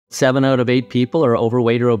7 out of 8 people are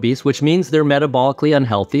overweight or obese, which means they're metabolically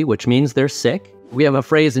unhealthy, which means they're sick. We have a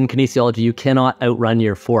phrase in kinesiology: you cannot outrun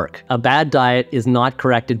your fork. A bad diet is not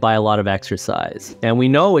corrected by a lot of exercise. And we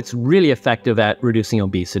know it's really effective at reducing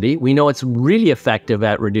obesity. We know it's really effective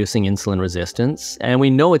at reducing insulin resistance. And we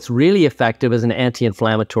know it's really effective as an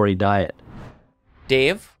anti-inflammatory diet.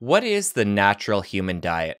 Dave, what is the natural human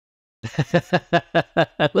diet?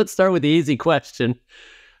 Let's start with the easy question.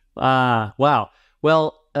 Wow.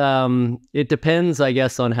 Well, it depends, I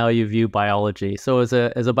guess, on how you view biology. So as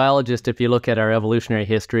a biologist, if you look at our evolutionary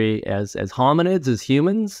history as hominids, as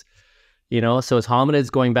humans, so as hominids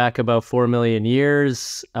going back about 4 million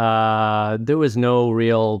years, there was no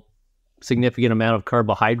real significant amount of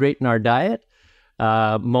carbohydrate in our diet,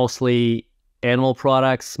 mostly animal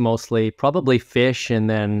products, mostly probably fish, and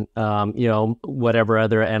then, whatever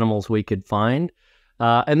other animals we could find.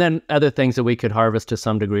 And then other things that we could harvest to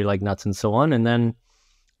some degree, like nuts and so on. And then,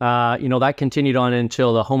 that continued on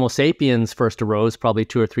until the Homo sapiens first arose, probably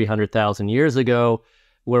 200,000 or 300,000 years ago,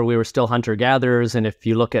 where we were still hunter-gatherers. And if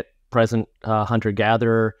you look at present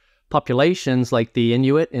hunter-gatherer populations, like the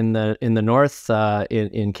Inuit in the north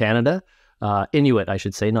in Canada, Inuit, I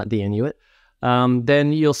should say, not the Inuit,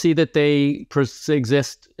 then you'll see that they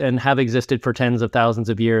exist and have existed for tens of thousands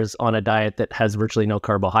of years on a diet that has virtually no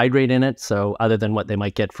carbohydrate in it. So other than what they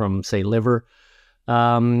might get from, say, liver.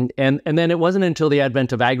 And then it wasn't until the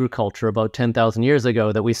advent of agriculture about 10,000 years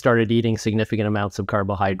ago that we started eating significant amounts of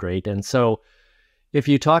carbohydrate. And so if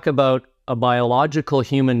you talk about a biological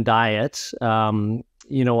human diet,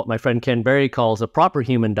 what my friend Ken Berry calls a proper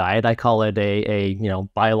human diet, I call it a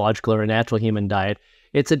biological or a natural human diet.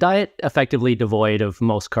 It's a diet effectively devoid of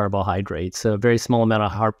most carbohydrates, a very small amount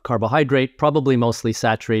of carbohydrate, probably mostly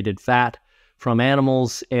saturated fat from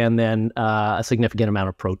animals, and then a significant amount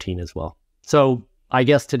of protein as well. So I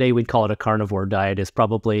guess today we'd call it a carnivore diet, is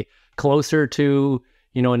probably closer to,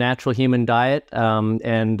 a natural human diet.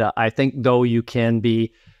 And I think, though, you can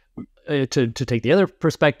be, to take the other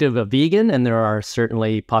perspective, a vegan, and there are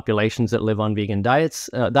certainly populations that live on vegan diets.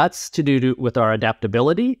 That's to do with our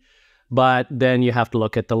adaptability. But then you have to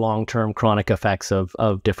look at the long-term chronic effects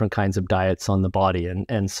of different kinds of diets on the body.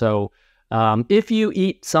 And so if you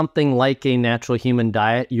eat something like a natural human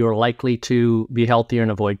diet, you're likely to be healthier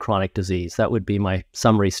and avoid chronic disease. That would be my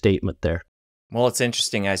summary statement there. Well, it's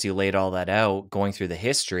interesting as you laid all that out, going through the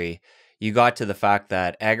history, you got to the fact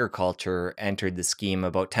that agriculture entered the scheme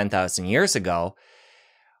about 10,000 years ago,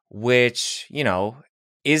 which,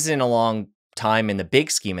 isn't a long time in the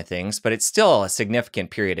big scheme of things, but it's still a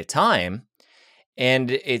significant period of time.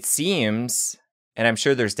 And it seems, and I'm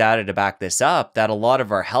sure there's data to back this up, that a lot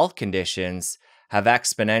of our health conditions have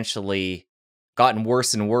exponentially gotten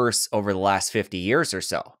worse and worse over the last 50 years or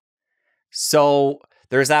so. So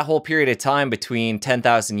there's that whole period of time between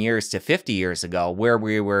 10,000 years to 50 years ago where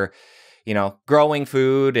we were, growing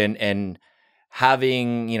food and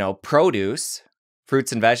having, produce,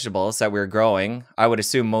 fruits and vegetables that we were growing. I would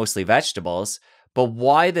assume mostly vegetables. But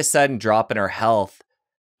why the sudden drop in our health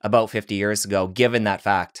about 50 years ago, given that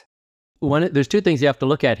fact? There's two things you have to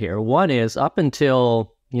look at here. One is up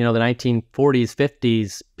until, the 1940s,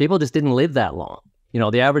 50s, people just didn't live that long.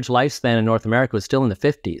 The average lifespan in North America was still in the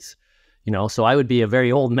 50s. So I would be a very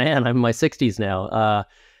old man. I'm in my 60s now,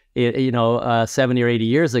 70 or 80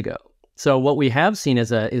 years ago. So what we have seen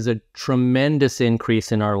is a tremendous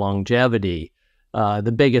increase in our longevity.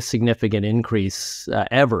 The biggest significant increase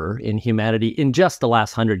ever in humanity in just the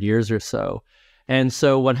last 100 years or so. And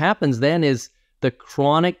so what happens then is the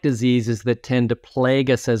chronic diseases that tend to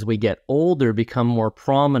plague us as we get older become more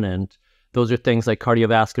prominent. Those are things like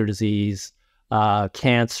cardiovascular disease,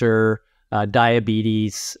 cancer,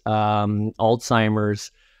 diabetes,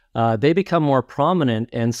 Alzheimer's. They become more prominent.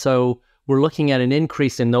 And so we're looking at an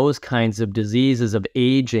increase in those kinds of diseases of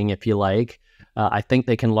aging, if you like. I think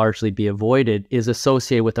they can largely be avoided, is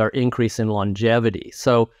associated with our increase in longevity.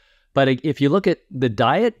 So, but if you look at the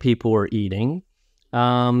diet people were eating,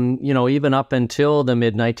 even up until the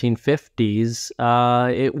mid-1950s,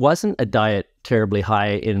 it wasn't a diet terribly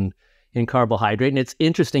high in carbohydrate. And it's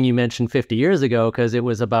interesting you mentioned 50 years ago, because it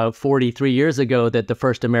was about 43 years ago that the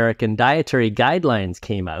first American dietary guidelines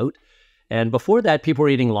came out. And before that, people were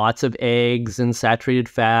eating lots of eggs and saturated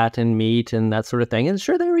fat and meat and that sort of thing. And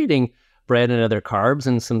sure, they were eating bread and other carbs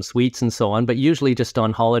and some sweets and so on, but usually just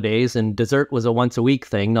on holidays, and dessert was a once a week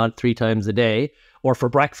thing, not 3 times a day, or for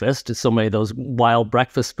breakfast. So many of those wild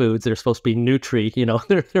breakfast foods that are supposed to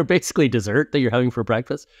be they're basically dessert that you're having for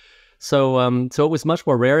breakfast. So it was much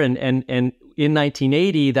more rare. And in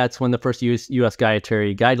 1980, that's when the first US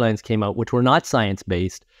dietary guidelines came out, which were not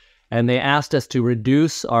science-based. And they asked us to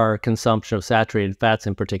reduce our consumption of saturated fats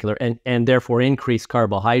in particular, and therefore increase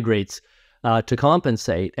carbohydrates to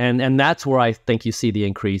compensate. And that's where I think you see the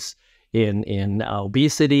increase in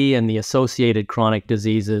obesity and the associated chronic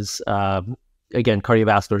diseases. Again,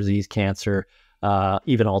 cardiovascular disease, cancer,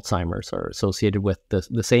 even Alzheimer's are associated with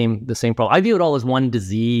the same problem. I view it all as one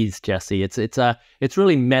disease, Jesse. It's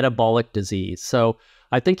really metabolic disease. So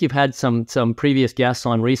I think you've had some previous guests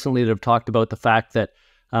on recently that have talked about the fact that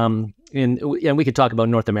and we could talk about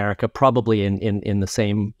North America probably in the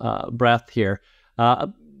same breath here.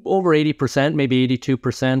 Over 80%, maybe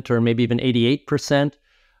 82%, or maybe even 88%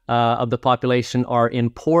 of the population are in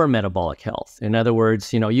poor metabolic health. In other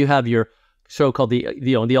words, you have your show called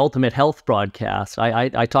the Ultimate Health broadcast.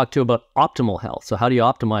 I talk to about optimal health. So how do you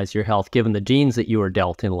optimize your health given the genes that you were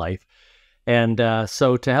dealt in life? And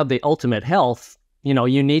so to have the ultimate health,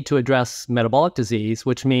 you need to address metabolic disease,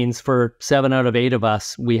 which means for 7 out of 8 of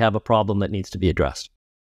us, we have a problem that needs to be addressed.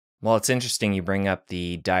 Well, it's interesting you bring up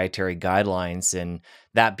the dietary guidelines and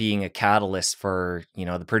that being a catalyst for,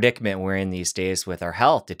 the predicament we're in these days with our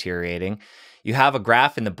health deteriorating. You have a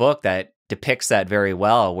graph in the book that depicts that very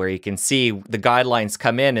well, where you can see the guidelines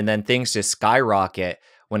come in and then things just skyrocket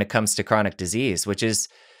when it comes to chronic disease, which is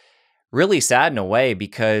really sad in a way,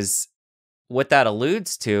 because what that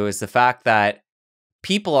alludes to is the fact that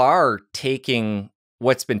people are taking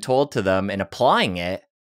what's been told to them and applying it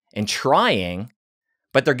and trying,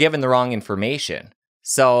 but they're given the wrong information.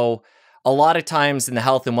 So a lot of times in the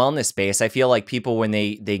health and wellness space, I feel like people, when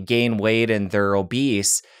they gain weight and they're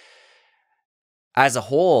obese, as a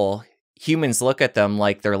whole, humans look at them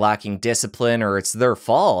like they're lacking discipline or it's their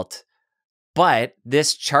fault. But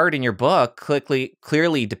this chart in your book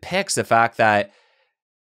clearly depicts the fact that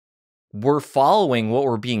we're following what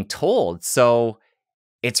we're being told. So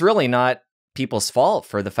it's really not people's fault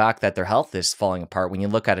for the fact that their health is falling apart when you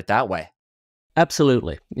look at it that way.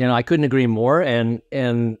 Absolutely. I couldn't agree more. And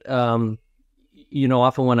often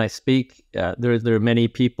when I speak, there are many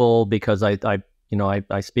people, because I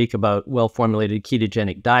speak about well-formulated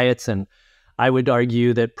ketogenic diets, and I would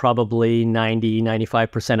argue that probably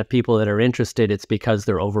 95% of people that are interested, it's because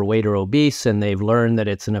they're overweight or obese, and they've learned that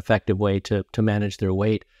it's an effective way to manage their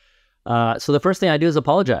weight. So the first thing I do is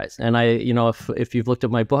apologize. And if you've looked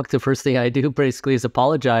at my book, the first thing I do basically is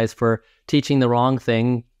apologize for teaching the wrong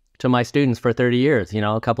thing to my students for 30 years.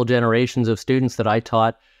 A couple generations of students that I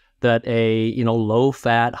taught that a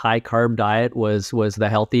low-fat, high-carb diet was the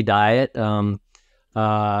healthy diet,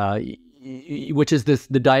 which is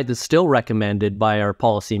the diet that's still recommended by our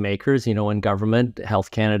policymakers, in government,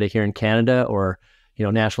 Health Canada here in Canada, or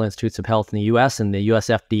National Institutes of Health in the U.S. and the U.S.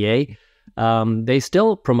 FDA. They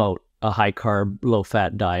still promote a high-carb,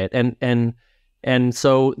 low-fat diet, and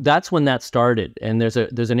so that's when that started. And there's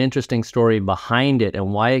an interesting story behind it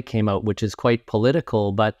and why it came out, which is quite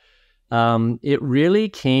political, but it really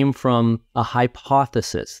came from a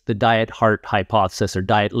hypothesis, the diet heart hypothesis, or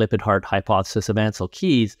diet lipid heart hypothesis of Ancel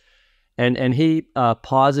Keys. And he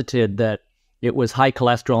posited that it was high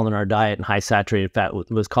cholesterol in our diet and high saturated fat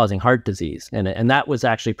was causing heart disease. And that was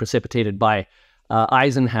actually precipitated by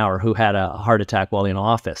Eisenhower, who had a heart attack while in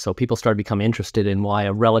office. So people started to become interested in why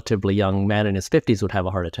a relatively young man in his 50s would have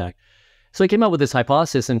a heart attack. So he came up with this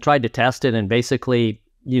hypothesis and tried to test it, and basically,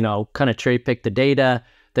 kind of cherry-picked the data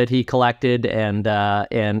that he collected and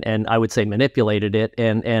I would say manipulated it.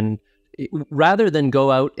 And rather than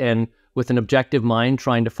go out and with an objective mind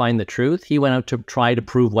trying to find the truth, he went out to try to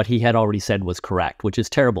prove what he had already said was correct, which is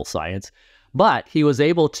terrible science. But he was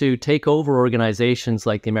able to take over organizations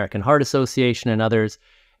like the American Heart Association and others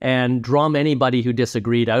and drum anybody who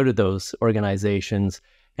disagreed out of those organizations.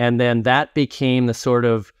 And then that became the sort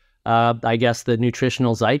of, I guess, the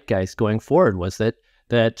nutritional zeitgeist going forward, was that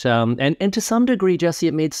and to some degree, Jesse,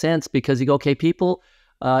 it made sense, because you go, okay, people,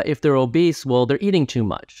 if they're obese, well, they're eating too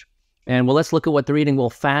much. And well, let's look at what they're eating. Well,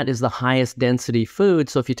 fat is the highest density food.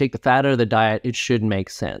 So if you take the fat out of the diet, it should make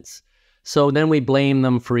sense. So then we blame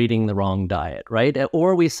them for eating the wrong diet, right?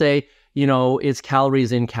 Or we say, it's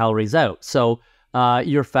calories in, calories out. So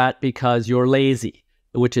you're fat because you're lazy,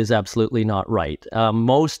 which is absolutely not right.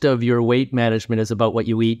 Most of your weight management is about what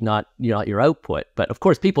you eat, not your output. But of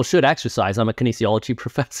course, people should exercise. I'm a kinesiology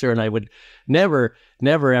professor, and I would never,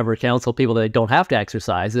 ever counsel people that they don't have to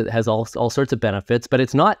exercise. It has all sorts of benefits, but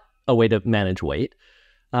it's not a way to manage weight.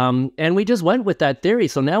 And we just went with that theory.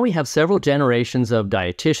 So now we have several generations of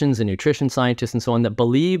dietitians and nutrition scientists and so on that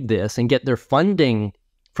believe this and get their funding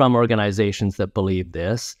from organizations that believe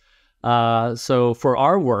this. So for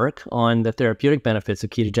our work on the therapeutic benefits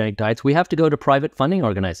of ketogenic diets, we have to go to private funding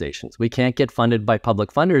organizations. We can't get funded by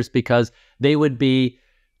public funders because they would be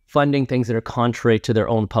funding things that are contrary to their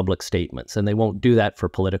own public statements, and they won't do that for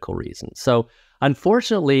political reasons. So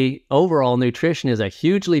unfortunately, overall, nutrition is a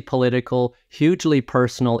hugely political, hugely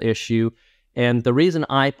personal issue. And the reason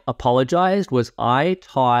I apologized was I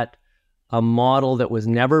taught a model that was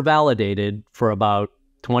never validated for about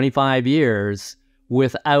 25 years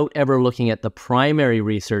without ever looking at the primary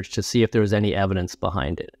research to see if there was any evidence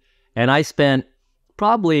behind it. And I spent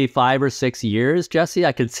probably 5 or 6 years, Jesse,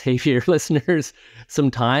 I could save your listeners some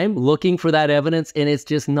time looking for that evidence, and it's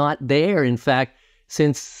just not there. In fact,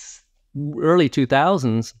 since early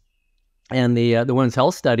 2000s and the Women's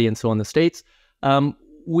Health Study and so on in the States,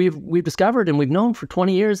 we've discovered, and we've known for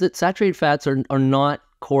 20 years, that saturated fats are not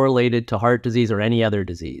correlated to heart disease or any other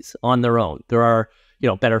disease on their own. There are,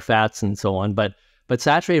 better fats and so on, but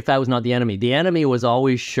saturated fat was not the enemy. The enemy was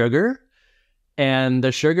always sugar. And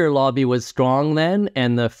the sugar lobby was strong then,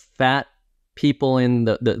 and the fat people in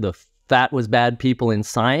the fat was bad people in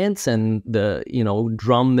science, and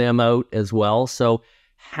drum them out as well. So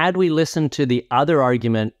had we listened to the other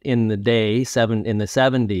argument in the day, in the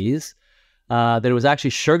 70s, that it was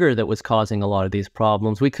actually sugar that was causing a lot of these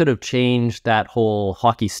problems, we could have changed that whole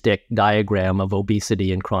hockey stick diagram of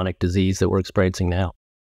obesity and chronic disease that we're experiencing now.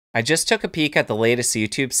 I just took a peek at the latest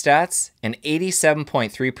YouTube stats, and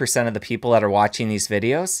 87.3% of the people that are watching these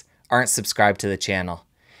videos aren't subscribed to the channel.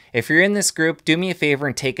 If you're in this group, do me a favor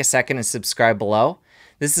and take a second and subscribe below.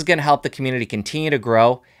 This is going to help the community continue to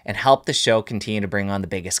grow and help the show continue to bring on the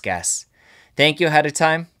biggest guests. Thank you ahead of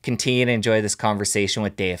time. Continue to enjoy this conversation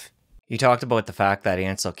with Dave. You talked about the fact that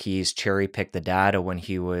Ancel Keys cherry-picked the data when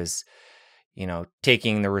he was,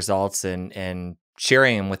 taking the results and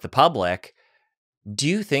sharing them with the public. Do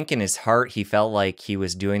you think in his heart he felt like he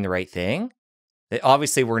was doing the right thing?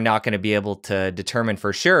 Obviously, we're not going to be able to determine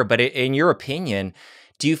for sure, but in your opinion,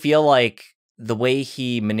 do you feel like the way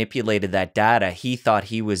he manipulated that data, he thought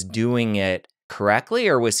he was doing it correctly,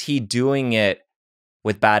 or was he doing it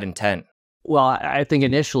with bad intent? Well, I think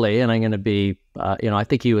initially, and I'm going to be, I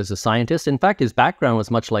think he was a scientist. In fact, his background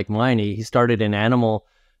was much like mine. He started in animal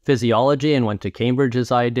physiology and went to Cambridge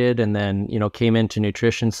as I did, and then, came into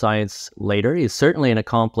nutrition science later. He's certainly an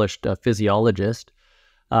accomplished physiologist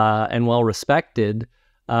and well-respected.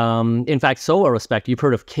 In fact, so well-respected. You've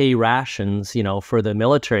heard of K rations, for the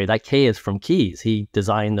military. That K is from Keys. He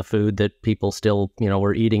designed the food that people still,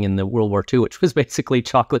 were eating in the World War II, which was basically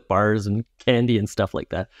chocolate bars and candy and stuff like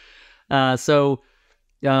that.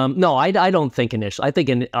 No, I don't think initially. I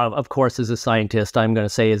think, of course, as a scientist, I'm going to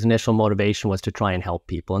say his initial motivation was to try and help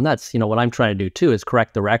people. And that's, what I'm trying to do, too, is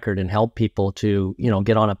correct the record and help people to,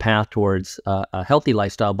 get on a path towards a healthy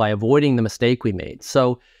lifestyle by avoiding the mistake we made.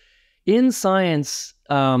 So in science,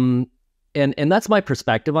 and that's my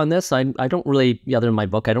perspective on this. I don't really, other than my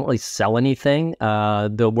book, I don't really sell anything.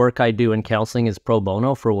 The work I do in counseling is pro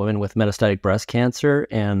bono for women with metastatic breast cancer.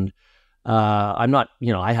 And I'm not,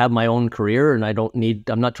 I have my own career, and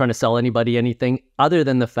I'm not trying to sell anybody anything other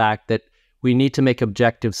than the fact that we need to make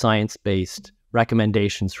objective science-based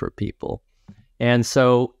recommendations for people. And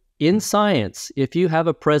so in science, if you have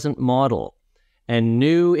a present model and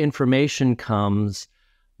new information comes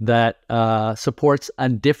that supports a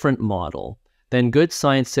different model, then good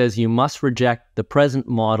science says you must reject the present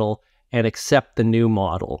model and accept the new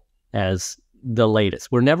model as the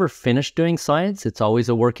latest. We're never finished doing science. It's always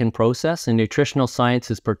a work in process. And nutritional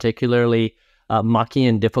science is particularly mucky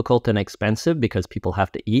and difficult and expensive because people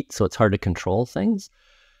have to eat, so it's hard to control things.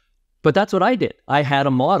 But that's what I did. I had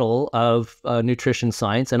a model of nutrition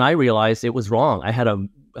science, and I realized it was wrong. I had an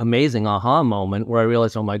amazing aha moment where I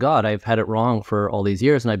realized, oh my God, I've had it wrong for all these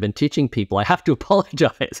years, and I've been teaching people. I have to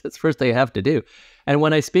apologize. That's the first thing I have to do. And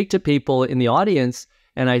when I speak to people in the audience,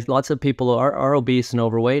 and lots of people are obese and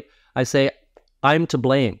overweight, I say, I'm to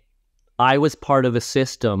blame. I was part of a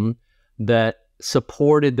system that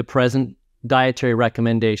supported the present dietary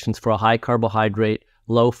recommendations for a high carbohydrate,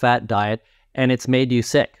 low fat diet, and it's made you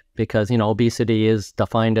sick because, obesity is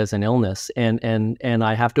defined as an illness. And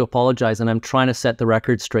I have to apologize, and I'm trying to set the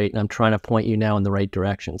record straight, and I'm trying to point you now in the right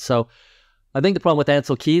direction. So I think the problem with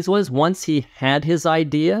Ancel Keys was once he had his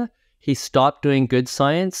idea, he stopped doing good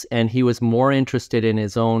science, and he was more interested in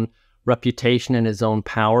his own reputation and his own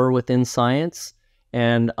power within science.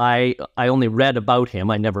 And I only read about him.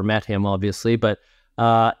 I never met him, obviously, but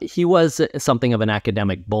he was something of an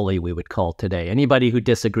academic bully, we would call today. Anybody who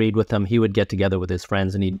disagreed with him, he would get together with his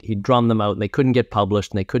friends and he'd drum them out, and they couldn't get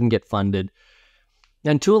published and they couldn't get funded.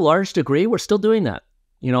 And to a large degree, we're still doing that.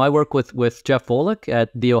 I work with Jeff Volek at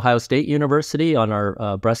The Ohio State University on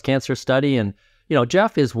our breast cancer study. And,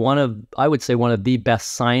 Jeff is I would say one of the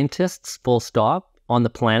best scientists, full stop, on the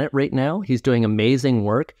planet right now. He's doing amazing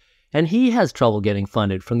work. And he has trouble getting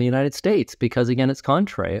funded from the United States because, again, it's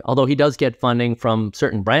contrary. Although he does get funding from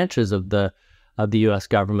certain branches of the U.S.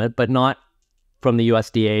 government, but not from the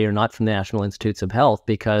USDA or not from the National Institutes of Health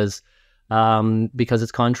because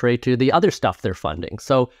it's contrary to the other stuff they're funding.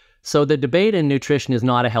 So the debate in nutrition is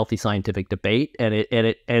not a healthy scientific debate,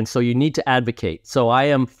 and so you need to advocate. So I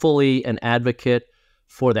am fully an advocate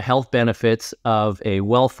for the health benefits of a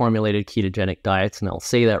well-formulated ketogenic diet, and I'll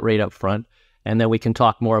say that right up front, and then we can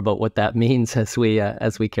talk more about what that means as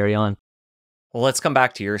we carry on. Well, let's come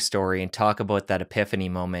back to your story and talk about that epiphany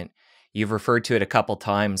moment. You've referred to it a couple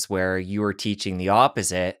times where you were teaching the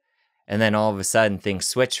opposite, and then all of a sudden things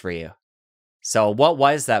switched for you. So what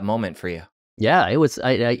was that moment for you? Yeah, it was,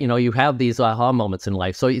 you have these aha moments in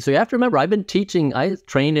life. So you have to remember, I've been teaching, I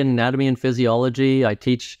trained in anatomy and physiology. I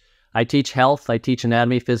teach health. I teach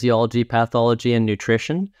anatomy, physiology, pathology, and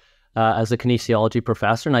nutrition as a kinesiology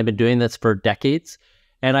professor. And I've been doing this for decades.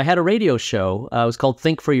 And I had a radio show. It was called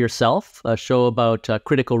Think for Yourself, a show about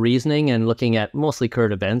critical reasoning and looking at mostly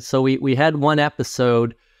current events. So we had one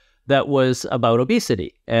episode that was about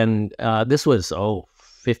obesity. And this was,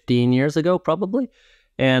 15 years ago, probably.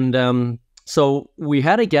 And so we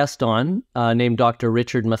had a guest on named Dr.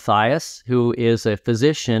 Richard Mathias, who is a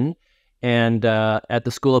physician and at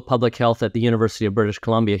the School of Public Health at the University of British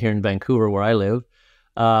Columbia here in Vancouver, where I live.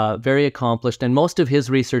 Very accomplished. And most of his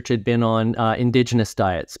research had been on indigenous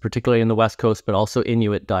diets, particularly in the West Coast, but also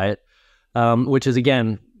Inuit diet, which is,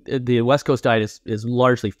 again, the West Coast diet is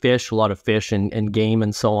largely fish, a lot of fish and game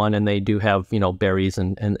and so on. And they do have, berries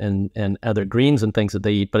and other greens and things that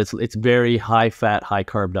they eat, but it's very high fat, high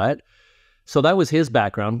carb diet. So that was his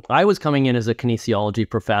background. I was coming in as a kinesiology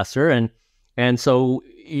professor, and so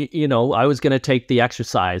I was going to take the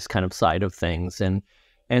exercise kind of side of things, and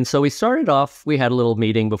so we started off. We had a little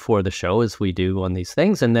meeting before the show, as we do on these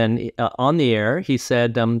things, and then on the air he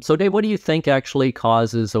said, "So Dave, what do you think actually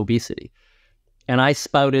causes obesity?" And I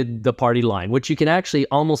spouted the party line, which you can actually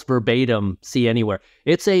almost verbatim see anywhere.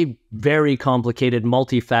 It's a very complicated,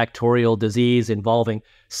 multifactorial disease involving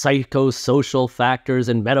psychosocial factors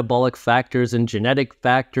and metabolic factors and genetic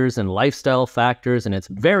factors and lifestyle factors. And it's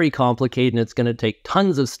very complicated, and it's going to take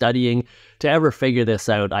tons of studying to ever figure this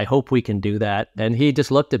out. I hope we can do that. And he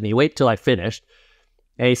just looked at me, wait till I finished.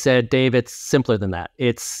 And he said, Dave, it's simpler than that.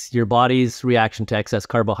 It's your body's reaction to excess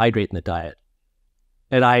carbohydrate in the diet.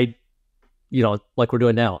 And I, like we're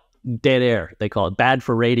doing now, dead air, they call it, bad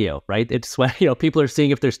for radio, right? It's when, people are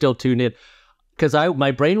seeing if they're still tuned in. Because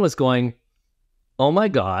my brain was going, oh my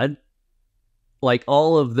God, like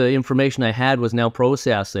all of the information I had was now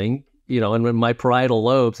processing, and in my parietal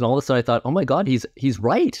lobes, and all of a sudden I thought, oh my God, he's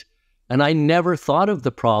right. And I never thought of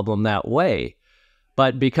the problem that way.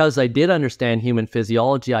 But because I did understand human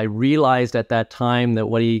physiology, I realized at that time that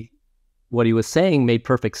what he was saying made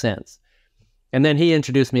perfect sense. And then he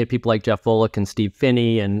introduced me to people like Jeff Volek and Steve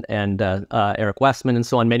Finney and Eric Westman and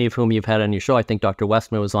so on, many of whom you've had on your show. I think Dr.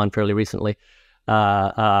 Westman was on fairly recently.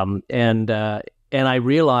 And I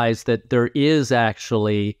realized that there is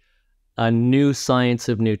actually a new science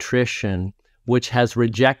of nutrition which has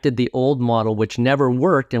rejected the old model, which never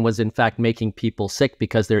worked and was in fact making people sick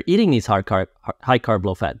because they're eating these high carb,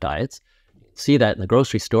 low fat diets. See that in the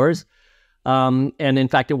grocery stores. And in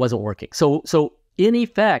fact, it wasn't working. So in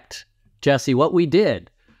effect, Jesse, what we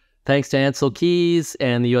did, thanks to Ancel Keys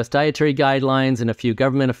and the U.S. Dietary Guidelines and a few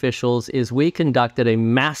government officials, is we conducted a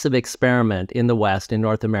massive experiment in the West, in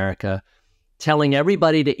North America, telling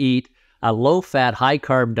everybody to eat a low-fat,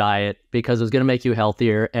 high-carb diet because it was going to make you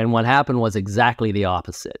healthier. And what happened was exactly the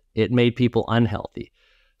opposite. It made people unhealthy.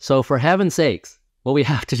 So for heaven's sakes, what we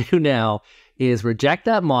have to do now is reject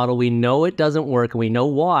that model. We know it doesn't work, and we know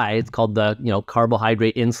why. It's called the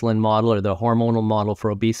carbohydrate insulin model or the hormonal model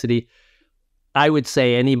for obesity. I would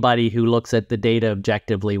say anybody who looks at the data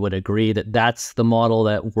objectively would agree that that's the model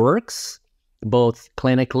that works, both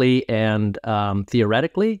clinically and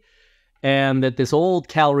theoretically, and that this old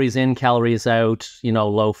calories in, calories out,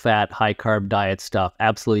 low-fat, high-carb diet stuff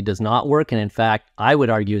absolutely does not work, and in fact, I would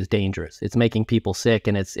argue is dangerous. It's making people sick,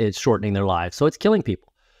 and it's shortening their lives, so it's killing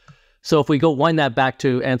people. So if we go wind that back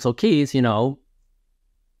to Ancel Keys,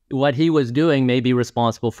 what he was doing may be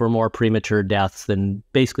responsible for more premature deaths than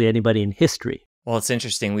basically anybody in history. Well, it's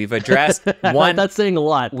interesting. We've addressed one... That's saying a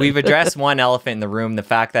lot. We've addressed one elephant in the room, the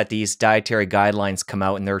fact that these dietary guidelines come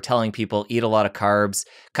out and they're telling people eat a lot of carbs,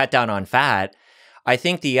 cut down on fat. I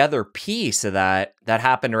think the other piece of that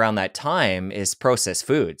happened around that time is processed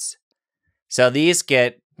foods. So these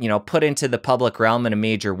get, put into the public realm in a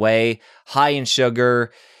major way, high in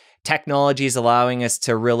sugar. Technology is allowing us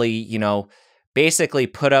to really, basically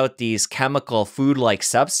put out these chemical food-like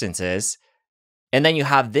substances And then you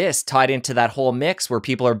have this tied into that whole mix where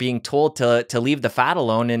people are being told to leave the fat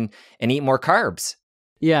alone and eat more carbs.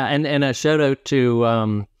 Yeah, and a shout out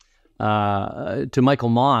to Michael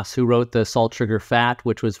Moss, who wrote the Salt, Sugar, Fat,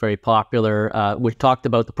 which was very popular, which talked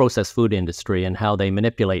about the processed food industry and how they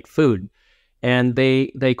manipulate food. And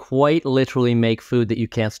they quite literally make food that you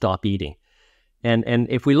can't stop eating. And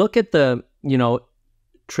if we look at the,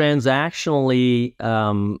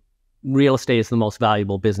 transactionally, real estate is the most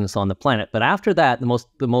valuable business on the planet. But after that,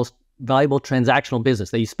 the most valuable transactional business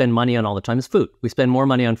that you spend money on all the time is food. We spend more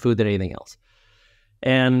money on food than anything else.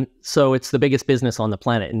 And so it's the biggest business on the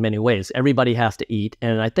planet in many ways. Everybody has to eat.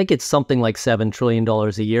 And I think it's something like $7 trillion a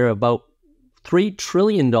year, about $3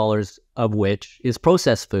 trillion of which is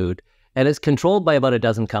processed food and is controlled by about a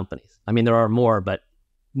dozen companies. I mean, there are more, but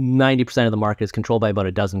 90% of the market is controlled by about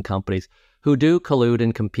a dozen companies who do collude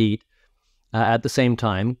and compete at the same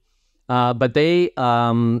time. But they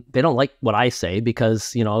don't like what I say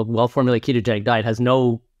because, a well-formulated ketogenic diet has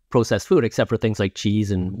no processed food except for things like cheese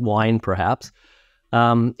and wine, perhaps.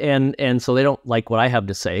 And so they don't like what I have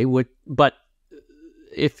to say. But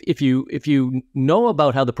if you know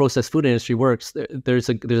about how the processed food industry works, there's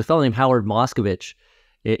a fellow named Howard Moscovich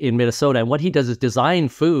in Minnesota, and what he does is design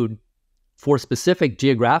food for specific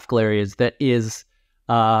geographical areas that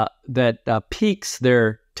piques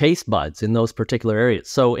their taste buds in those particular areas.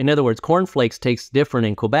 So in other words, cornflakes tastes different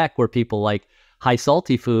in Quebec, where people like high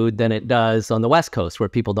salty food, than it does on the West Coast, where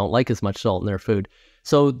people don't like as much salt in their food.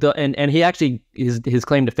 So and he actually, his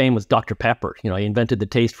claim to fame was Dr. Pepper. He invented the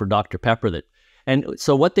taste for Dr. Pepper. And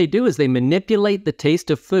so what they do is they manipulate the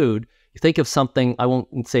taste of food. You think of something, I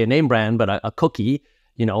won't say a name brand, but a cookie,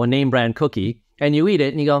 a name brand cookie, and you eat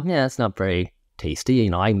it and you go, yeah, it's not very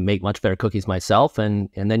tasty. I make much better cookies myself. And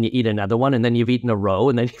then you eat another one, and then you've eaten a row,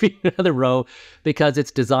 and then you've eaten another row, because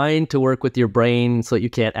it's designed to work with your brain so that you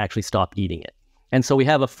can't actually stop eating it. And so we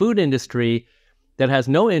have a food industry that has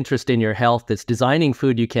no interest in your health, that's designing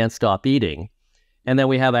food you can't stop eating. And then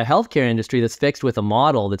we have a healthcare industry that's fixed with a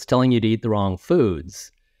model that's telling you to eat the wrong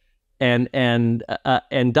foods, and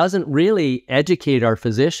doesn't really educate our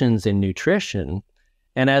physicians in nutrition.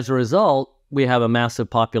 And as a result, we have a massive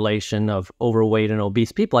population of overweight and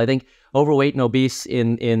obese people. I think overweight and obese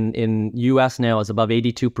in US now is above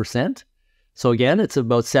 82%. So again, it's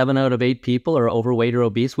about 7 out of 8 people are overweight or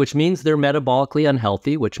obese, which means they're metabolically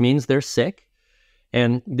unhealthy, which means they're sick.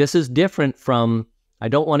 And this is different from, I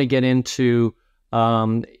don't want to get into, I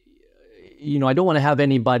don't want to have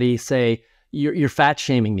anybody say, you're fat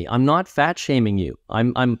shaming me. I'm not fat shaming you.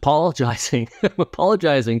 I'm apologizing. I'm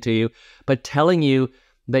apologizing to you, but telling you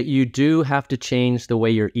that you do have to change the way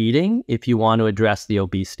you're eating if you want to address the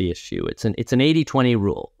obesity issue. It's an 80-20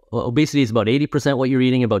 rule. Obesity is about 80% what you're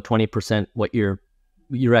eating, about 20% what your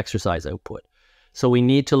exercise output. So we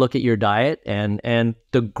need to look at your diet. And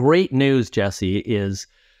the great news, Jesse, is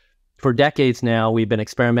for decades now, we've been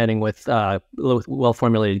experimenting with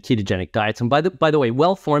well-formulated ketogenic diets. And by the way,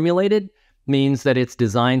 well-formulated means that it's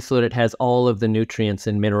designed so that it has all of the nutrients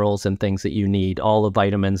and minerals and things that you need, all the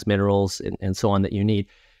vitamins, minerals, and so on that you need.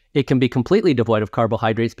 It can be completely devoid of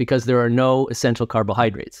carbohydrates because there are no essential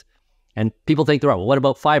carbohydrates. And people think there are. Well, what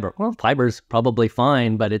about fiber? Well, fiber's probably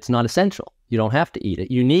fine, but it's not essential. You don't have to eat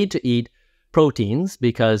it. You need to eat proteins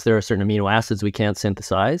because there are certain amino acids we can't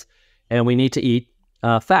synthesize. And we need to eat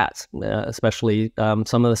fats, especially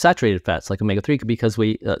some of the saturated fats like omega-3, because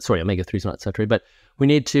omega-3 is not saturated, but we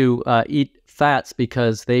need to eat fats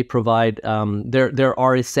because they provide, there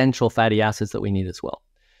are essential fatty acids that we need as well.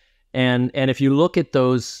 And if you look at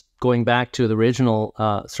those, going back to the original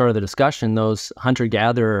start of the discussion, those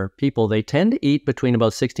hunter-gatherer people, they tend to eat between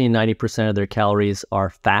about 60 and 90% of their calories are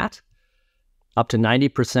fat, up to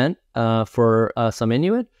 90% for some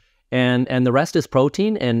Inuit. And the rest is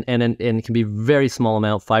protein, and it can be very small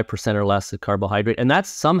amount, 5% or less of carbohydrate. And that's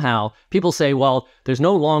somehow, people say, well, there's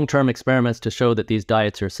no long-term experiments to show that these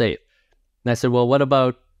diets are safe. And I said, well, what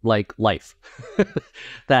about like life?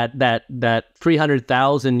 that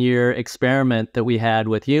 300,000 year experiment that we had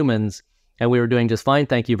with humans, and we were doing just fine,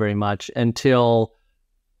 thank you very much, until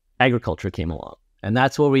agriculture came along. And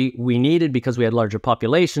that's what we needed, because we had larger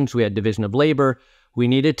populations, we had division of labor. We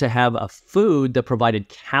needed to have a food that provided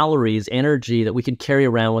calories, energy that we could carry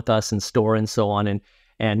around with us and store and so on.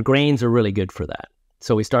 And grains are really good for that.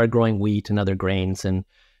 So we started growing wheat and other grains. And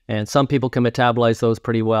some people can metabolize those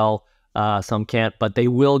pretty well. Some can't, but they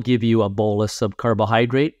will give you a bolus of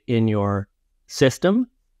carbohydrate in your system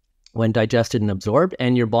when digested and absorbed.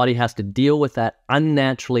 And your body has to deal with that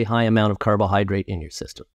unnaturally high amount of carbohydrate in your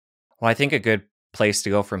system. Well, I think a good place to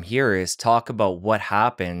go from here is talk about what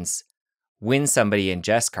happens when somebody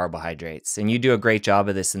ingests carbohydrates. And you do a great job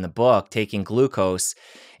of this in the book, taking glucose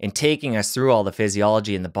and taking us through all the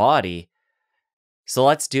physiology in the body. So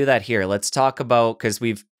let's do that here. Let's talk about, because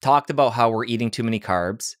we've talked about how we're eating too many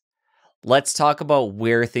carbs. Let's talk about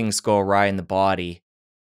where things go awry in the body,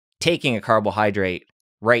 taking a carbohydrate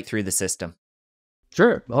right through the system.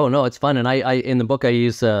 Sure. Oh no, it's fun. And I in the book I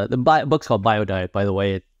use the book's called BioDiet, by the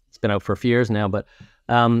way. It's been out for a few years now, but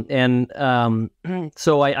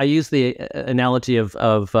so I use the analogy of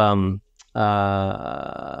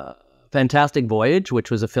Fantastic Voyage,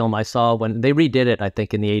 which was a film I saw when they redid it, I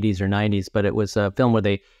think in the 80s or 90s, but it was a film where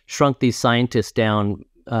they shrunk these scientists down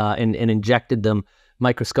and injected them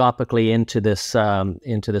microscopically into this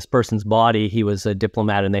person's body. He was a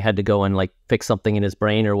diplomat, and they had to go and like fix something in his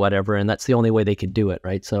brain or whatever, and that's the only way they could do it,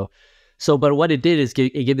 right? So, but what it did is it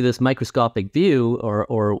gave you this microscopic view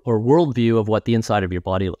or world view of what the inside of your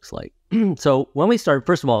body looks like. So when we start,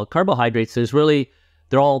 first of all, carbohydrates,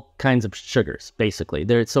 they're all kinds of sugars, basically.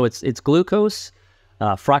 It's glucose,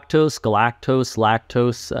 fructose, galactose,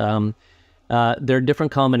 lactose. There are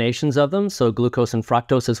different combinations of them. So glucose and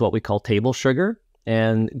fructose is what we call table sugar.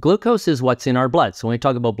 And glucose is what's in our blood. So when we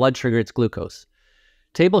talk about blood sugar, it's glucose.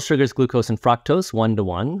 Table sugar is glucose and fructose,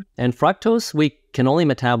 1-to-1. And fructose, we can only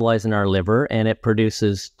metabolize in our liver, and it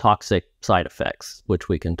produces toxic side effects, which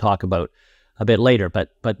we can talk about a bit later.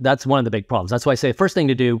 But that's one of the big problems. That's why I say the first thing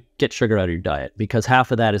to do, get sugar out of your diet, because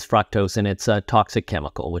half of that is fructose, and it's a toxic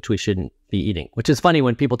chemical, which we shouldn't be eating. Which is funny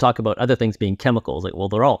when people talk about other things being chemicals. Like, well,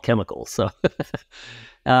 they're all chemicals. So,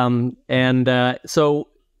 so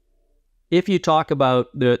if you talk about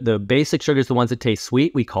the basic sugars, the ones that taste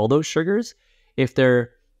sweet, we call those sugars. If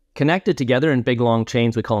they're connected together in big long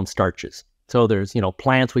chains, we call them starches. So there's,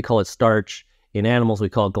 plants, we call it starch. In animals, we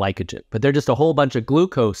call it glycogen. But they're just a whole bunch of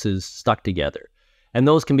glucoses stuck together. And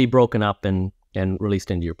those can be broken up and released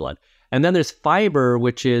into your blood. And then there's fiber,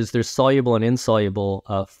 there's soluble and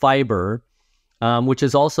insoluble fiber, which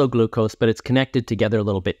is also glucose, but it's connected together a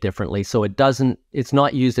little bit differently. So it's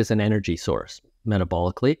not used as an energy source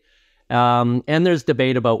metabolically. And there's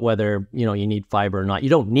debate about whether, you need fiber or not. You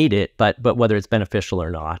don't need it, but whether it's beneficial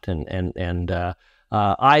or not.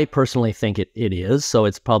 I personally think it is. So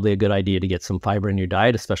it's probably a good idea to get some fiber in your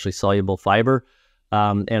diet, especially soluble fiber.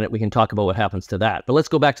 And we can talk about what happens to that. But let's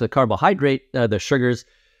go back to the carbohydrate, the sugars.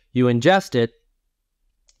 You ingest it,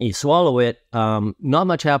 you swallow it. Not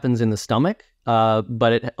much happens in the stomach,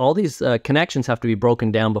 but all these connections have to be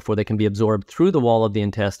broken down before they can be absorbed through the wall of the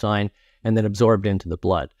intestine and then absorbed into the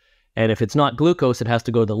blood. And if it's not glucose, it has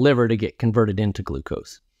to go to the liver to get converted into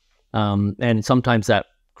glucose. And sometimes that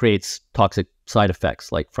creates toxic side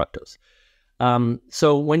effects like fructose.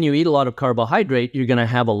 So when you eat a lot of carbohydrate, you're going to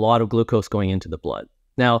have a lot of glucose going into the blood.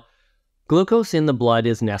 Now, glucose in the blood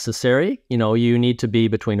is necessary. You need to be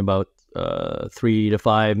between about 3 to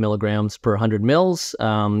 5 milligrams per 100 mils.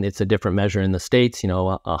 It's a different measure in the States,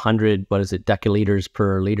 100, deciliters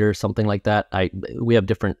per liter, something like that. We have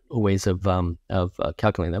different ways of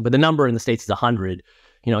calculating that. But the number in the States is 100.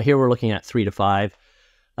 Here we're looking at 3 to 5.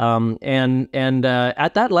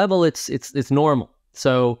 At that level, it's normal.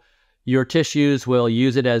 So your tissues will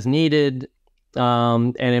use it as needed,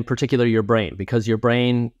 and in particular your brain, because your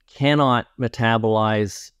brain cannot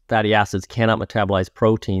metabolize fatty acids, cannot metabolize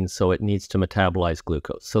proteins, so it needs to metabolize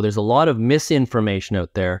glucose. So there's a lot of misinformation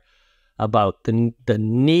out there about the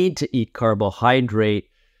need to eat carbohydrate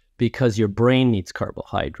because your brain needs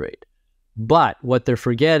carbohydrate. But what they're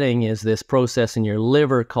forgetting is this process in your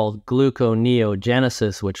liver called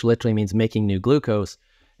gluconeogenesis, which literally means making new glucose.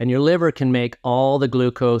 And your liver can make all the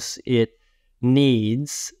glucose it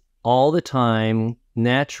needs all the time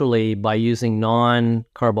naturally by using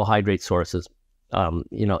non-carbohydrate sources.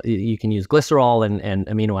 You can use glycerol and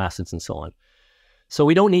amino acids and so on. So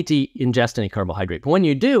we don't need to ingest any carbohydrate. But when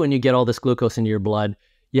you do, and you get all this glucose into your blood,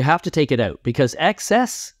 you have to take it out because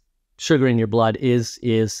excess sugar in your blood is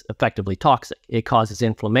effectively toxic. It causes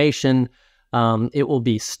inflammation. It will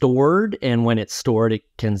be stored, and when it's stored, it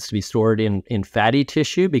tends to be stored in fatty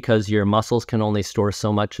tissue because your muscles can only store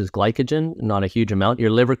so much as glycogen, not a huge amount. Your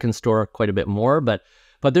liver can store quite a bit more, but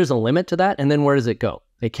there's a limit to that. And then where does it go?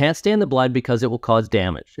 It can't stay in the blood because it will cause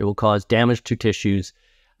damage. It will cause damage to tissues.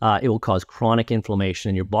 It will cause chronic inflammation,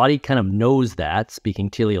 and your body kind of knows that, speaking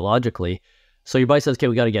teleologically. So your body says, okay,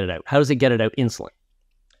 we got to get it out. How does it get it out? Insulin.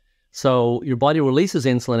 So your body releases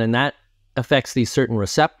insulin, and that affects these certain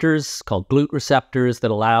receptors called GLUT receptors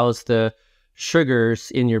that allows the sugars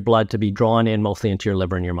in your blood to be drawn in mostly into your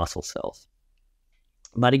liver and your muscle cells.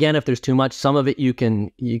 But again, if there's too much, some of it you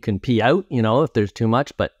can pee out, if there's too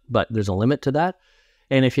much, but there's a limit to that.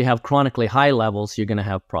 And if you have chronically high levels, you're going to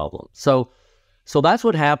have problems. So that's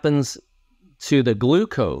what happens to the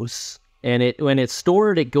glucose, and when it's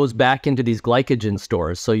stored, it goes back into these glycogen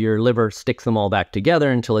stores. So your liver sticks them all back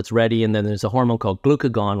together until it's ready, and then there's a hormone called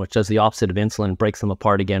glucagon, which does the opposite of insulin, breaks them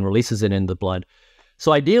apart again, releases it into the blood.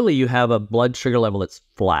 So ideally, you have a blood sugar level that's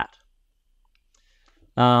flat.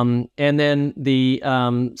 And then the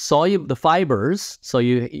fibers, so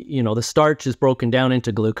the starch is broken down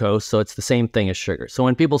into glucose, so it's the same thing as sugar. So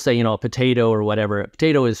when people say, a potato or whatever, a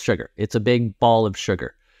potato is sugar. It's a big ball of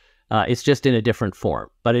sugar. It's just in a different form,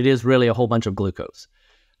 but it is really a whole bunch of glucose.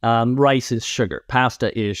 Rice is sugar.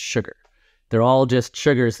 Pasta is sugar. They're all just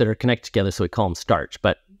sugars that are connected together, so we call them starch,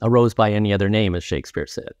 but arose by any other name, as Shakespeare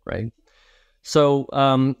said, right? So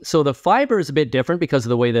the fiber is a bit different because of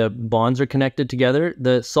the way the bonds are connected together.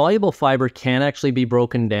 The soluble fiber can actually be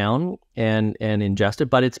broken down and ingested,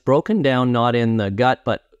 but it's broken down not in the gut,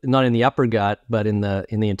 but not in the upper gut, but in the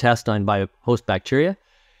intestine by host bacteria.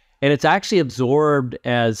 And it's actually absorbed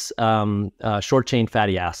as short-chain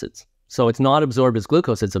fatty acids. So it's not absorbed as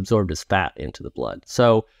glucose, it's absorbed as fat into the blood.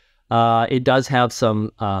 So it does have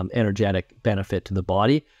some energetic benefit to the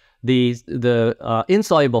body. The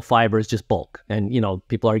insoluble fiber is just bulk. And,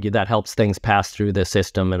 people argue that helps things pass through the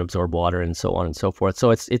system and absorb water and so on and so forth.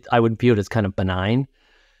 So I would view it as kind of benign.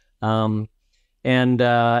 And then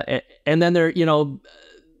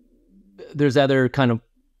there's other kind of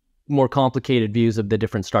more complicated views of the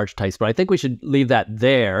different starch types, but I think we should leave that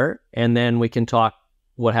there, and then we can talk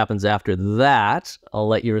what happens after that. I'll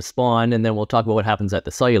let you respond, and then we'll talk about what happens at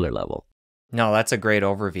the cellular level. No, that's a great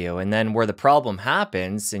overview. And then where the problem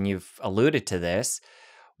happens, and you've alluded to this,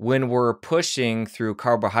 when we're pushing through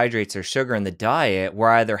carbohydrates or sugar in the diet,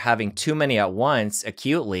 we're either having too many at once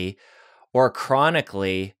acutely, or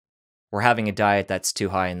chronically, we're having a diet that's too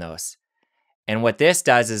high in those. And what this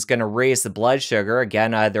does is going to raise the blood sugar,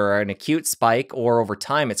 again, either an acute spike or over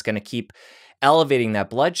time, it's going to keep elevating that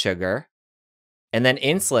blood sugar. And then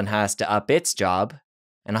insulin has to up its job,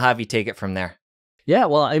 and I'll have you take it from there. Yeah,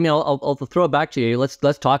 well, I'll throw it back to you. Let's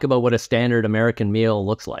talk about what a standard American meal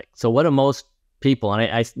looks like. So what do most people,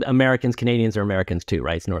 and Americans, Canadians are Americans too,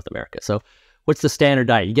 right? It's North America. So what's the standard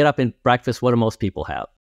diet? You get up in breakfast, what do most people have?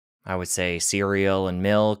 I would say cereal and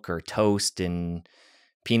milk, or toast and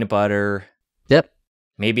peanut butter. Yep.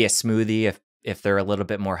 Maybe a smoothie if they're a little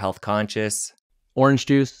bit more health conscious. Orange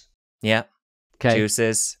juice. Yeah. Okay.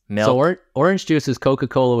 Juices, milk. So orange juice is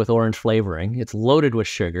Coca-Cola with orange flavoring. It's loaded with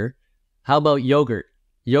sugar. How about yogurt?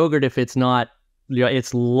 Yogurt, if it's not,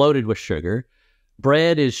 it's loaded with sugar.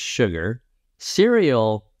 Bread is sugar.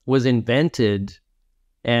 Cereal was invented,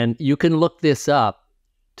 and you can look this up,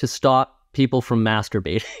 to stop people from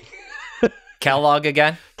masturbating. Kellogg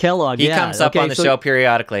again? Kellogg, He comes up on the show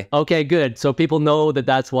periodically. Okay, good. So people know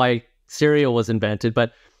that's why cereal was invented.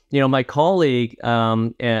 But, my colleague,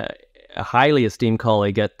 a highly esteemed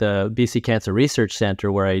colleague at the BC Cancer Research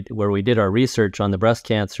Center, where we did our research on the breast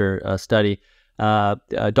cancer study,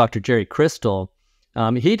 Dr. Jerry Crystal,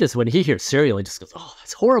 he just, when he hears cereal, he just goes, "Oh,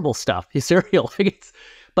 that's horrible stuff. He's cereal."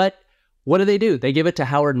 But what do? They give it to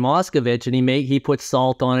Howard Moscovich, and he puts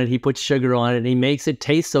salt on it, he puts sugar on it, and he makes it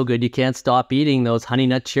taste so good you can't stop eating those Honey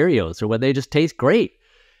Nut Cheerios, or what, they just taste great.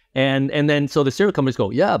 And then so the cereal companies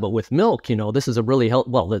go, yeah, but with milk, this is a really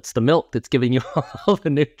well, it's the milk that's giving you all the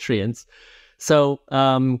nutrients. So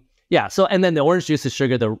yeah, so and then the orange juice is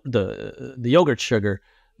sugar, the yogurt's sugar,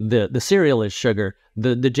 the cereal is sugar,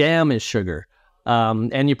 the jam is sugar,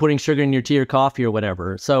 and you're putting sugar in your tea or coffee or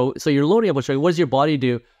whatever. So you're loading up with sugar. What does your body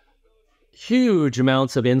do? Huge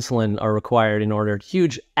amounts of insulin are required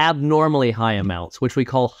huge abnormally high amounts, which we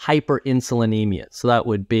call hyperinsulinemia. So that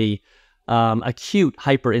would be acute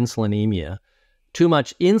hyperinsulinemia. Too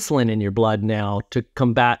much insulin in your blood now to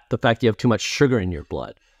combat the fact you have too much sugar in your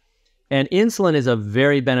blood. And insulin is a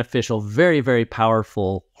very beneficial, very, very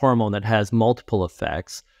powerful hormone that has multiple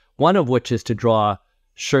effects, one of which is to draw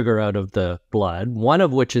sugar out of the blood, one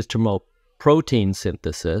of which is to promote protein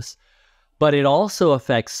synthesis. But it also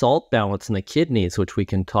affects salt balance in the kidneys, which we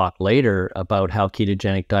can talk later about how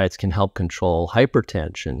ketogenic diets can help control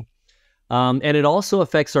hypertension. And it also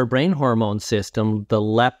affects our brain hormone system, the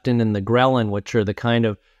leptin and the ghrelin, which are the kind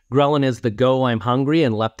of, ghrelin is the go, I'm hungry,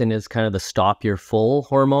 and leptin is kind of the stop, you're full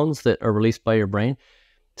hormones that are released by your brain.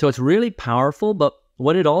 So it's really powerful, but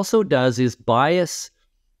what it also does is bias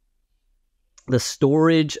the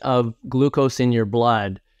storage of glucose in your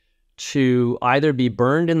blood to either be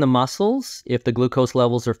burned in the muscles if the glucose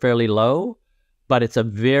levels are fairly low, but it's a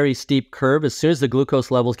very steep curve. As soon as the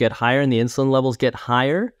glucose levels get higher and the insulin levels get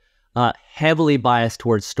higher, heavily biased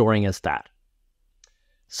towards storing as fat.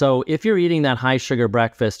 So if you're eating that high sugar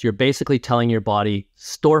breakfast, you're basically telling your body,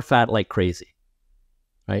 store fat like crazy,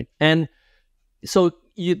 right? And so,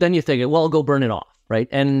 then you think, well, go burn it off, right?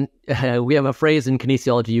 And we have a phrase in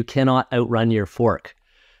kinesiology: you cannot outrun your fork.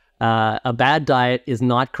 A bad diet is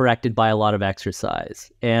not corrected by a lot of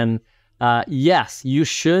exercise. And yes, you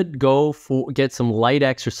should get some light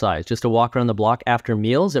exercise, just to walk around the block after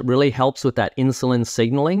meals. It really helps with that insulin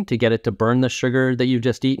signaling to get it to burn the sugar that you've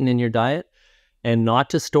just eaten in your diet and not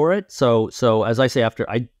to store it. So as I say,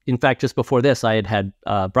 in fact, just before this, I had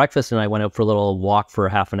breakfast and I went out for a little walk for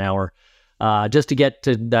half an hour just to get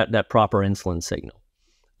to that proper insulin signal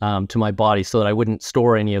to my body, so that I wouldn't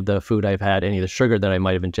store any of the food I've had, any of the sugar that I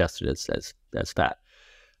might have ingested as fat.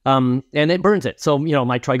 And it burns it. So,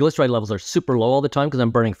 my triglyceride levels are super low all the time because I'm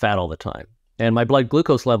burning fat all the time. And my blood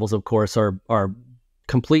glucose levels, of course, are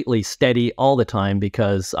completely steady all the time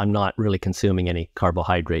because I'm not really consuming any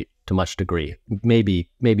carbohydrate to much degree. Maybe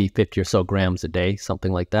 50 or so grams a day,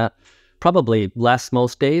 something like that. Probably less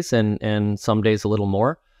most days, and some days a little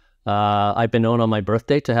more. I've been known on my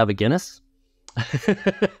birthday to have a Guinness.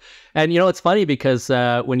 And it's funny because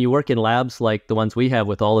when you work in labs like the ones we have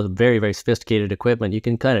with all the very, very sophisticated equipment, you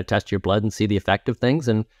can kind of test your blood and see the effect of things.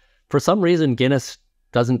 And for some reason, Guinness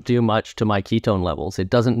doesn't do much to my ketone levels. It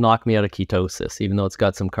doesn't knock me out of ketosis, even though it's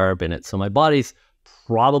got some carb in it. So my body's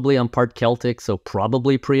probably, I'm part Celtic, so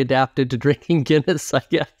probably pre-adapted to drinking Guinness, I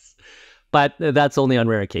guess. But that's only on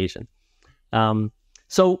rare occasion.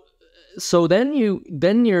 So then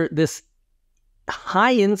you're this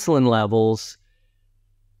high insulin levels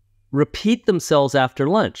repeat themselves after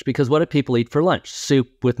lunch, because what do people eat for lunch? Soup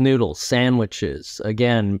with noodles, sandwiches,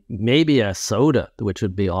 again, maybe a soda, which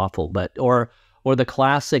would be awful, but or the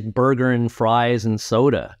classic burger and fries and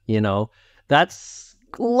soda. That's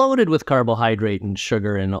loaded with carbohydrate and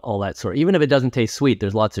sugar and all that sort. Even if it doesn't taste sweet,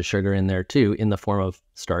 there's lots of sugar in there too, in the form of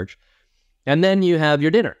starch. And then you have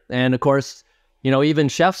your dinner, and of course, even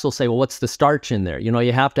chefs will say, well, what's the starch in there? You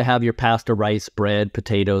have to have your pasta, rice, bread,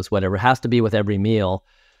 potatoes, whatever. It has to be with every meal.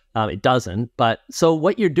 It doesn't. But so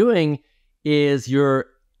what you're doing is you're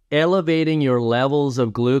elevating your levels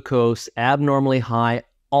of glucose abnormally high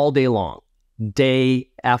all day long, day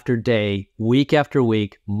after day, week after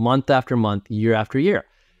week, month after month, year after year.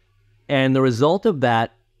 And the result of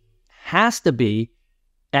that has to be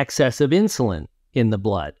excessive insulin in the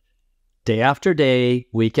blood, day after day,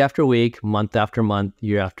 week after week, month after month,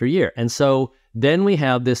 year after year. And so then we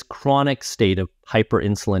have this chronic state of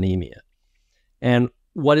hyperinsulinemia. And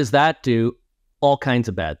what does that do? All kinds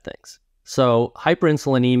of bad things. So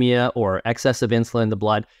hyperinsulinemia, or excessive insulin in the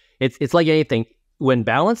blood, it's like anything. When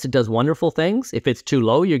balanced, it does wonderful things. If it's too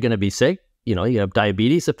low, you're going to be sick. You have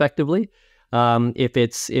diabetes effectively. If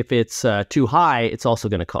it's too high, it's also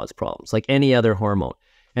going to cause problems, like any other hormone.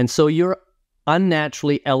 And so you're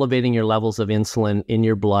unnaturally elevating your levels of insulin in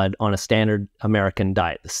your blood on a standard American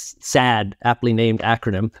diet. The SAD, aptly named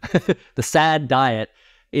acronym, the SAD diet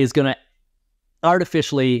is going to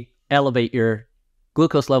artificially elevate your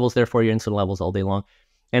glucose levels, therefore your insulin levels all day long.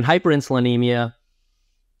 And hyperinsulinemia,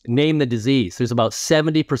 name the disease. There's about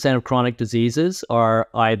 70% of chronic diseases are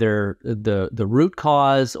either the root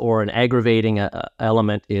cause or an aggravating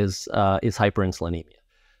element is hyperinsulinemia.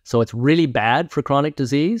 So it's really bad for chronic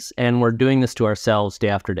disease, and we're doing this to ourselves day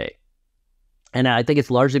after day. And I think it's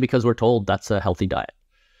largely because we're told that's a healthy diet.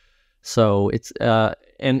 So it's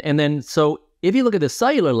so if you look at the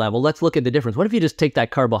cellular level, let's look at the difference. What if you just take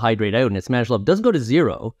that carbohydrate out and its managed level doesn't go to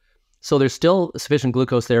zero? So there's still sufficient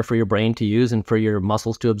glucose there for your brain to use and for your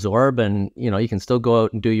muscles to absorb, and you can still go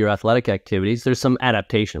out and do your athletic activities. There's some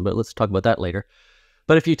adaptation, but let's talk about that later.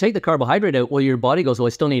 But if you take the carbohydrate out, well, your body goes, well, I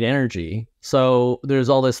still need energy. So there's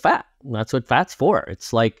all this fat. That's what fat's for.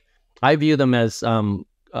 It's like, I view them as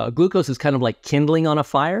glucose is kind of like kindling on a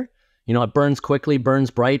fire. It burns quickly,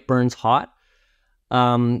 burns bright, burns hot.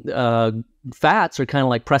 Fats are kind of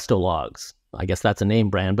like Presto logs. I guess that's a name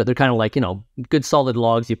brand, but they're kind of like, good solid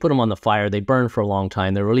logs. You put them on the fire, they burn for a long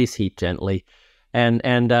time, they release heat gently. And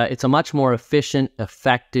it's a much more efficient,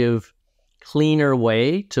 effective, cleaner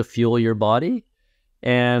way to fuel your body.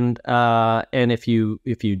 And if you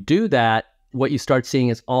do that, what you start seeing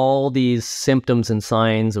is all these symptoms and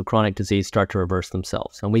signs of chronic disease start to reverse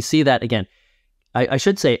themselves. And we see that again. I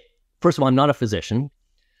should say, first of all, I'm not a physician.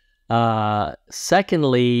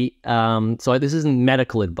 Secondly, so this isn't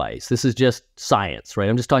medical advice. This is just science, right?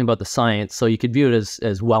 I'm just talking about the science. So you could view it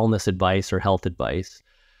as wellness advice or health advice.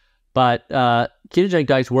 But ketogenic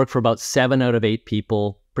diets work for about 7 out of 8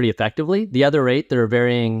 people pretty effectively. The other 8, there are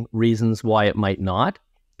varying reasons why it might not.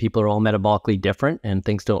 People are all metabolically different, and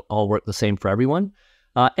things don't all work the same for everyone.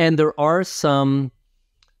 And there are some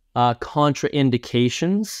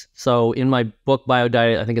contraindications. So in my book,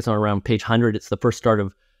 BioDiet, I think it's on around page 100. It's the first start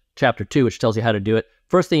of chapter 2, which tells you how to do it.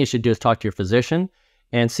 First thing you should do is talk to your physician.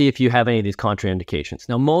 and see if you have any of these contraindications.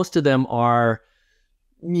 Now, most of them are,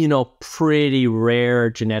 pretty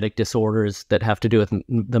rare genetic disorders that have to do with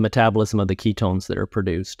the metabolism of the ketones that are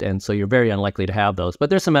produced. And so you're very unlikely to have those.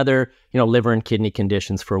 But there's some other, liver and kidney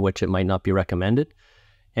conditions for which it might not be recommended.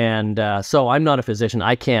 And so I'm not a physician.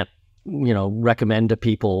 I can't, recommend to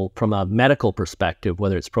people from a medical perspective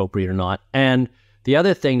whether it's appropriate or not. And the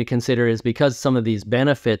other thing to consider is because some of these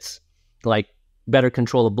benefits, like better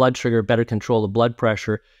control of blood sugar, better control of blood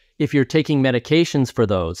pressure, if you're taking medications for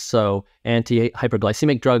those, so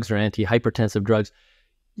anti-hyperglycemic drugs or anti-hypertensive drugs,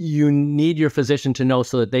 you need your physician to know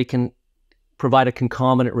so that they can provide a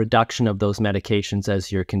concomitant reduction of those medications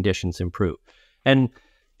as your conditions improve. And,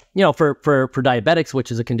 for diabetics,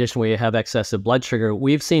 which is a condition where you have excessive blood sugar,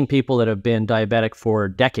 we've seen people that have been diabetic for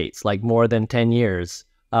decades, like more than 10 years,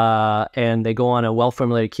 and they go on a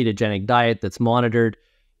well-formulated ketogenic diet that's monitored.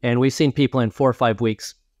 And we've seen people in 4 or 5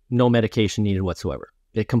 weeks, no medication needed whatsoever.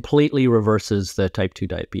 It completely reverses the type 2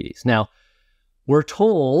 diabetes. Now, we're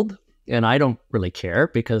told, and I don't really care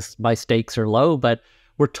because my stakes are low, but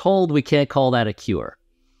we're told we can't call that a cure.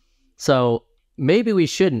 So maybe we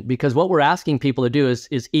shouldn't, because what we're asking people to do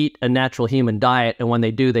is eat a natural human diet, and when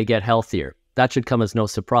they do, they get healthier. That should come as no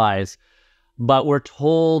surprise. But we're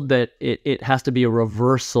told that it has to be a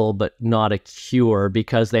reversal, but not a cure,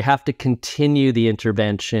 because they have to continue the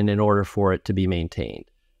intervention in order for it to be maintained.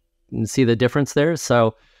 And see the difference there?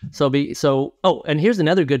 And here's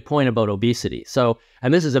another good point about obesity.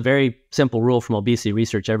 And this is a very simple rule from obesity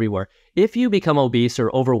research everywhere. If you become obese or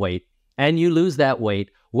overweight and you lose that weight,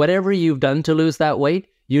 whatever you've done to lose that weight,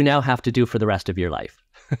 you now have to do for the rest of your life.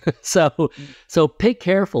 So pick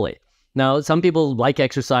carefully. Now, some people like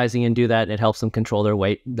exercising and do that, and it helps them control their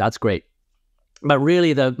weight. That's great. But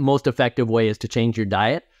really, the most effective way is to change your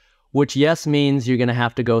diet, which, yes, means you're going to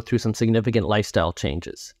have to go through some significant lifestyle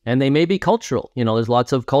changes. And they may be cultural. There's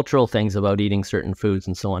lots of cultural things about eating certain foods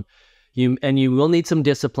and so on. You will need some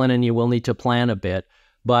discipline, and you will need to plan a bit.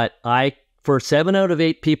 But for 7 out of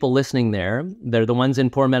 8 people listening there, they're the ones in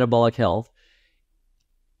poor metabolic health,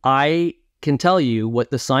 I can tell you what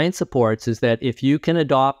the science supports is that if you can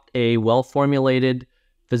adopt a well-formulated,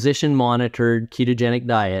 physician-monitored ketogenic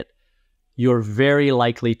diet, you're very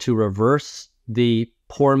likely to reverse the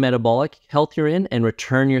poor metabolic health you're in and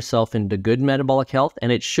return yourself into good metabolic health.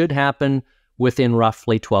 And it should happen within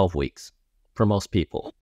roughly 12 weeks for most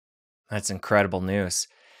people. That's incredible news.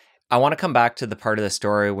 I want to come back to the part of the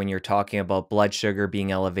story when you're talking about blood sugar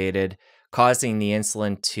being elevated, causing the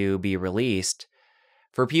insulin to be released.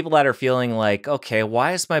 For people that are feeling like, okay,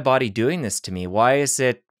 why is my body doing this to me? Why is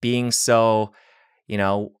it being so,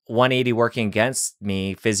 180 working against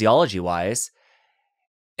me physiology-wise?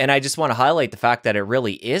 And I just want to highlight the fact that it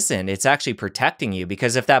really isn't. It's actually protecting you,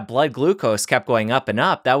 because if that blood glucose kept going up and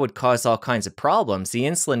up, that would cause all kinds of problems. The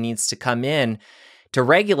insulin needs to come in to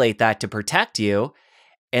regulate that, to protect you.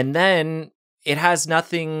 And then it has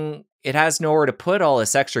nowhere to put all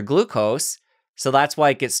this extra glucose. So that's why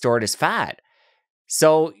it gets stored as fat.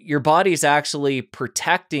 So your body's actually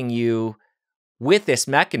protecting you with this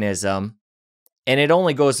mechanism, and it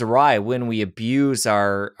only goes awry when we abuse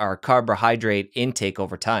our carbohydrate intake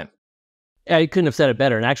over time. Yeah, you couldn't have said it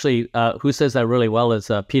better. And actually, who says that really well is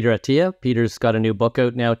Peter Attia. Peter's got a new book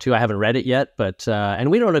out now too. I haven't read it yet, but and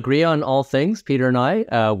we don't agree on all things, Peter and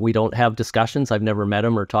I. We don't have discussions. I've never met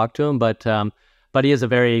him or talked to him, but he is a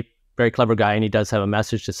very, very clever guy, and he does have a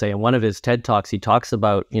message to say. In one of his TED Talks, he talks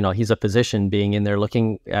about, he's a physician being in there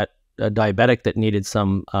looking at a diabetic that needed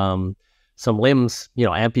some limbs,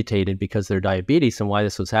 amputated because of their diabetes, and why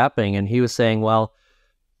this was happening. And he was saying, well,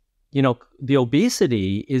 the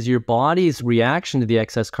obesity is your body's reaction to the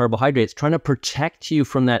excess carbohydrates, trying to protect you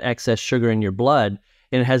from that excess sugar in your blood.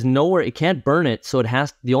 And it has nowhere, it can't burn it. So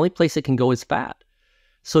the only place it can go is fat.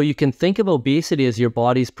 So you can think of obesity as your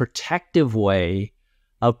body's protective way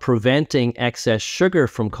of preventing excess sugar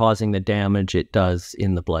from causing the damage it does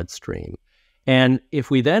in the bloodstream. And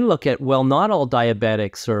if we then look at, well, not all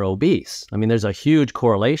diabetics are obese. I mean, there's a huge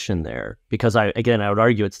correlation there, because I would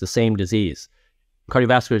argue it's the same disease.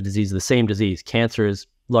 Cardiovascular disease is the same disease. Cancer is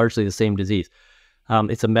largely the same disease.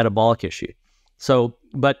 It's a metabolic issue. So,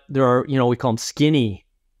 but there are, we call them skinny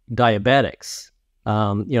diabetics.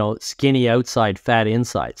 Skinny outside, fat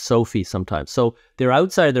inside, SOFI sometimes. So their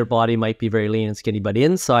outside of their body might be very lean and skinny, but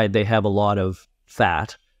inside they have a lot of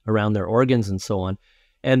fat around their organs and so on.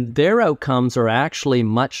 And their outcomes are actually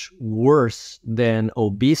much worse than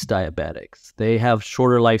obese diabetics. They have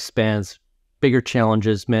shorter lifespans, bigger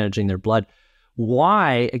challenges managing their blood.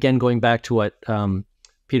 Why, again, going back to what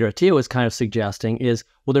Peter Attia was kind of suggesting is,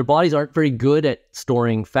 well, their bodies aren't very good at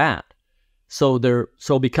storing fat. So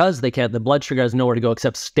because they can't, the blood sugar has nowhere to go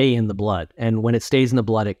except stay in the blood. And when it stays in the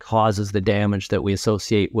blood, it causes the damage that we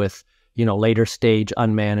associate with, later stage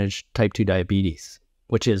unmanaged type 2 diabetes,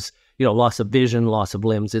 which is, loss of vision, loss of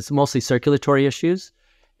limbs. It's mostly circulatory issues.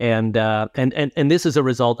 And this is a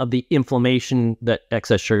result of the inflammation that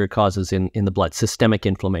excess sugar causes in the blood, systemic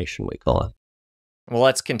inflammation, we call it. Well,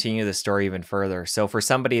 let's continue the story even further. So for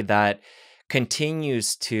somebody that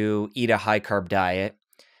continues to eat a high carb diet,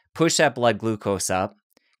 push that blood glucose up,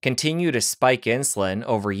 continue to spike insulin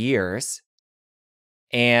over years,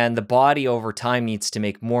 and the body over time needs to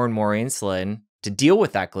make more and more insulin to deal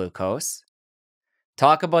with that glucose.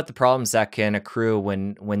 Talk about the problems that can accrue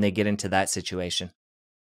when they get into that situation.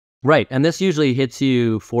 Right. And this usually hits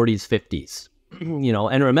you 40s, 50s,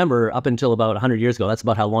 and remember, up until about 100 years ago, that's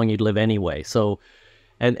about how long you'd live anyway. So,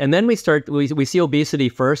 and then we see obesity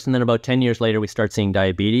first, and then about 10 years later, we start seeing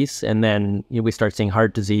diabetes, and then we start seeing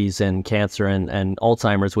heart disease and cancer and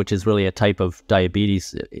Alzheimer's, which is really a type of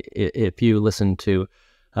diabetes. If you listen to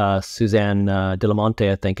Suzanne de la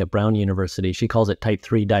Monte, I think, at Brown University, she calls it type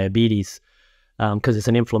 3 diabetes because it's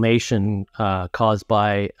an inflammation caused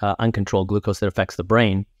by uncontrolled glucose that affects the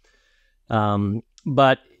brain.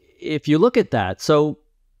 But if you look at that, so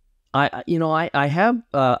I have,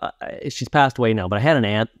 she's passed away now, but I had an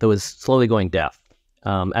aunt that was slowly going deaf,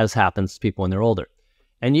 as happens to people when they're older.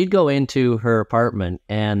 And you'd go into her apartment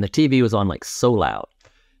and the TV was on like so loud.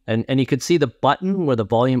 And you could see the button where the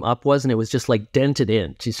volume up was, and it was just like dented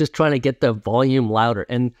in. She's just trying to get the volume louder.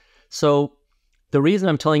 And so the reason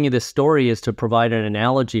I'm telling you this story is to provide an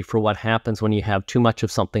analogy for what happens when you have too much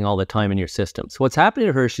of something all the time in your system. So what's happening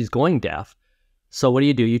to her, she's going deaf. So what do?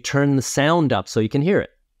 You turn the sound up so you can hear it.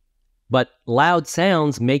 But loud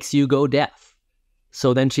sounds makes you go deaf.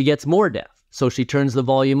 So then she gets more deaf. So she turns the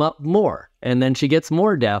volume up more, and then she gets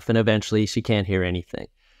more deaf, and eventually she can't hear anything.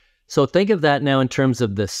 So think of that now in terms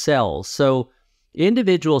of the cells. So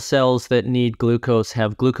individual cells that need glucose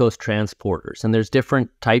have glucose transporters, and there's different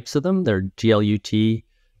types of them. They're GLUT,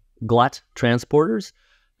 glut transporters,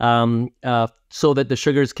 so that the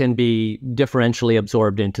sugars can be differentially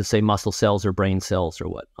absorbed into, say, muscle cells or brain cells or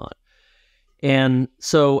whatnot. And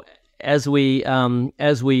so as we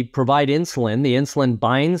provide insulin, the insulin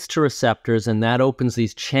binds to receptors, and that opens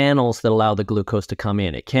these channels that allow the glucose to come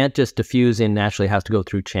in. It can't just diffuse in naturally; it has to go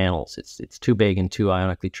through channels. It's too big and too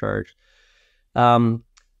ionically charged.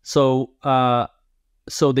 So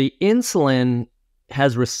the insulin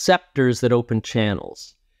has receptors that open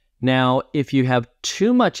channels. Now, if you have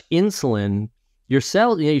too much insulin, your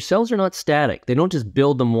cells are not static. They don't just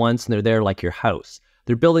build them once and they're there like your house.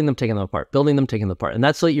 They're building them, taking them apart, building them, taking them apart. And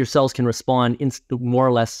that's so that your cells can respond more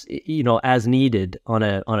or less, as needed on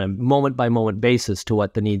a moment by moment basis to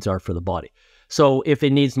what the needs are for the body. So if it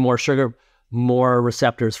needs more sugar, more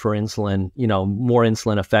receptors for insulin, more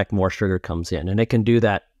insulin effect, more sugar comes in, and it can do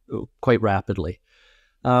that quite rapidly.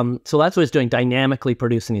 So that's what it's doing, dynamically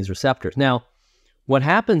producing these receptors. Now, what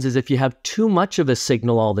happens is if you have too much of a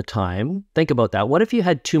signal all the time, think about that. What if you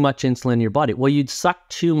had too much insulin in your body? Well, you'd suck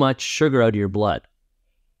too much sugar out of your blood.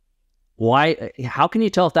 Why? How can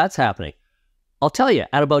you tell if that's happening? I'll tell you,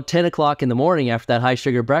 at about 10 o'clock in the morning after that high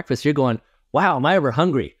sugar breakfast, you're going, wow, am I ever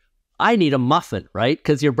hungry? I need a muffin, right?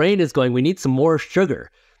 Because your brain is going, we need some more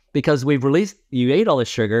sugar because you ate all this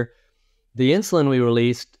sugar. The insulin we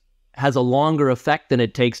released has a longer effect than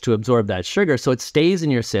it takes to absorb that sugar. So it stays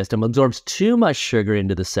in your system, absorbs too much sugar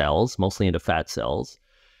into the cells, mostly into fat cells.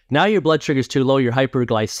 Now your blood sugar is too low, you're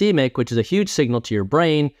hyperglycemic, which is a huge signal to your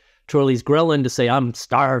brain to release ghrelin to say, I'm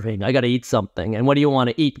starving, I got to eat something. And what do you want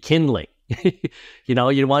to eat? Kindling. You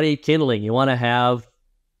want to eat kindling. You want to have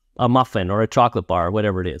a muffin or a chocolate bar, or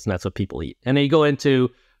whatever it is. And that's what people eat. And then you go into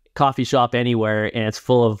a coffee shop anywhere and it's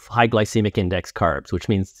full of high glycemic index carbs, which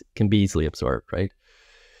means it can be easily absorbed, right?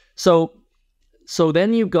 So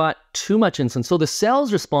then you've got too much insulin. So the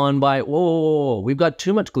cells respond by, whoa, we've got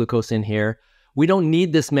too much glucose in here. We don't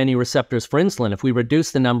need this many receptors for insulin. If we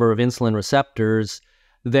reduce the number of insulin receptors,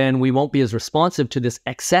 then we won't be as responsive to this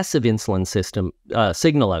excessive insulin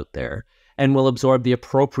signal out there, and we'll absorb the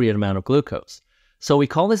appropriate amount of glucose. So we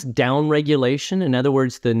call this downregulation. In other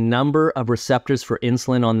words, the number of receptors for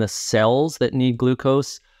insulin on the cells that need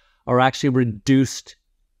glucose are actually reduced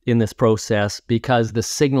in this process because the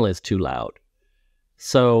signal is too loud.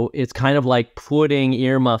 So it's kind of like putting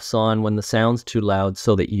earmuffs on when the sound's too loud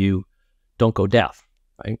so that you don't go deaf,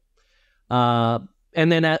 right? And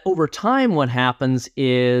then over time, what happens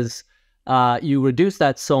is you reduce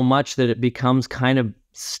that so much that it becomes kind of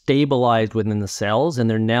stabilized within the cells, and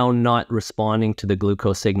they're now not responding to the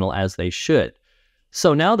glucose signal as they should.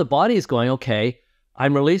 So now the body is going, okay,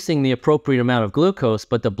 I'm releasing the appropriate amount of glucose,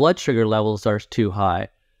 but the blood sugar levels are too high.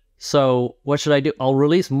 So what should I do? I'll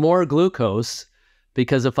release more glucose,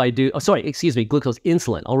 because if I do, glucose,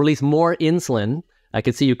 insulin. I'll release more insulin. I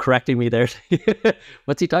can see you correcting me there.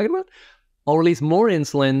 What's he talking about? I'll release more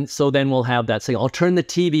insulin, so then we'll have that signal. I'll turn the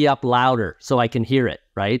TV up louder so I can hear it,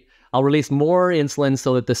 right? I'll release more insulin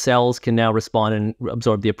so that the cells can now respond and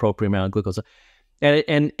absorb the appropriate amount of glucose.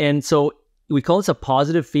 And so we call this a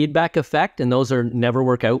positive feedback effect, and those never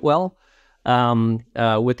work out well,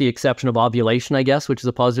 with the exception of ovulation, I guess, which is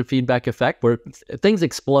a positive feedback effect, where things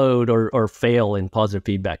explode or fail in positive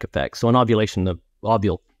feedback effects. So in ovulation, the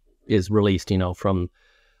ovule is released, from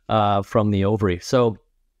the ovary. So,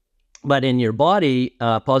 but in your body,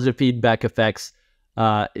 positive feedback effects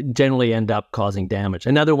generally end up causing damage.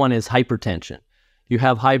 Another one is hypertension. You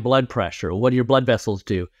have high blood pressure. What do your blood vessels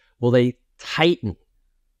do? Well, they tighten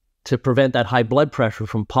to prevent that high blood pressure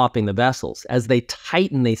from popping the vessels. As they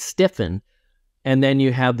tighten, they stiffen, and then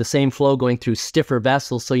you have the same flow going through stiffer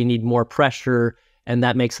vessels, so you need more pressure, and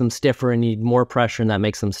that makes them stiffer, and you need more pressure, and that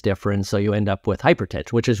makes them stiffer, and so you end up with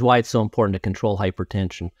hypertension, which is why it's so important to control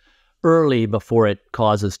hypertension early before it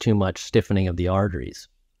causes too much stiffening of the arteries.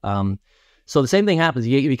 So the same thing happens.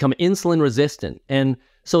 You become insulin resistant, and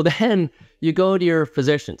so then you go to your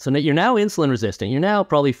physician. So you're now insulin resistant. You're now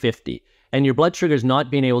probably 50. And your blood sugar is not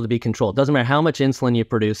being able to be controlled. It doesn't matter how much insulin you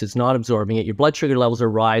produce, it's not absorbing it. Your blood sugar levels are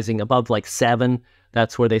rising above like 7.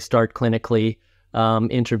 That's where they start clinically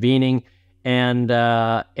intervening. And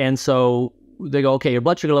so they go, okay, your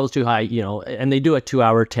blood sugar level is too high, and they do a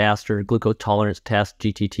 2-hour test, or glucose tolerance test,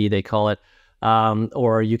 GTT they call it.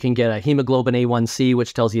 Or you can get a hemoglobin A1C,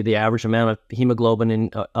 which tells you the average amount of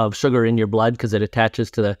hemoglobin of sugar in your blood, because it attaches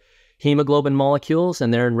to the hemoglobin molecules,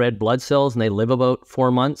 and they're in red blood cells, and they live about 4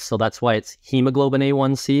 months. So that's why it's hemoglobin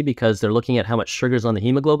A1C, because they're looking at how much sugar's on the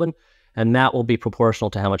hemoglobin, and that will be proportional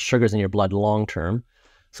to how much sugar's in your blood long term.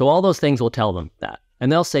 So all those things will tell them that.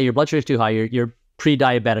 And they'll say your blood sugar's too high, you're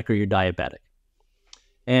pre-diabetic or you're diabetic.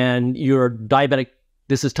 And you're diabetic,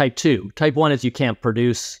 this is type 2. Type 1 is you can't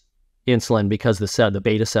produce insulin because the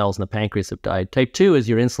beta cells in the pancreas have died. Type 2 is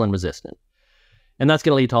you're insulin resistant. And that's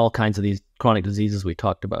going to lead to all kinds of these chronic diseases we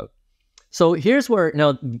talked about. So here's where,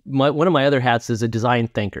 one of my other hats is a design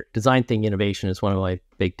thinker. Design thinking innovation is one of my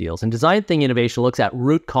big deals. And design thinking innovation looks at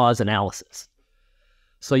root cause analysis.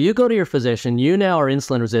 So you go to your physician, you now are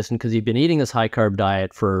insulin resistant because you've been eating this high carb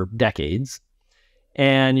diet for decades,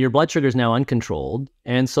 and your blood sugar is now uncontrolled.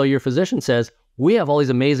 And so your physician says, we have all these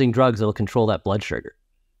amazing drugs that will control that blood sugar.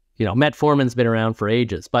 Metformin's been around for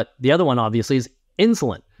ages, but the other one obviously is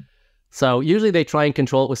insulin. So usually they try and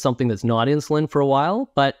control it with something that's not insulin for a while,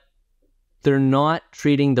 but they're not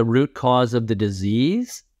treating the root cause of the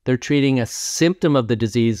disease. They're treating a symptom of the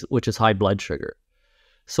disease, which is high blood sugar.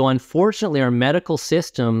 So unfortunately, our medical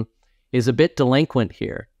system is a bit delinquent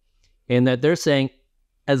here, in that they're saying,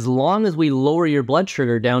 as long as we lower your blood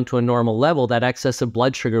sugar down to a normal level, that excessive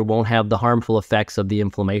blood sugar won't have the harmful effects of the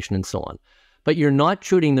inflammation and so on. But you're not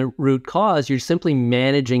treating the root cause, you're simply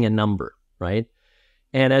managing a number, right?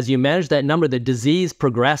 And as you manage that number, the disease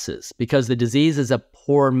progresses, because the disease is a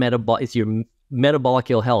poor it's your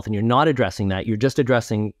metabolic ill health, and you're not addressing that. You're just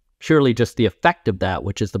addressing purely just the effect of that,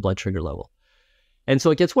 which is the blood sugar level. And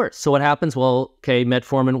so it gets worse. So what happens? Well, okay,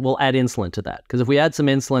 metformin, we'll add insulin to that, because if we add some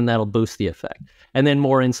insulin, that'll boost the effect. And then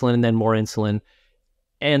more insulin, and then more insulin.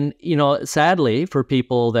 And, sadly, for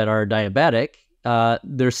people that are diabetic,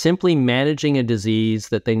 they're simply managing a disease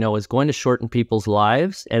that they know is going to shorten people's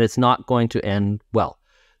lives, and it's not going to end well.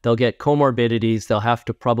 They'll get comorbidities. They'll have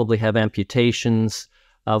to probably have amputations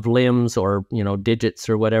of limbs or, digits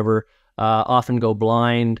or whatever, often go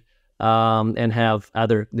blind, and have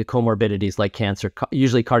the comorbidities like cancer.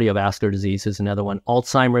 Usually cardiovascular disease is another one.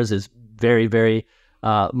 Alzheimer's is very, very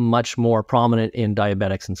much more prominent in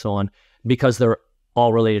diabetics and so on, because they're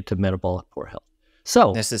all related to metabolic poor health.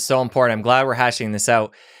 So this is so important. I'm glad we're hashing this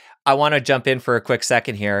out. I want to jump in for a quick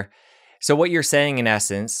second here. So what you're saying, in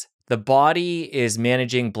essence, the body is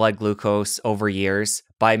managing blood glucose over years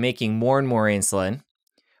by making more and more insulin.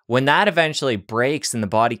 When that eventually breaks and the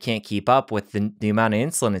body can't keep up with the amount of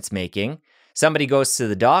insulin it's making, somebody goes to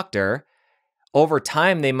the doctor. Over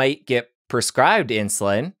time, they might get prescribed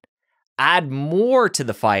insulin, add more to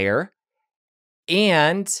the fire,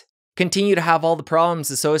 and continue to have all the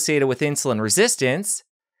problems associated with insulin resistance.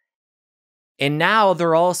 And now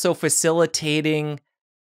they're also facilitating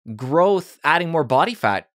growth, adding more body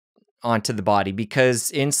fat onto the body,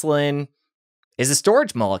 because insulin is a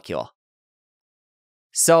storage molecule.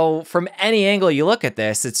 So from any angle you look at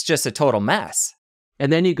this, it's just a total mess.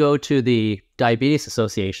 And then you go to the diabetes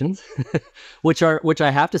associations, which I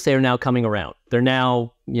have to say are now coming around. They're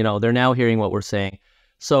now hearing what we're saying.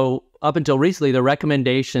 So up until recently, the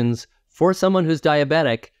recommendations for someone who's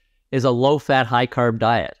diabetic is a low-fat, high-carb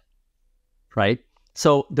diet, right?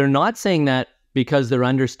 So they're not saying that because they're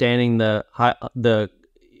understanding the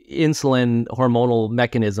insulin hormonal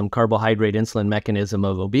mechanism, carbohydrate insulin mechanism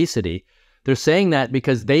of obesity. They're saying that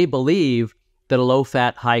because they believe that a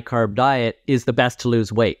low-fat, high-carb diet is the best to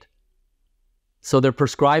lose weight. So they're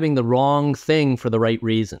prescribing the wrong thing for the right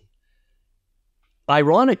reason.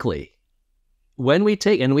 Ironically, when we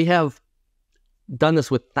take, and we have done this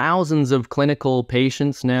with thousands of clinical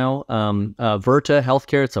patients now, Virta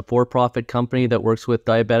Healthcare, it's a for-profit company that works with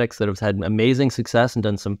diabetics that have had amazing success and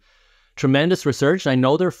done some tremendous research. I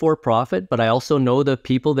know they're for-profit, but I also know the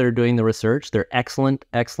people that are doing the research. They're excellent,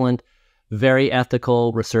 very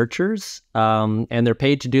ethical researchers, and they're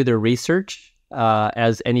paid to do their research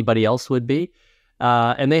as anybody else would be.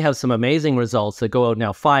 And they have some amazing results that go out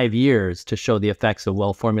now 5 years to show the effects of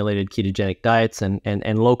well-formulated ketogenic diets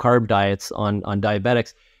and low-carb diets on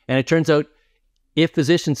diabetics. And it turns out if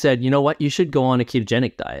physicians said, you know what, you should go on a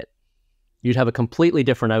ketogenic diet, you'd have a completely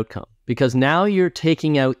different outcome, because now you're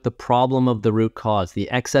taking out the problem of the root cause, the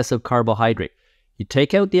excessive carbohydrate. You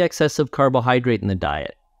take out the excessive carbohydrate in the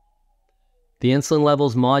diet. The insulin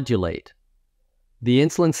levels modulate. The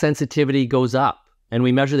insulin sensitivity goes up. And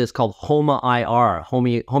we measure this called HOMA-IR,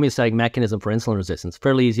 homeostatic mechanism for insulin resistance,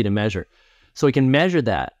 fairly easy to measure. So we can measure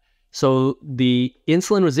that. So the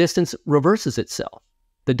insulin resistance reverses itself.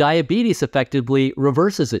 The diabetes effectively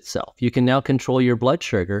reverses itself. You can now control your blood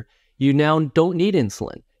sugar. You now don't need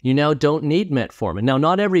insulin. You now don't need metformin. Now,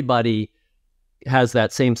 not everybody has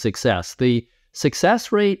that same success. The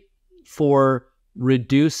success rate for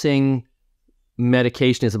reducing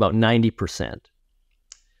medication is about 90%.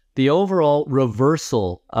 The overall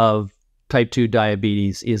reversal of type 2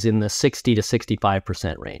 diabetes is in the 60 to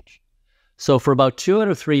 65% range. So for about 2 out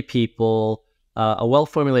of 3 people, a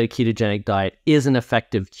well-formulated ketogenic diet is an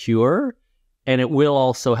effective cure, and it will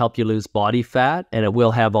also help you lose body fat, and it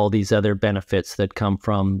will have all these other benefits that come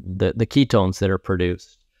from the ketones that are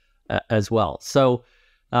produced as well. So,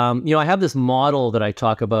 I have this model that I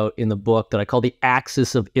talk about in the book that I call the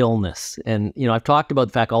axis of illness. And, I've talked about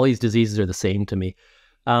the fact all these diseases are the same to me.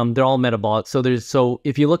 They're all metabolic. So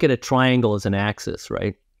if you look at a triangle as an axis,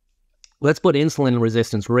 right? Let's put insulin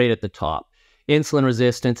resistance right at the top. Insulin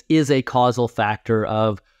resistance is a causal factor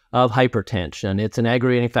of hypertension. It's an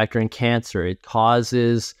aggravating factor in cancer. It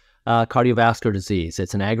causes cardiovascular disease.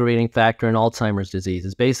 It's an aggravating factor in Alzheimer's disease.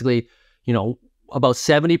 It's basically, about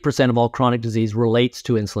 70% of all chronic disease relates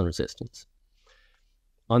to insulin resistance.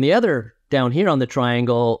 On the other, down here on the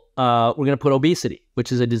triangle, we're going to put obesity,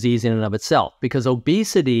 which is a disease in and of itself, because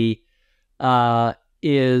obesity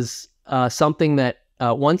is something that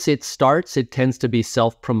once it starts, it tends to be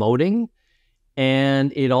self-promoting,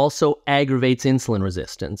 and it also aggravates insulin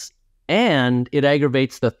resistance. And it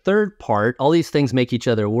aggravates the third part. All these things make each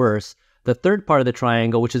other worse. The third part of the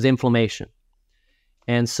triangle, which is inflammation.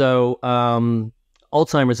 And so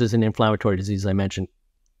Alzheimer's is an inflammatory disease, as I mentioned.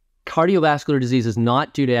 Cardiovascular disease is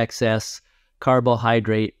not due to excess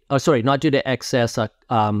not due to excess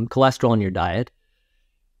cholesterol in your diet.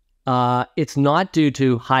 It's not due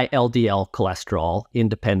to high LDL cholesterol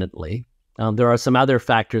independently. There are some other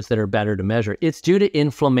factors that are better to measure. It's due to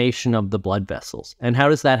inflammation of the blood vessels. And how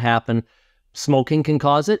does that happen? Smoking can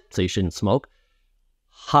cause it, so you shouldn't smoke.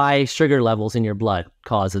 High sugar levels in your blood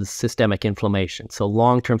causes systemic inflammation, so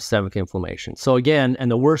long-term systemic inflammation. So again,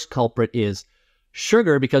 and the worst culprit is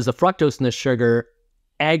sugar, because the fructose in the sugar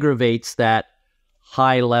aggravates that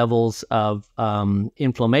high levels of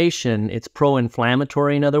inflammation. It's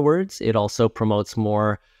pro-inflammatory, in other words. It also promotes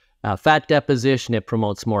more fat deposition. It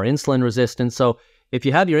promotes more insulin resistance. So if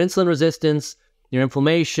you have your insulin resistance, your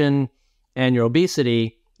inflammation, and your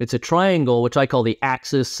obesity, it's a triangle, which I call the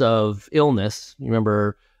axis of illness. You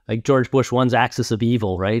remember, like George Bush I's axis of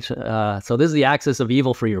evil, right? So this is the axis of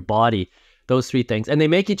evil for your body, those 3 things. And they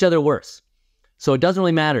make each other worse. So it doesn't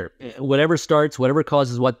really matter. Whatever starts, whatever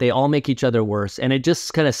causes what, they all make each other worse. And it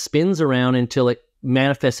just kind of spins around until it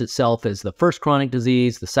manifests itself as the first chronic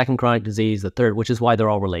disease, the second chronic disease, the third, which is why they're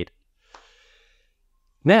all related.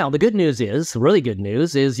 Now, the good news is, really good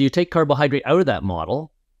news, is you take carbohydrate out of that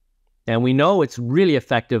model, and we know it's really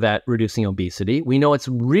effective at reducing obesity. We know it's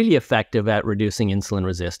really effective at reducing insulin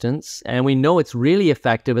resistance, and we know it's really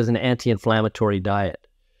effective as an anti-inflammatory diet.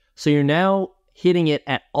 So you're now hitting it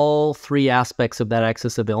at all 3 aspects of that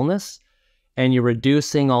axis of illness, and you're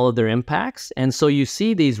reducing all of their impacts. And so you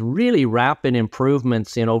see these really rapid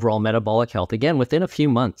improvements in overall metabolic health, again, within a few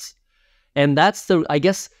months. And that's I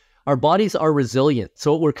guess our bodies are resilient.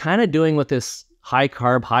 So what we're kind of doing with this high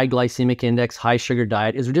carb, high glycemic index, high sugar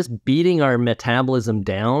diet is we're just beating our metabolism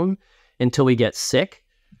down until we get sick.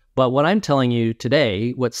 But what I'm telling you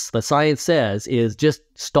today, what the science says is just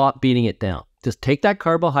stop beating it down. Just take that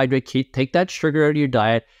carbohydrate, take that sugar out of your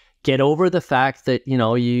diet, get over the fact that,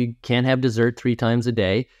 you can't have dessert 3 times a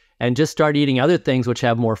day, and just start eating other things which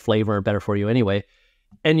have more flavor and better for you anyway.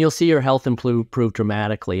 And you'll see your health improve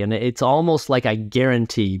dramatically. And it's almost like I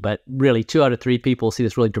guarantee, but really 2 out of 3 people see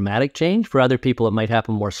this really dramatic change. For other people, it might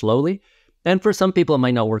happen more slowly. And for some people, it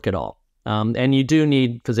might not work at all. And you do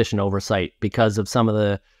need physician oversight because of some of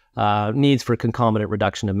the needs for concomitant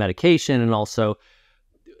reduction of medication. And also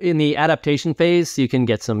in the adaptation phase, you can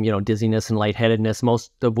get some, dizziness and lightheadedness,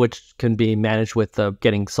 most of which can be managed with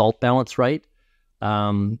getting salt balance right.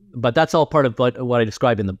 But that's all part of what I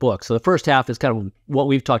described in the book. So the first half is kind of what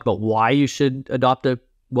we've talked about, why you should adopt a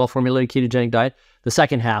well-formulated ketogenic diet. The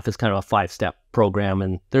second half is kind of a 5-step program,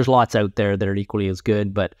 and there's lots out there that are equally as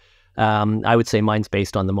good, but I would say mine's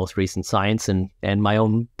based on the most recent science and my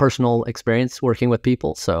own personal experience working with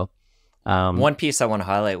people. So one piece I want to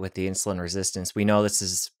highlight with the insulin resistance, we know this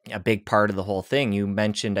is a big part of the whole thing. You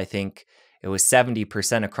mentioned, I think it was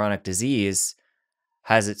 70% of chronic disease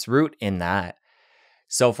has its root in that.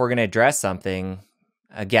 So if we're going to address something,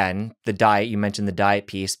 again, the diet, you mentioned the diet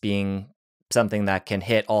piece being something that can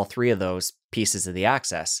hit all 3 of those pieces of the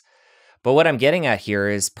axis. But what I'm getting at here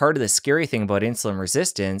is part of the scary thing about insulin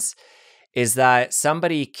resistance is that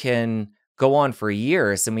somebody can go on for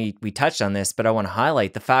years, and we touched on this, but I want to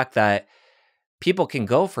highlight the fact that people can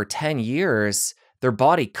go for 10 years, their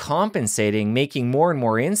body compensating, making more and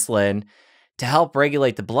more insulin to help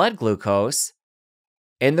regulate the blood glucose,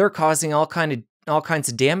 and they're causing all kinds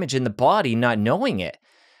of damage in the body, not knowing it.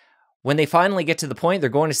 When they finally get to the point they're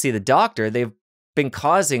going to see the doctor, they've been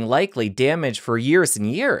causing likely damage for years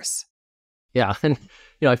and years. Yeah, and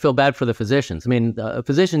I feel bad for the physicians. I mean,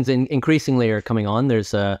 physicians increasingly are coming on.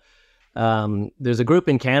 There's a group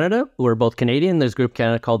in Canada who are both Canadian. There's a group in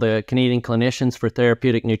Canada called the Canadian Clinicians for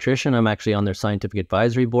Therapeutic Nutrition. I'm actually on their scientific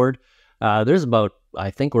advisory board. There's about,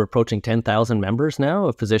 I think we're approaching 10,000 members now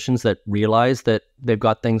of physicians that realize that they've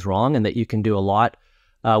got things wrong and that you can do a lot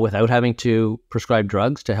without having to prescribe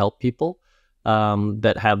drugs to help people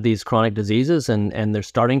that have these chronic diseases. And they're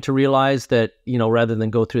starting to realize that, rather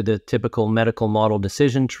than go through the typical medical model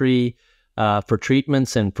decision tree for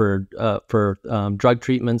treatments and for drug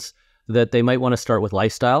treatments, that they might want to start with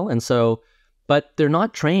lifestyle. And so, but they're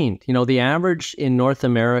not trained. The average in North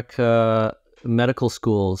America medical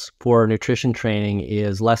schools for nutrition training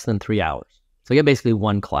is less than 3 hours. So you get basically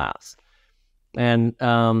 1 class. And,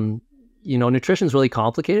 nutrition is really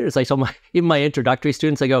complicated. It's like, even my introductory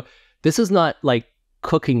students, I go, this is not like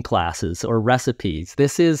cooking classes or recipes.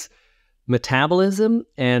 This is metabolism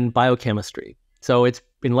and biochemistry. So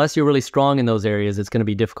unless you're really strong in those areas, it's going to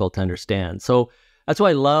be difficult to understand. So that's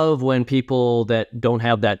why I love when people that don't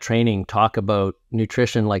have that training talk about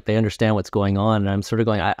nutrition like they understand what's going on. And I'm sort of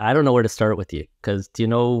going, I don't know where to start with you, because do you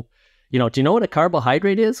know what a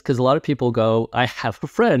carbohydrate is? Because a lot of people go, I have a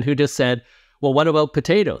friend who just said, well, what about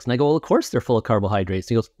potatoes? And I go, well, of course they're full of carbohydrates.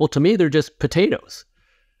 And he goes, well, to me, they're just potatoes.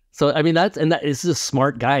 So, I mean, this is a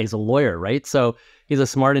smart guy. He's a lawyer, right? So he's a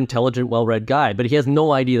smart, intelligent, well-read guy, but he has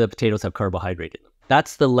no idea that potatoes have carbohydrate in them.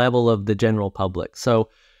 That's the level of the general public. So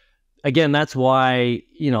again, that's why,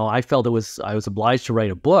 I felt I was obliged to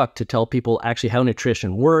write a book to tell people actually how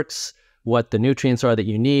nutrition works, what the nutrients are that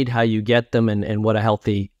you need, how you get them, and what a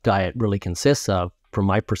healthy diet really consists of from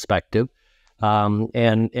my perspective.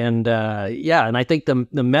 And I think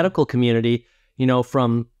the medical community,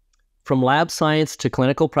 from lab science to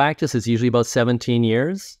clinical practice is usually about 17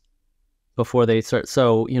 years before they start.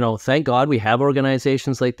 So, thank God we have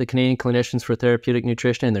organizations like the Canadian Clinicians for Therapeutic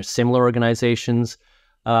Nutrition, and there's similar organizations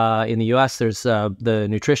in the US. There's the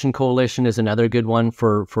Nutrition Coalition is another good one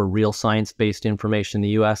for real science-based information in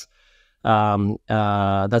the US.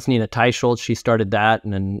 That's Nina Teicholz. She started that,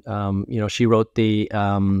 and then, she wrote the,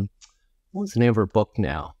 what was the name of her book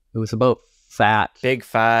now? It was about fat. Big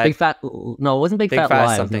Fat. No, it wasn't Big Fat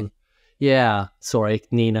Live. Something. Yeah, sorry,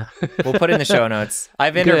 Nina. We'll put it in the show notes.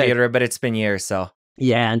 I've interviewed her, but it's been years, so.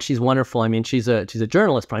 Yeah, and she's wonderful. I mean, she's a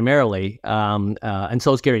journalist primarily, and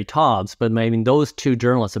so is Gary Taubes. But I mean, those 2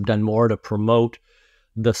 journalists have done more to promote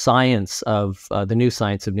the science of the new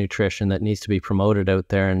science of nutrition that needs to be promoted out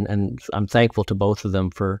there, and I'm thankful to both of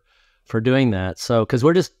them for doing that. So, because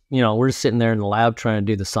we're just sitting there in the lab trying to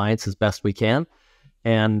do the science as best we can.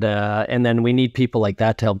 And then we need people like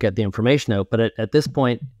that to help get the information out. But at this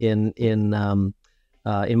point in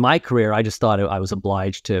my career, I just thought I was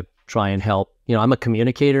obliged to try and help. I'm a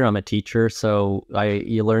communicator, I'm a teacher, so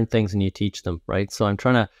you learn things and you teach them, right? So I'm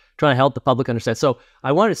trying to help the public understand. So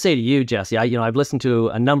I wanted to say to you, Jesse, I've listened to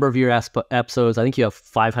a number of your episodes. I think you have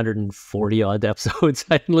 540 odd episodes.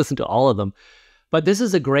 I didn't listen to all of them, but this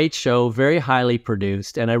is a great show, very highly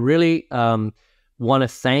produced, and I really want to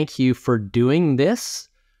thank you for doing this,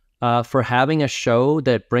 for having a show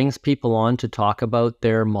that brings people on to talk about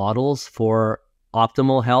their models for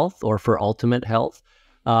optimal health or for ultimate health.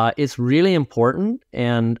 It's really important,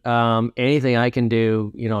 and anything I can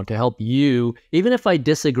do, to help you, even if I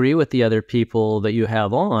disagree with the other people that you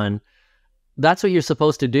have on, that's what you're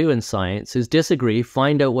supposed to do in science, is disagree,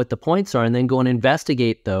 find out what the points are, and then go and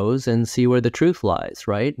investigate those and see where the truth lies,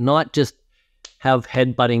 right? Not just have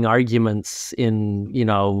head-butting arguments in,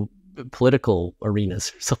 political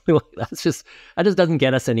arenas or something like that. That just doesn't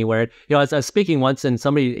get us anywhere. I was speaking once and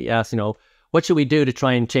somebody asked, what should we do to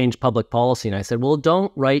try and change public policy? And I said, well,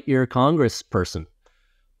 don't write your congressperson.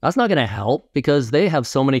 That's not going to help, because they have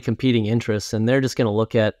so many competing interests, and they're just going to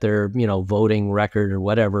look at their, voting record or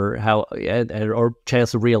whatever, or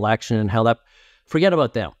chance of re-election and how that, forget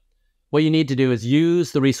about them. What you need to do is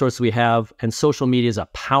use the resource we have, and social media is a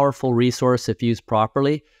powerful resource if used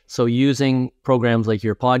properly. So using programs like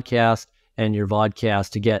your podcast and your vodcast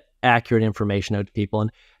to get accurate information out to people,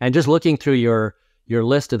 and just looking through your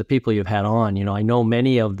list of the people you've had on, I know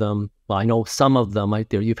many of them, well, I know some of them,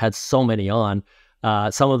 you've had so many on.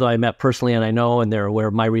 Some of them I met personally and I know, and they're aware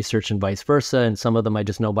of my research and vice versa. And some of them I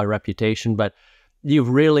just know by reputation, but you've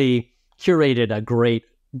really curated a great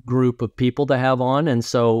group of people to have on. And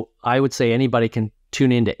so I would say anybody can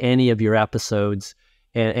tune into any of your episodes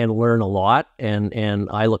and learn a lot. And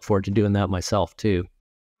I look forward to doing that myself too.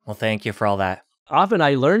 Well, thank you for all that. Often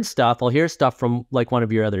I learn stuff. I'll hear stuff from like one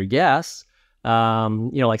of your other guests,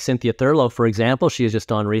 like Cynthia Thurlow, for example. She was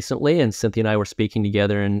just on recently, and Cynthia and I were speaking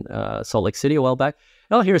together in Salt Lake City a while back.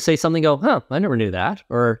 And I'll hear her say something, go, I never knew that,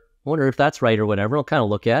 or I wonder if that's right or whatever. I'll kind of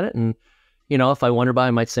look at it, and if I wonder about it,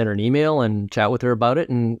 I might send her an email and chat with her about it.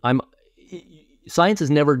 And science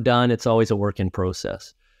is never done. It's always a work in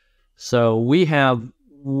process. So we have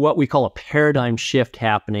what we call a paradigm shift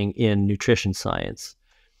happening in nutrition science,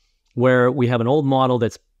 where we have an old model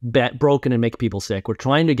that's broken and make people sick. We're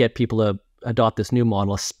trying to get people to adopt this new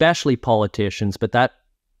model, especially politicians, but that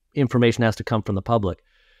information has to come from the public.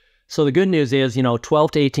 So the good news is,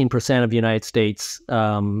 12 to 18% of the United States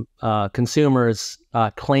consumers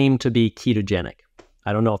claim to be ketogenic.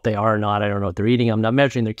 I don't know if they are or not. I don't know what they're eating. I'm not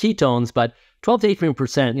measuring their ketones, but 12 to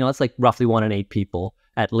 18%, that's like roughly 1 in 8 people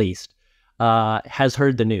at least, has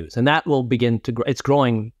heard the news. And that will begin to grow. It's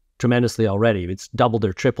growing tremendously already. It's doubled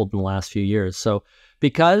or tripled in the last few years. So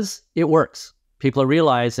because it works, people are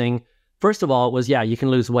realizing, first of all, it was, you can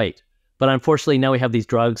lose weight. But unfortunately, now we have these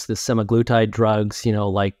drugs, the semaglutide drugs,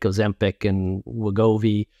 like Ozempic and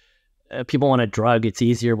Wegovy. People want a drug. It's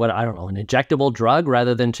easier. I don't know, an injectable drug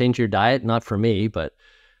rather than change your diet. Not for me, but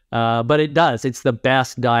it does. It's the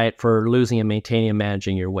best diet for losing and maintaining and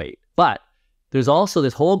managing your weight. But there's also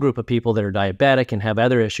this whole group of people that are diabetic and have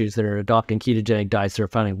other issues that are adopting ketogenic diets that are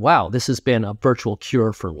finding, wow, this has been a virtual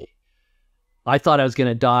cure for me. I thought I was going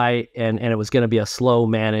to die and it was going to be a slow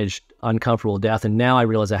managed, uncomfortable death. And now I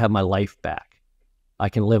realize I have my life back. I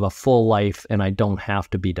can live a full life and I don't have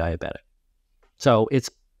to be diabetic. So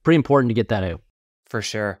it's pretty important to get that out. For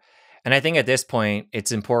sure. And I think at this point,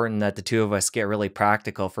 it's important that the two of us get really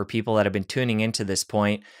practical. For people that have been tuning into this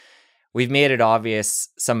point, we've made it obvious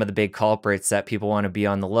some of the big culprits that people want to be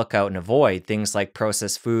on the lookout and avoid. Things like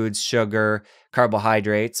processed foods, sugar,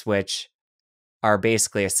 carbohydrates, which are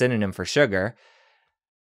basically a synonym for sugar.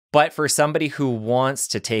 But for somebody who wants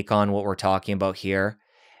to take on what we're talking about here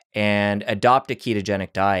and adopt a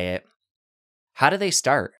ketogenic diet, how do they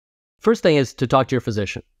start? First thing is to talk to your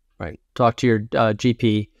physician, right? Talk to your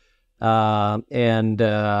GP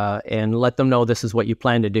and let them know this is what you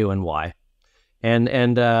plan to do and why. And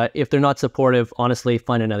if they're not supportive, honestly,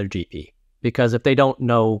 find another GP, because if they don't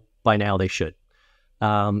know by now, they should.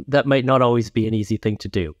 That might not always be an easy thing to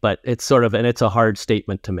do, but it's it's a hard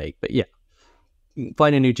statement to make. But yeah,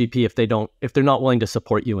 find a new GP if they're not willing to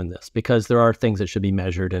support you in this, because there are things that should be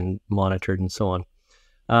measured and monitored and so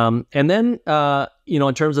on. And then,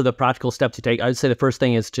 in terms of the practical steps you take, I'd say the first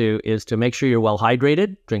thing is to make sure you're well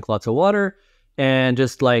hydrated, drink lots of water, and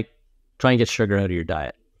just try and get sugar out of your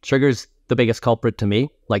diet. Sugar's the biggest culprit to me,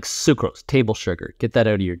 like sucrose, table sugar. Get that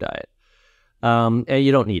out of your diet. And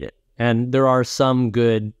you don't need it. And there are some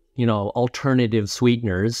good, alternative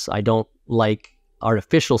sweeteners. I don't like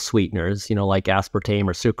artificial sweeteners, like aspartame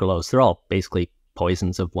or sucralose. They're all basically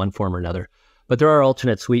poisons of one form or another. But there are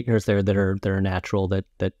alternate sweeteners there that are natural, that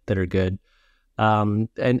are good.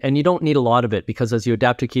 And you don't need a lot of it, because as you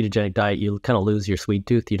adapt to a ketogenic diet, you kind of lose your sweet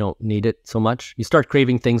tooth. You don't need it so much. You start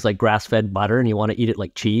craving things like grass-fed butter, and you want to eat it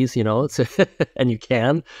like cheese, and you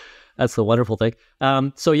can. That's the wonderful thing.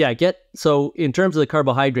 So in terms of the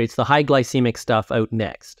carbohydrates, the high glycemic stuff out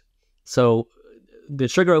next. So the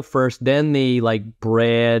sugar out first, then the like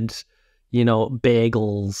bread,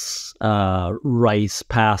 bagels, rice,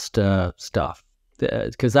 pasta stuff,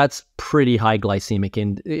 because that's pretty high glycemic,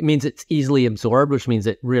 and it means it's easily absorbed, which means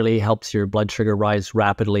it really helps your blood sugar rise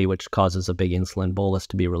rapidly, which causes a big insulin bolus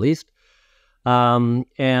to be released. And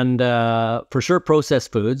for sure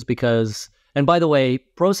processed foods, and by the way,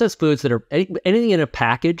 processed foods that are anything in a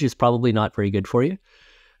package is probably not very good for you.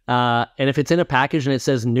 And if it's in a package and it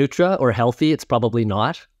says Nutra or healthy, it's probably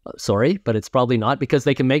not. Sorry, but it's probably not, because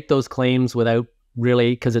they can make those claims without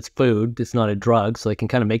really, because it's food, it's not a drug. So they can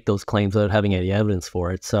kind of make those claims without having any evidence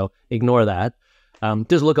for it. So ignore that.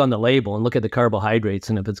 Just look on the label and look at the carbohydrates.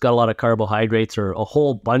 And if it's got a lot of carbohydrates or a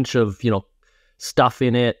whole bunch of, stuff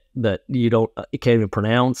in it that you can't even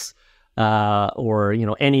pronounce, or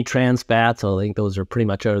any trans fats, I think those are pretty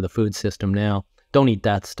much out of the food system now. Don't eat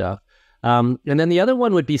that stuff. And then the other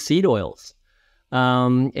one would be seed oils.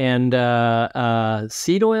 Seed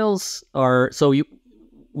oils are,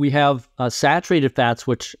 we have saturated fats,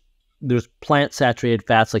 which there's plant saturated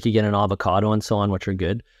fats like you get in avocado and so on, which are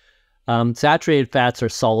good. Saturated fats are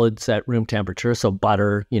solids at room temperature. So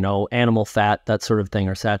butter, animal fat, that sort of thing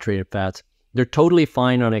are saturated fats. They're totally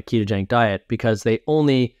fine on a ketogenic diet, because they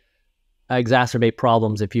only exacerbate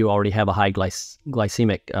problems if you already have a high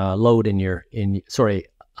glycemic load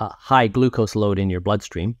high glucose load in your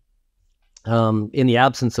bloodstream. In the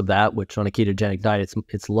absence of that, which on a ketogenic diet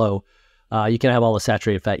it's low, you can have all the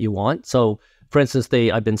saturated fat you want. So, for instance,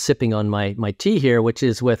 I've been sipping on my tea here, which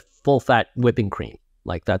is with full fat whipping cream.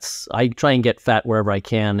 Like I try and get fat wherever I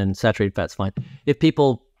can, and saturated fat's fine. If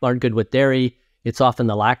people aren't good with dairy, it's often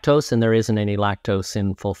the lactose, and there isn't any lactose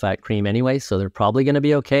in full fat cream anyway, so they're probably going to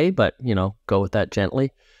be okay. But go with that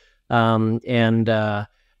gently. But the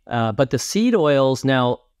seed oils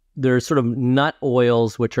now, there's sort of nut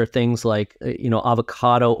oils, which are things like,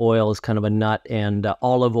 avocado oil is kind of a nut, and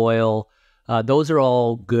olive oil. Those are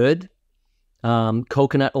all good.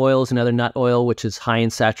 Coconut oil is another nut oil, which is high in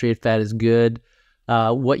saturated fat, is good.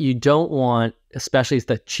 What you don't want, especially, is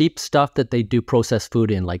the cheap stuff that they do processed food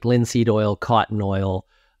in, like linseed oil, cotton oil,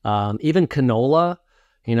 even canola.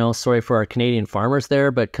 Sorry for our Canadian farmers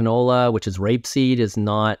there, but canola, which is rapeseed, is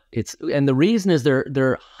not. And the reason is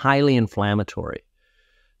they're highly inflammatory.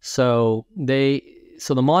 So the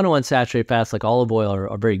monounsaturated fats like olive oil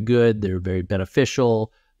are very good. They're very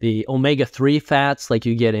beneficial. The omega-3 fats, like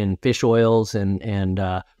you get in fish oils and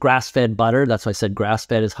grass-fed butter, that's why I said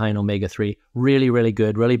grass-fed is high in omega-3, really, really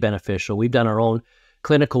good, really beneficial. We've done our own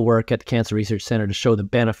clinical work at the Cancer Research Center to show the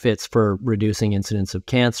benefits for reducing incidence of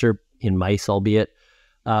cancer in mice, albeit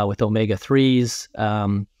with omega-3s.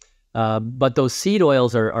 But those seed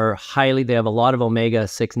oils are they have a lot of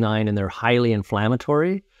omega-6, 9, and they're highly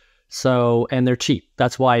inflammatory. And they're cheap.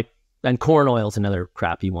 That's why. And corn oil is another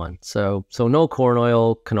crappy one. So no corn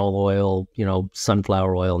oil, canola oil,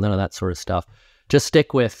 sunflower oil, none of that sort of stuff. Just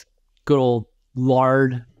stick with good old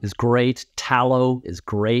lard is great. Tallow is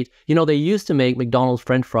great. They used to make McDonald's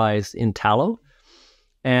French fries in tallow.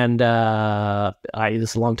 And this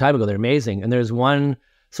is a long time ago. They're amazing. And there's one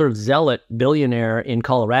sort of zealot billionaire in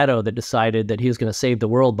Colorado that decided that he was going to save the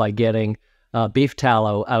world by getting beef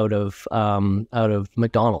tallow out of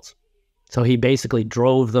McDonald's. So he basically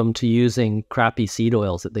drove them to using crappy seed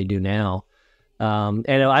oils that they do now. And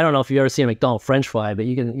I don't know if you've ever seen a McDonald's French fry, but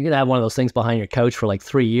you can have one of those things behind your couch for like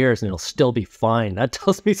 3 years and it'll still be fine. That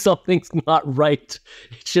tells me something's not right.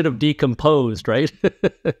 It should have decomposed, right?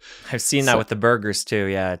 I've seen that with the burgers too.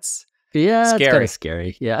 Yeah, it's scary. It's kind of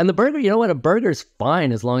scary. Yeah, and the burger, a burger's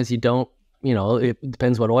fine as long as you don't, it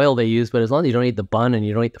depends what oil they use, but as long as you don't eat the bun and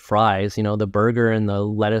you don't eat the fries, the burger and the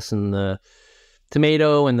lettuce and the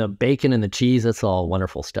tomato and the bacon and the cheese, that's all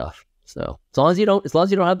wonderful stuff. So as long as you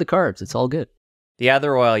don't have the carbs, it's all good. The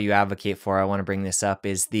other oil you advocate for, I want to bring this up,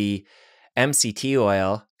 is the MCT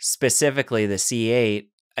oil, specifically the C8,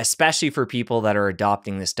 especially for people that are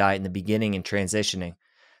adopting this diet in the beginning and transitioning.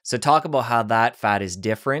 So talk about how that fat is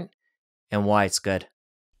different and why it's good.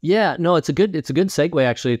 Yeah, no, it's a good segue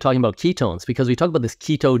actually talking about ketones, because we talk about this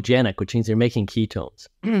ketogenic, which means you're making ketones.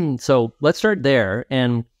 So let's start there.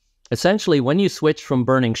 And essentially, when you switch from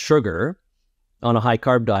burning sugar on a high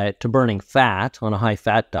carb diet to burning fat on a high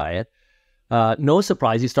fat diet, no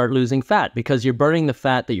surprise, you start losing fat because you're burning the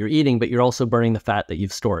fat that you're eating, but you're also burning the fat that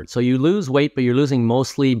you've stored. So you lose weight, but you're losing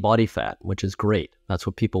mostly body fat, which is great. That's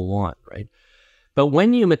what people want, right? But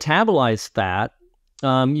when you metabolize fat,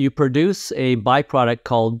 you produce a byproduct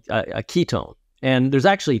called a ketone. And there's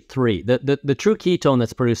actually three. The true ketone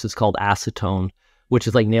that's produced is called acetone, which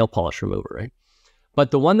is like nail polish remover, right?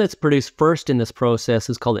 But the one that's produced first in this process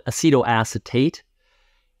is called acetoacetate.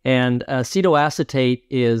 And acetoacetate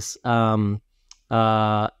is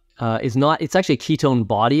not, it's actually a ketone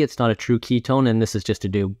body. It's not a true ketone. And this is just to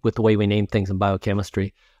do with the way we name things in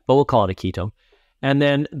biochemistry, but we'll call it a ketone. And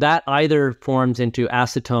then that either forms into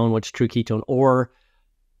acetone, which is true ketone, or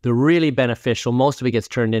the really beneficial, most of it gets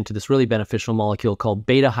turned into this really beneficial molecule called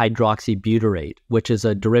beta-hydroxybutyrate, which is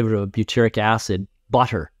a derivative of butyric acid,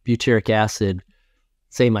 butter, butyric acid,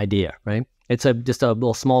 same idea, right? It's just a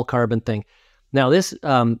little small carbon thing. Now this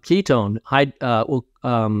ketone,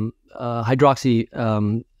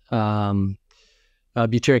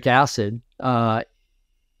 butyric acid,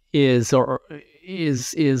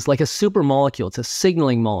 is like a super molecule. It's a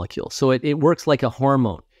signaling molecule. So it works like a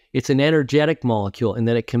hormone. It's an energetic molecule in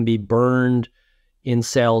that it can be burned in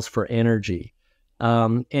cells for energy.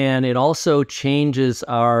 And it also changes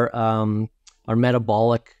our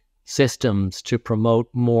metabolic systems to promote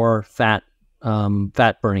more fat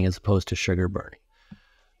burning as opposed to sugar burning.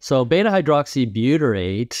 So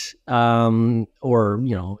beta-hydroxybutyrate, or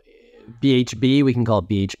BHB, we can call it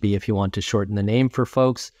BHB if you want to shorten the name for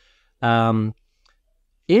folks.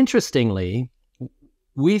 Interestingly,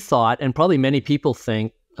 we thought, and probably many people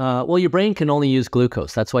think, well, your brain can only use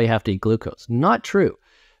glucose. That's why you have to eat glucose. Not true.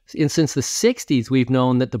 And since the 60s, we've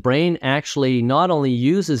known that the brain actually not only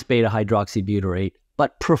uses beta-hydroxybutyrate,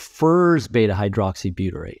 but prefers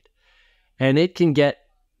beta-hydroxybutyrate. And it can get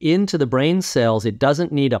into the brain cells. It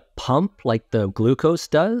doesn't need a pump like the glucose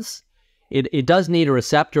does. It does need a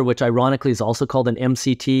receptor, which ironically is also called an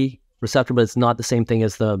MCT receptor, but it's not the same thing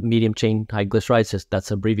as the medium chain triglycerides. Just that's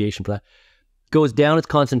an abbreviation for that. Goes down its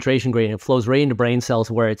concentration gradient. It flows right into brain cells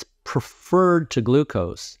where it's preferred to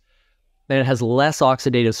glucose. Then it has less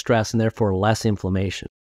oxidative stress and therefore less inflammation.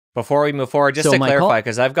 Before we move forward, just to clarify,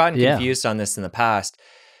 because I've gotten confused on this in the past.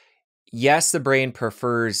 Yes, the brain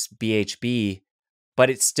prefers BHB, but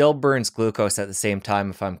it still burns glucose at the same time,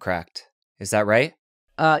 if I'm correct. Is that right?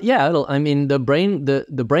 Yeah,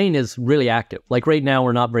 the brain is really active. Like right now,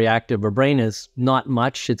 we're not very active. Our brain is not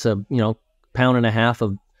much. It's a pound and a half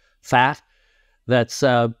of fat that's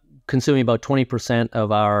consuming about 20%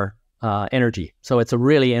 of our energy. So it's a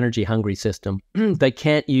really energy hungry system. They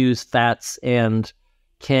can't use fats and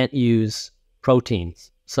can't use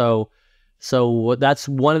proteins. So that's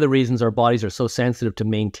one of the reasons our bodies are so sensitive to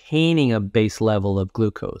maintaining a base level of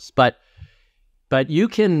glucose. But you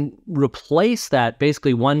can replace that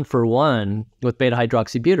basically one for one with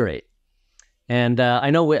beta-hydroxybutyrate. And I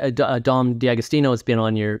know Dom D'Agostino has been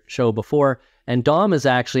on your show before, and Dom is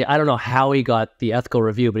actually, I don't know how he got the ethical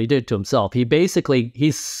review, but he did it to himself.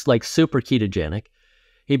 He's like super ketogenic.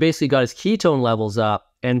 He basically got his ketone levels up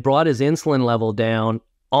and brought his insulin level down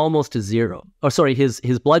almost to zero. Oh, sorry, his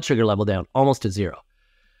blood sugar level down almost to zero.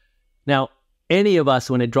 Now, any of us,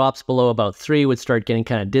 when it drops below about 3, would start getting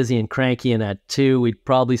kind of dizzy and cranky, and at 2, we'd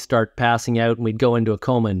probably start passing out and we'd go into a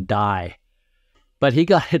coma and die. But I think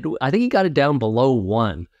he got it down below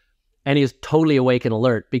 1, and he was totally awake and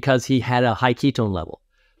alert because he had a high ketone level.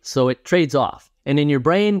 So it trades off. And in your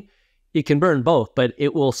brain, you can burn both, but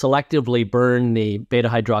it will selectively burn the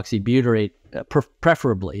beta-hydroxybutyrate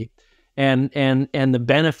preferably. And the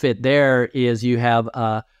benefit there is you have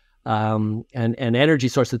an energy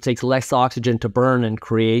source that takes less oxygen to burn and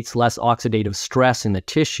creates less oxidative stress in the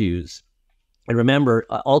tissues. And remember,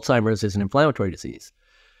 Alzheimer's is an inflammatory disease.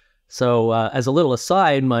 So as a little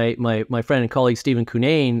aside, my friend and colleague Stephen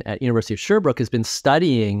Cunnane at University of Sherbrooke has been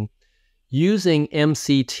studying using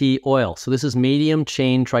MCT oil. So this is medium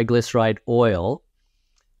chain triglyceride oil.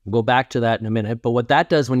 We'll go back to that in a minute. But what that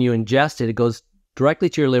does when you ingest it, it goes directly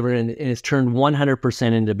to your liver and it's turned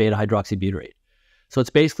 100% into beta-hydroxybutyrate. So it's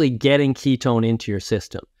basically getting ketone into your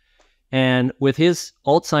system. And with his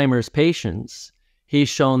Alzheimer's patients, he's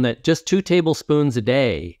shown that just 2 tablespoons a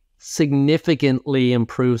day significantly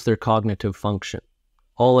improves their cognitive function,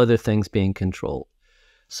 all other things being controlled.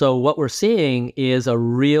 So what we're seeing is a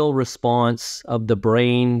real response of the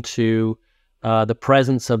brain to the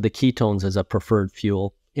presence of the ketones as a preferred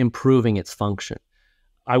fuel, improving its function.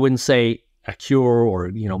 I wouldn't say a cure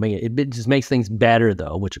or, it just makes things better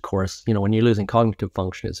though, which of course, when you're losing cognitive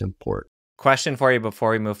function is important. Question for you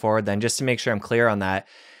before we move forward then, just to make sure I'm clear on that.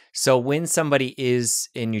 So when somebody is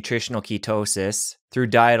in nutritional ketosis through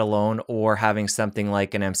diet alone or having something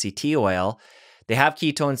like an MCT oil, they have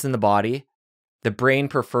ketones in the body. The brain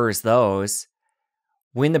prefers those.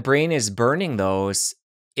 When the brain is burning those,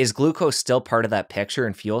 is glucose still part of that picture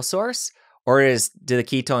and fuel source? Or do the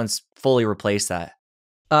ketones fully replace that?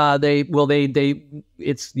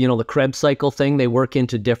 It's, the Krebs cycle thing. They work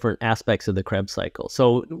into different aspects of the Krebs cycle.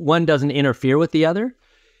 So one doesn't interfere with the other.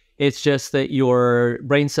 It's just that your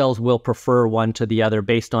brain cells will prefer one to the other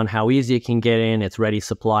based on how easy it can get in, its ready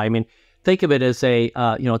supply. I mean, think of it as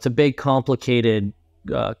it's a big, complicated,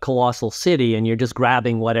 colossal city, and you're just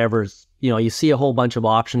grabbing whatever's, you see a whole bunch of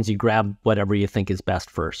options, you grab whatever you think is best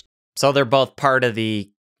first. So they're both part of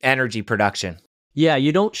the energy production. Yeah,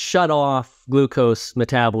 you don't shut off glucose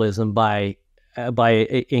metabolism by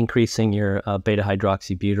increasing your beta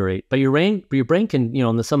hydroxybutyrate, but your brain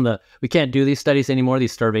can, we can't do these studies anymore,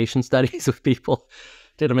 these starvation studies with people.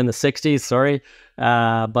 Did them in the 60s, sorry,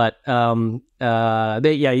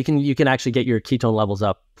 you can actually get your ketone levels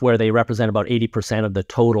up where they represent about 80% of the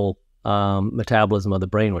total metabolism of the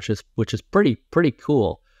brain, which is pretty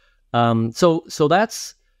cool. So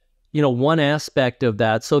that's one aspect of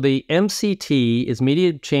that. So the MCT is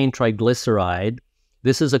medium chain triglyceride.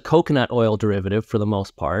 This is a coconut oil derivative for the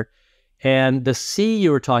most part. And the C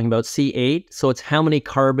you were talking about, C8, so it's how many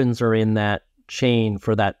carbons are in that chain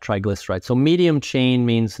for that triglyceride. So medium chain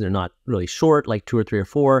means they're not really short, like 2 or 3 or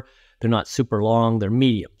 4. They're not super long, they're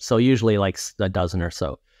medium. So usually like a dozen or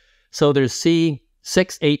so. So there's C,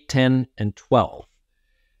 6, 8, 10, and 12.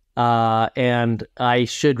 And I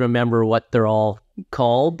should remember what they're all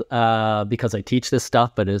called because I teach this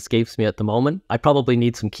stuff, but it escapes me at the moment. I probably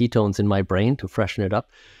need some ketones in my brain to freshen it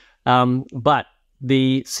up. But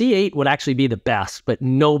the C8 would actually be the best, but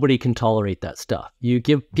nobody can tolerate that stuff. You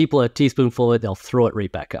give people a teaspoonful of it, they'll throw it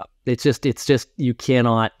right back up. It's just you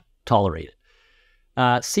cannot tolerate it.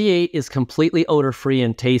 C8 is completely odor-free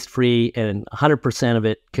and taste-free, and 100% of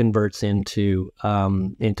it converts into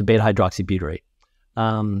beta hydroxybutyrate.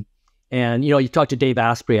 And you talk to Dave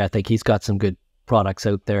Asprey, I think he's got some good products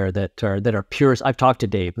out there that are pure. I've talked to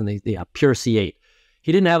Dave, and they pure C8.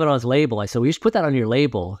 He didn't have it on his label. I said, well, you should put that on your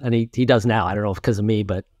label, and he does now. I don't know if because of me,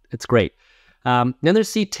 but it's great. Then there's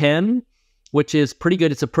C10, which is pretty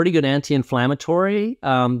good. It's a pretty good anti-inflammatory.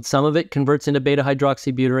 Some of it converts into beta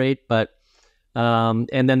hydroxybutyrate, but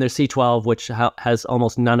and then there's C12, which has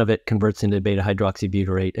almost none of it converts into beta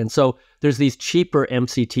hydroxybutyrate. And so there's these cheaper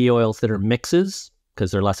MCT oils that are mixes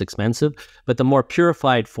because they're less expensive, but the more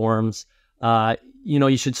purified forms,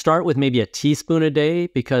 you should start with maybe a teaspoon a day,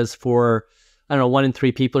 because for, 1 in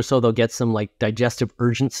 3 people or so, they'll get some like digestive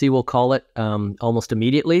urgency, we'll call it, almost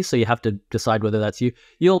immediately. So you have to decide whether that's you.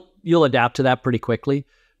 You'll adapt to that pretty quickly.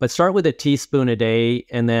 But start with a teaspoon a day,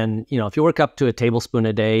 and then, if you work up to a tablespoon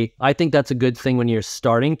a day, I think that's a good thing when you're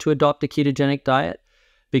starting to adopt a ketogenic diet,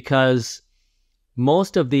 because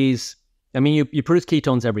most of these, you produce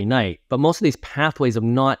ketones every night, but most of these pathways have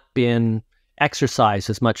not been exercised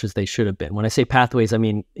as much as they should have been. When I say pathways, I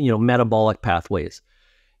mean, metabolic pathways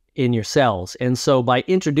in your cells. And so by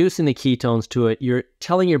introducing the ketones to it, you're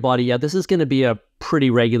telling your body, yeah, this is going to be a pretty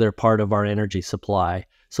regular part of our energy supply.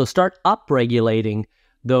 So start upregulating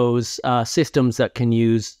those systems that can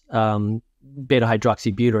use beta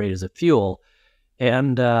hydroxybutyrate as a fuel.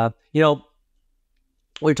 And, we're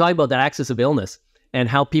talking about that axis of illness and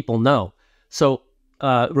how people know. So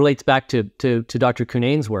relates back to Dr.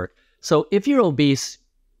 Cunane's work. So if you're obese,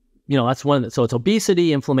 that's one of the, so it's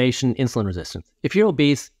obesity, inflammation, insulin resistance. If you're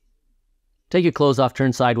obese, take your clothes off,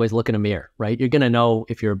 turn sideways, look in a mirror, right? You're going to know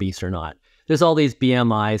if you're obese or not. There's all these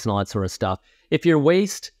BMIs and all that sort of stuff. If your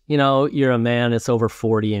waist, you're a man, it's over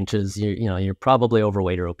 40 inches, you're probably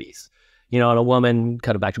overweight or obese. And a woman,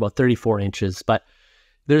 cut it back to about 34 inches. But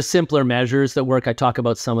there's simpler measures that work. I talk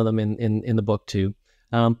about some of them in the book too.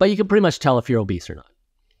 But you can pretty much tell if you're obese or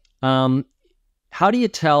not. How do you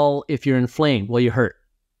tell if you're inflamed? Well, you hurt.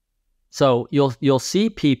 So you'll see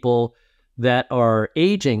people that are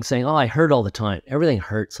aging saying, oh, I hurt all the time. Everything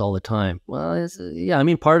hurts all the time. Well,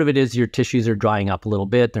 part of it is your tissues are drying up a little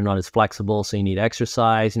bit. They're not as flexible, so you need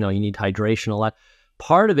exercise, you need hydration a lot.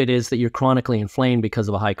 Part of it is that you're chronically inflamed because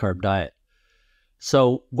of a high-carb diet.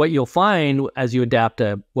 So what you'll find as you adapt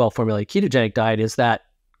a well-formulated ketogenic diet is that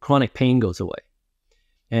chronic pain goes away.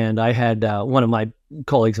 And I had one of my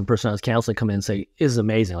colleagues in personalized counseling come in and say, this is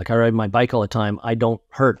amazing. Like, I ride my bike all the time. I don't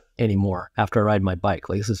hurt anymore after I ride my bike.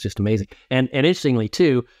 Like, this is just amazing. And interestingly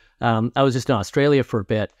too, I was just in Australia for a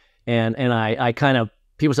bit, and I kind of,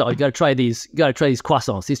 people said, oh, you got to try these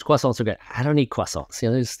croissants. These croissants are good. I don't eat croissants.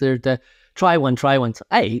 Try one. So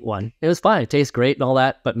I ate one. It was fine. It tastes great and all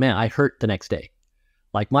that. But man, I hurt the next day.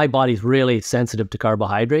 Like, my body's really sensitive to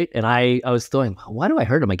carbohydrate. And I was thinking, why do I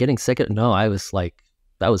hurt? Am I getting sick? No, I was like,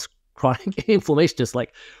 that was chronic inflammation, just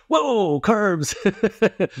like, whoa, carbs.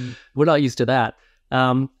 We're not used to that.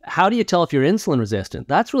 How do you tell if you're insulin resistant?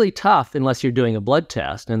 That's really tough unless you're doing a blood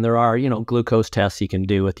test. And there are, glucose tests you can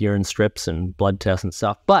do with urine strips and blood tests and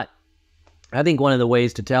stuff. But I think one of the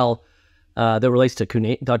ways to tell that relates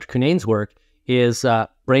to Dr. Cunane's work is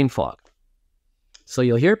brain fog. So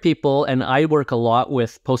you'll hear people, and I work a lot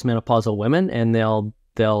with postmenopausal women, and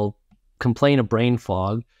they'll complain of brain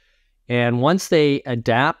fog. And once they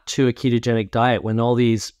adapt to a ketogenic diet, when all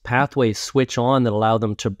these pathways switch on that allow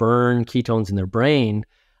them to burn ketones in their brain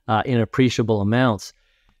in appreciable amounts,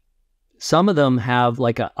 some of them have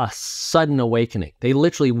like a sudden awakening. They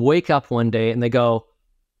literally wake up one day and they go,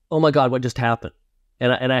 "Oh my God, what just happened?"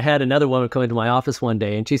 And I had another woman come into my office one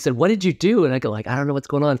day and she said, "What did you do?" And I go like, "I don't know what's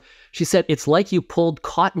going on." She said, "It's like you pulled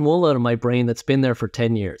cotton wool out of my brain that's been there for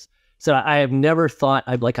 10 years. So I have never thought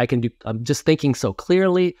I'm just thinking so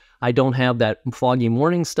clearly. I don't have that foggy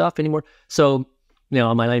morning stuff anymore." So,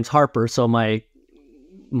 my name's Harper. So my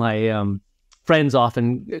friends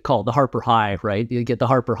often call it the Harper high, right? You get the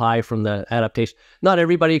Harper high from the adaptation. Not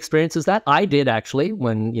everybody experiences that. I did actually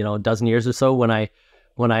when, a dozen years or so when I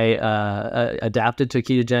adapted to a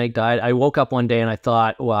ketogenic diet. I woke up one day and I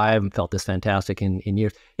thought, well, I haven't felt this fantastic in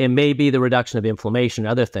years. It may be the reduction of inflammation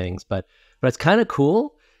and other things, but it's kind of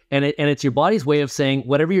cool. And it's your body's way of saying,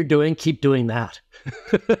 whatever you're doing, keep doing that.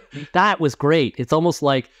 That was great. It's almost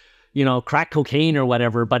like, crack cocaine or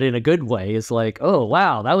whatever, but in a good way. It's like, oh,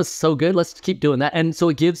 wow, that was so good. Let's keep doing that. And so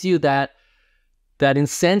it gives you that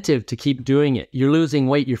incentive to keep doing it. You're losing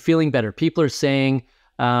weight. You're feeling better. People are saying,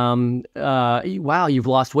 wow, you've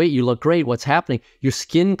lost weight. You look great. What's happening? Your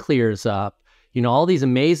skin clears up. All these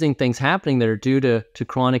amazing things happening that are due to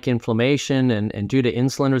chronic inflammation and due to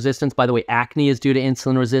insulin resistance. By the way, acne is due to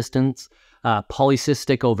insulin resistance.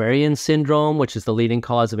 Polycystic ovarian syndrome, which is the leading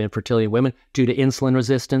cause of infertility in women, due to insulin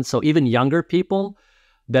resistance. So even younger people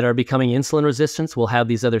that are becoming insulin resistant will have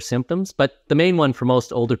these other symptoms. But the main one for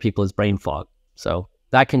most older people is brain fog. So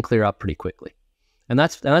that can clear up pretty quickly. And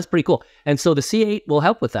that's pretty cool. And so the C8 will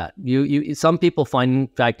help with that. Some people find, in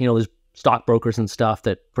fact, there's stockbrokers and stuff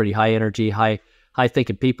that pretty high energy, high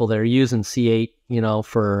thinking people that are using C8,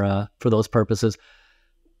 for those purposes.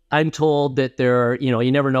 I'm told that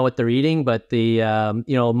you never know what they're eating, but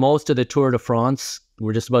most of the Tour de France,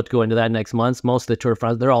 we're just about to go into that next month. Most of the Tour de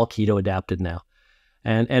France, they're all keto adapted now.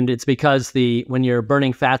 And it's because when you're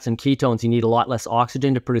burning fats and ketones, you need a lot less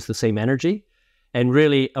oxygen to produce the same energy. And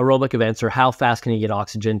really, aerobic events are how fast can you get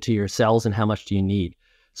oxygen to your cells and how much do you need?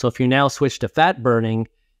 So if you now switch to fat burning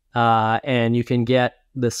and you can get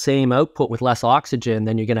the same output with less oxygen,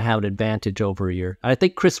 then you're going to have an advantage over I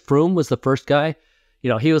think Chris Froome was the first guy.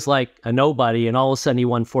 He was like a nobody, and all of a sudden he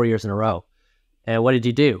won 4 years in a row. And what did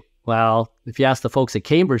he do? Well, if you ask the folks at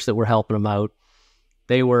Cambridge that were helping him out,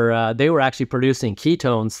 they were actually producing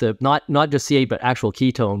ketones that not just C8 but actual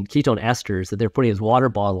ketone esters that they're putting in his water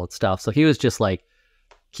bottle and stuff. So he was just like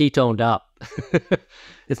ketoned up.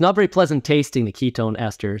 It's not very pleasant tasting, the ketone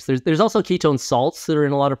esters. There's also ketone salts that are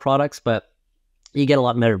in a lot of products, but you get a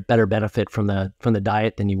lot better benefit from the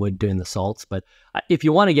diet than you would doing the salts. But if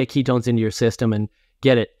you want to get ketones into your system and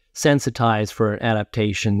get it sensitized for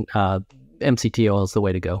adaptation, MCT oil is the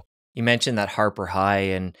way to go. You mentioned that Harper high,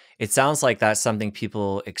 and it sounds like that's something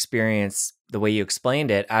people experience the way you explained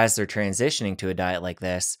it as they're transitioning to a diet like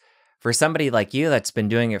this. For somebody like you that's been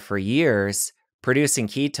doing it for years, producing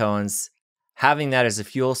ketones, having that as a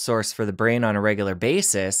fuel source for the brain on a regular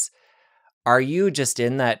basis, are you just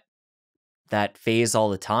in that phase all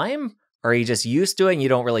the time? Or are you just used to it and you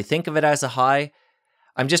don't really think of it as a high?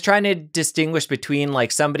 I'm just trying to distinguish between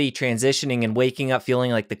like somebody transitioning and waking up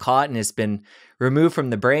feeling like the cotton has been removed from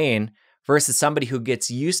the brain versus somebody who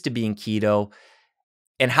gets used to being keto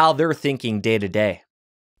and how they're thinking day to day.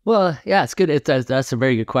 Well, yeah, it's good. That's a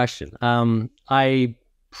very good question. I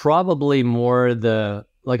probably more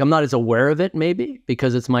I'm not as aware of it maybe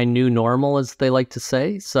because it's my new normal, as they like to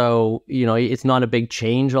say. So, it's not a big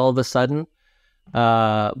change all of a sudden.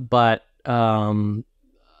 But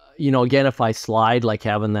again, if I slide, like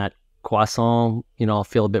having that croissant, I'll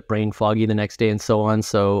feel a bit brain foggy the next day and so on.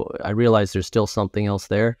 So I realize there's still something else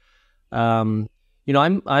there. I'm in my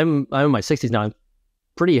 60s now. I'm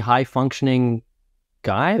pretty high functioning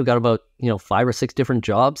guy. I've got about, 5 or 6 different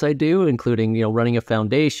jobs I do, including, running a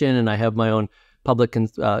foundation, and I have my own public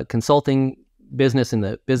consulting business in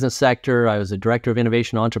the business sector. I was a director of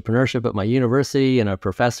innovation entrepreneurship at my university and a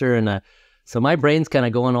professor, and so my brain's kind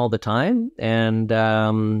of going all the time, and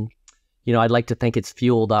I'd like to think it's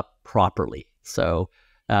fueled up properly. So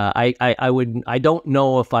I don't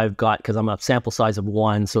know if I've got, because I'm a sample size of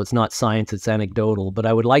 1, so it's not science, it's anecdotal. But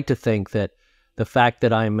I would like to think that the fact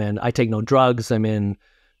that I take no drugs, I'm in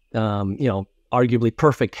arguably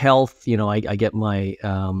perfect health. I get my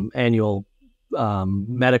annual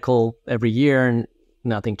medical every year and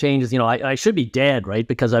nothing changes. I should be dead, right?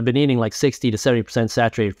 Because I've been eating like 60 to 70%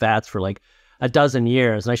 saturated fats for like a dozen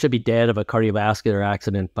years, and I should be dead of a cardiovascular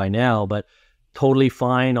accident by now, but totally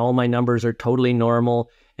fine. All my numbers are totally normal.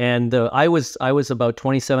 And I was about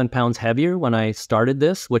 27 pounds heavier when I started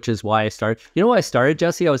this, which is why I started. You know why I started,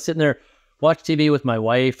 Jesse? I was sitting there, watch TV with my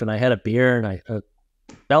wife, and I had a beer, and I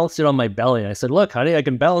balanced it on my belly. And I said, look, honey, I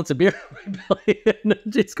can balance a beer on my belly. And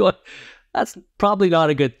she's going, that's probably not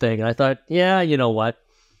a good thing. And I thought, yeah, you know what?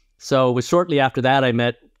 So it was shortly after that I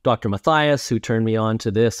met Dr. Matthias, who turned me on to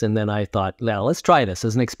this. And then I thought, well, let's try this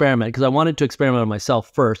as an experiment, because I wanted to experiment on myself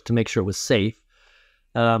first to make sure it was safe.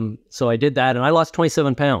 So I did that, and I lost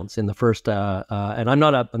 27 pounds in the first, and I'm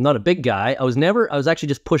not a big guy. I was actually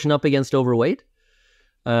just pushing up against overweight.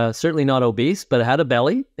 Certainly not obese, but I had a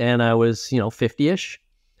belly, and I was, 50-ish.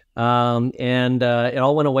 And it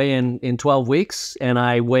all went away in 12 weeks, and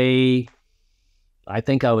I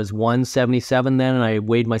think I was 177 then, and I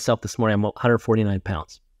weighed myself this morning. I'm 149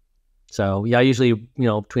 pounds. So yeah, I usually,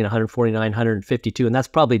 between 149, 152, and that's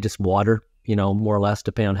probably just water, more or less,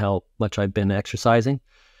 depending on how much I've been exercising.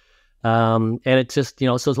 And it's just,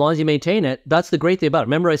 so as long as you maintain it, that's the great thing about it.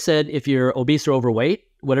 Remember I said, if you're obese or overweight,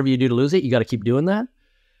 whatever you do to lose it, you got to keep doing that.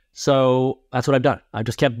 So that's what I've done. I've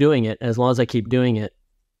just kept doing it. And as long as I keep doing it,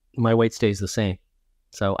 my weight stays the same.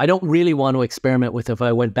 So I don't really want to experiment with, if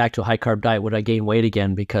I went back to a high carb diet, would I gain weight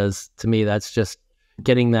again? Because to me, that's just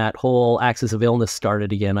getting that whole axis of illness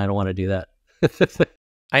started again. I don't want to do that.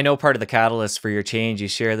 I know part of the catalyst for your change, you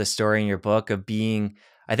share the story in your book of being,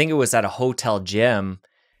 I think it was at a hotel gym.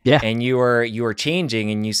 Yeah. And you were changing,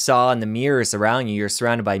 and you saw in the mirrors around you, you're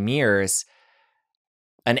surrounded by mirrors,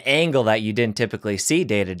 an angle that you didn't typically see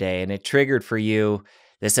day to day. And it triggered for you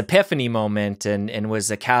this epiphany moment and was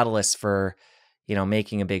a catalyst for,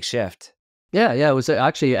 making a big shift. Yeah. It was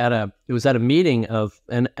actually at a meeting of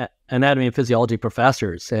anatomy and physiology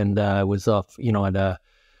professors. And it was off, at a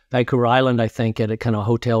Vancouver Island, I think, at a kind of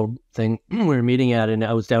hotel thing we were meeting at, and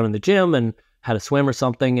I was down in the gym and had a swim or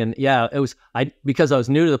something. And yeah, because I was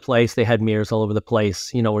new to the place, they had mirrors all over the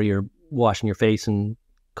place, where you're washing your face and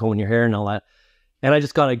combing your hair and all that. And I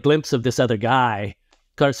just got a glimpse of this other guy,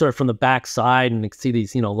 got it sort of from the back side, and you could see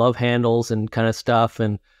these, love handles and kind of stuff.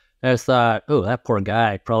 And I just thought, oh, that poor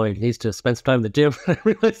guy probably needs to spend some time in the gym. I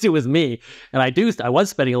realized it was me. And I was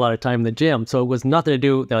spending a lot of time in the gym. So it was nothing to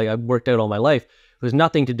do, like, I worked out all my life. It was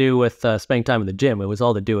nothing to do with spending time in the gym. It was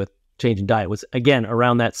all to do with changing diet. It was, again,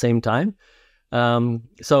 around that same time.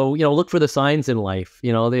 So, look for the signs in life.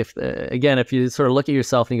 If you sort of look at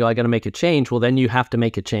yourself and you go, I got to make a change, well, then you have to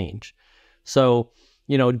make a change. So,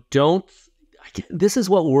 this is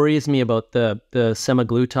what worries me about the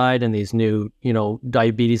semaglutide and these new,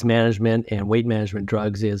 diabetes management and weight management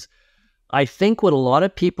drugs is, I think what a lot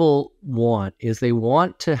of people want is they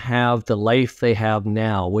want to have the life they have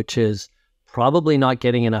now, which is probably not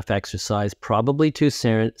getting enough exercise, probably too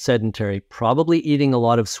sedentary, probably eating a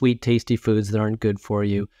lot of sweet, tasty foods that aren't good for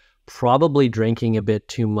you, probably drinking a bit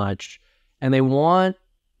too much. And they want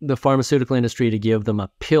the pharmaceutical industry to give them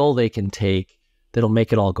a pill they can take that'll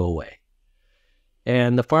make it all go away.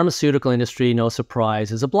 And the pharmaceutical industry, no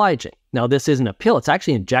surprise, is obliging. Now, this isn't a pill. It's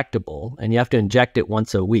actually injectable, and you have to inject it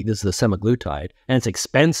once a week. This is the semaglutide, and it's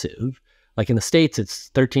expensive. Like in the States,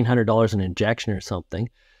 it's $1,300 an injection or something.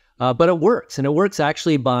 But it works, and it works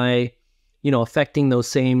actually by, affecting those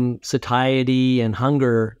same satiety and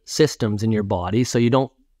hunger systems in your body, so you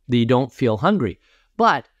don't feel hungry.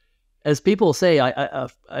 But as people say,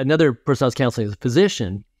 another person I was counseling, as a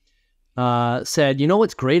physician, said,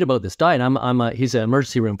 what's great about this diet? He's an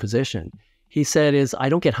emergency room physician. He said, I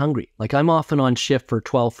don't get hungry. Like, I'm often on shift for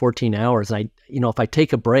 12, 14 hours. And if I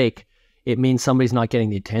take a break, it means somebody's not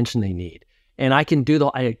getting the attention they need. And I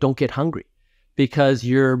don't get hungry, because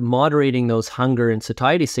you're moderating those hunger and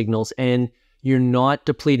satiety signals, and you're not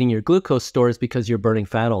depleting your glucose stores because you're burning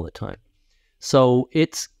fat all the time. So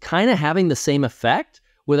it's kind of having the same effect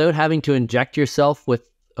without having to inject yourself with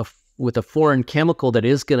a foreign chemical that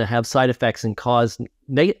is going to have side effects and cause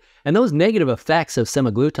negative. And those negative effects of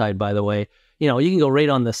semaglutide, by the way, you can go right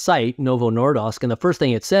on the site, Novo Nordisk, and the first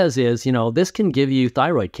thing it says is, this can give you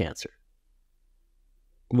thyroid cancer.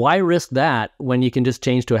 Why risk that when you can just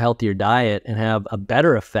change to a healthier diet and have a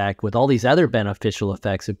better effect with all these other beneficial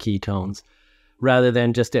effects of ketones, rather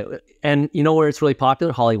than just and where it's really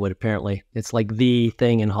popular? Hollywood, apparently. It's like the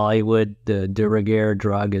thing in Hollywood. The de rigueur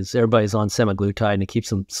drug is everybody's on semaglutide, and it keeps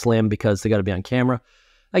them slim because they got to be on camera.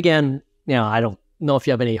 Again, I don't know if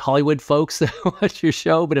you have any Hollywood folks that watch your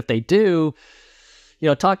show, but if they do,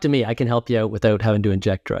 talk to me. I can help you out without having to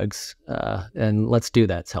inject drugs. And let's do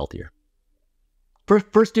that. It's healthier.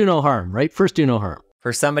 First, do no harm, right? First, do no harm.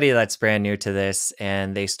 For somebody that's brand new to this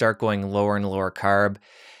and they start going lower and lower carb,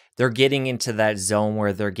 they're getting into that zone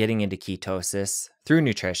where they're getting into ketosis through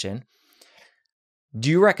nutrition. Do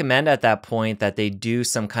you recommend at that point that they do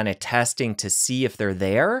some kind of testing to see if they're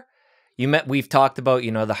there? We've talked about,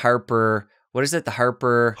 the Harper, what is it? The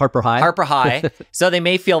Harper high. Harper high. So they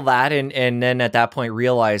may feel that and then at that point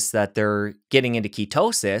realize that they're getting into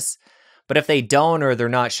ketosis. But if they don't, or they're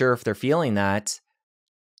not sure if they're feeling that,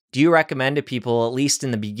 do you recommend to people, at least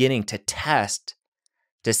in the beginning, to test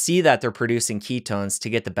to see that they're producing ketones to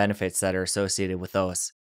get the benefits that are associated with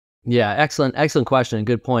those? Yeah, excellent question and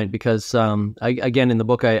good point, because again, in the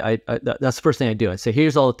book, I that's the first thing I do. I say,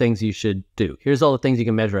 here's all the things you should do. Here's all the things you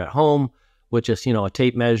can measure at home, which is, a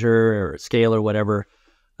tape measure or a scale or whatever.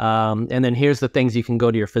 And then here's the things you can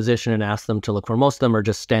go to your physician and ask them to look for. Most of them are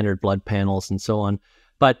just standard blood panels and so on.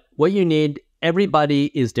 But what you need,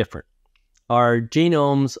 everybody is different. Our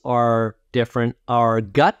genomes are different. Our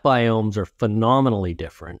gut biomes are phenomenally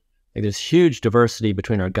different. Like, there's huge diversity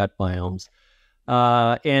between our gut biomes.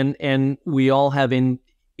 And we all have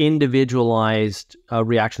individualized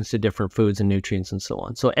reactions to different foods and nutrients and so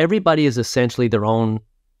on. So everybody is essentially their own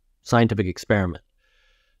scientific experiment.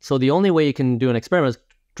 So the only way you can do an experiment is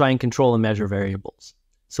try and control and measure variables.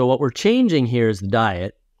 So what we're changing here is the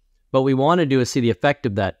diet. What we want to do is see the effect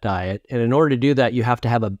of that diet. And in order to do that, you have to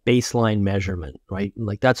have a baseline measurement, right?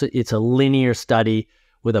 Like it's a linear study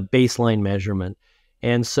with a baseline measurement.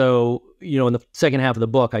 And so, in the second half of the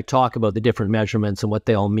book, I talk about the different measurements and what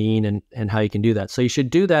they all mean and how you can do that. So you should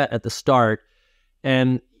do that at the start.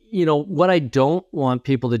 And, what I don't want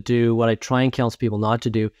people to do, what I try and counsel people not to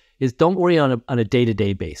do, is don't worry on a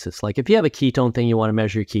day-to-day basis. Like, if you have a ketone thing, you want to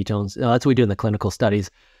measure your ketones, that's what we do in the clinical studies.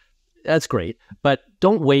 That's great. But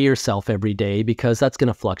don't weigh yourself every day, because that's going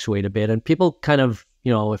to fluctuate a bit. And people kind of,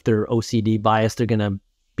 if they're OCD biased, they're going to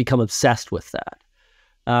become obsessed with that.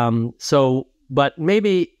 But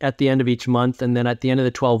maybe at the end of each month, and then at the end of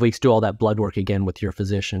the 12 weeks, do all that blood work again with your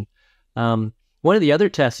physician. One of the other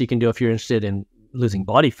tests you can do if you're interested in losing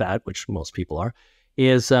body fat, which most people are,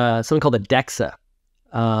 is something called a DEXA,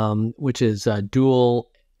 which is dual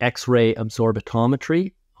X-ray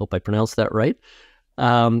absorbitometry. Hope I pronounced that right.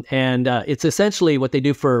 And it's essentially what they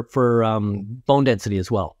do for bone density as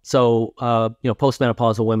well. So,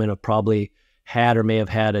 postmenopausal women have probably had or may have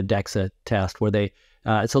had a DEXA test where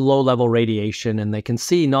it's a low-level radiation, and they can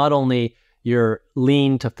see not only your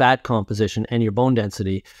lean to fat composition and your bone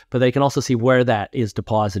density, but they can also see where that is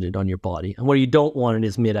deposited on your body. And where you don't want it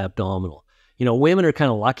is mid-abdominal. Women are kind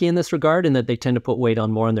of lucky in this regard, in that they tend to put weight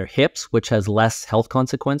on more on their hips, which has less health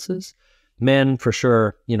consequences. Men, for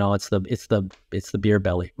sure, it's the beer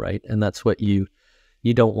belly, right? And that's what you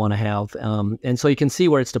don't want to have. And so you can see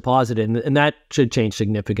where it's deposited, and that should change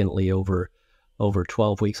significantly over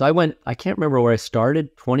 12 weeks. I can't remember where I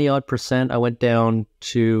started, 20-odd%. I went down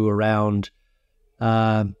to around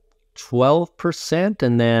 12%,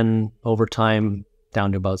 and then over time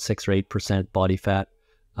down to about 6 or 8% body fat.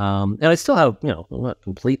 And I still have, not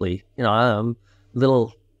completely,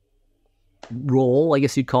 little roll, I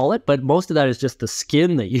guess you'd call it, but most of that is just the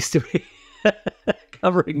skin that used to be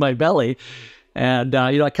covering my belly. And,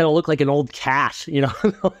 I kind of look like an old cat,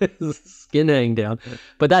 skin hanging down.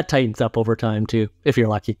 But that tightens up over time too, if you're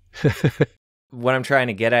lucky. What I'm trying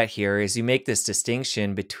to get at here is you make this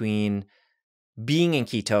distinction between being in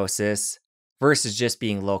ketosis versus just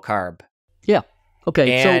being low carb. Yeah.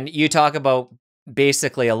 Okay. And you talk about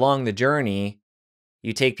basically along the journey,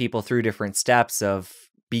 you take people through different steps of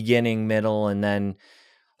beginning, middle, and then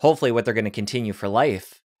hopefully what they're going to continue for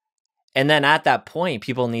life. And then at that point,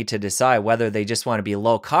 people need to decide whether they just want to be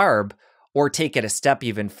low carb or take it a step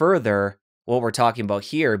even further, what we're talking about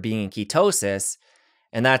here, being in ketosis.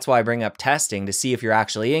 And that's why I bring up testing to see if you're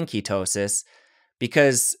actually in ketosis,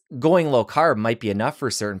 because going low carb might be enough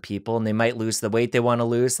for certain people, and they might lose the weight they want to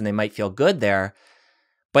lose, and they might feel good there.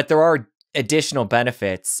 But there are additional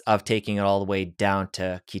benefits of taking it all the way down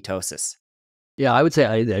to ketosis. Yeah, I would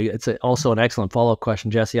say it's also an excellent follow-up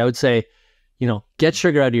question, Jesse. I would say, get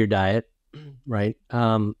sugar out of your diet, right?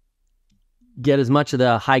 Get as much of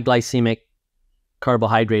the high glycemic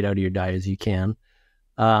carbohydrate out of your diet as you can,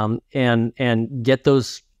 and get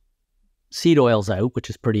those seed oils out, which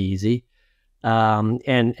is pretty easy. And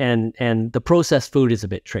the processed food is a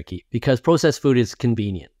bit tricky, because processed food is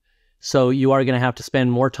convenient. So you are going to have to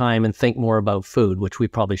spend more time and think more about food, which we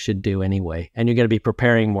probably should do anyway. And you're going to be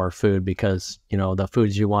preparing more food because, the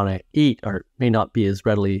foods you want to eat may not be as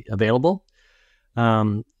readily available.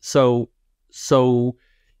 So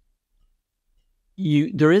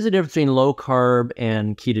there is a difference between low carb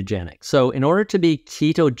and ketogenic. So in order to be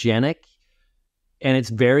ketogenic, and it's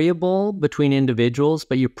variable between individuals,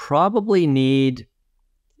 but you probably need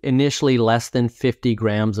initially less than 50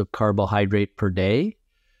 grams of carbohydrate per day.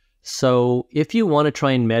 So if you want to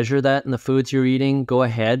try and measure that in the foods you're eating, go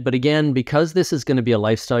ahead. But again, because this is going to be a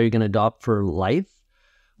lifestyle you're going to adopt for life,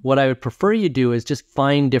 what I would prefer you do is just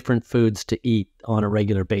find different foods to eat on a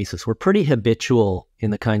regular basis. We're pretty habitual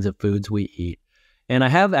in the kinds of foods we eat. And I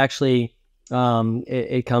have actually,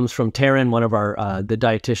 it comes from Taryn, one of our the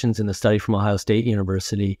dietitians in the study from Ohio State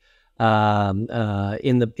University, in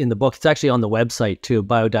the book. It's actually on the website too,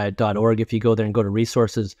 biodiet.org. If you go there and go to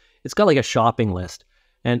resources, it's got like a shopping list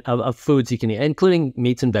and of foods you can eat, including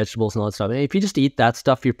meats and vegetables and all that stuff. And if you just eat that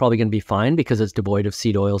stuff, you're probably going to be fine because it's devoid of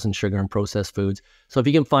seed oils and sugar and processed foods. So if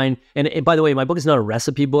you can find, and by the way, my book is not a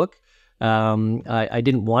recipe book. I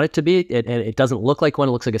didn't want it to be, and it doesn't look like one.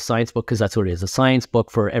 It looks like a science book because that's what it is, a science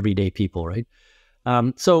book for everyday people, right?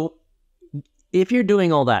 So if you're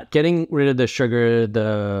doing all that, getting rid of the sugar,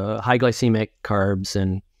 the high glycemic carbs,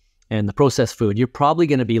 and the processed food, you're probably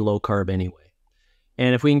going to be low carb anyway.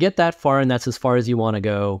 And if we can get that far, and that's as far as you want to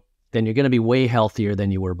go, then you're going to be way healthier than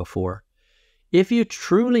you were before. If you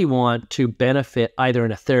truly want to benefit either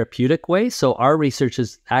in a therapeutic way, so our research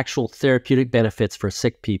is actual therapeutic benefits for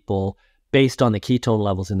sick people based on the ketone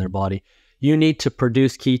levels in their body, you need to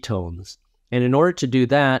produce ketones. And in order to do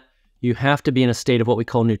that, you have to be in a state of what we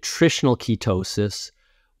call nutritional ketosis,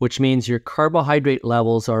 which means your carbohydrate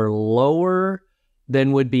levels are lower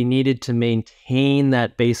than would be needed to maintain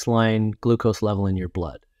that baseline glucose level in your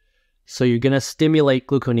blood. So you're going to stimulate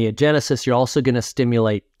gluconeogenesis. You're also going to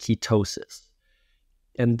stimulate ketosis.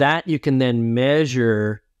 And that you can then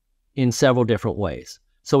measure in several different ways.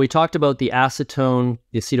 So we talked about the acetone,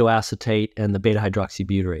 the acetoacetate, and the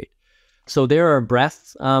beta-hydroxybutyrate. So there are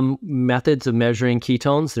breath methods of measuring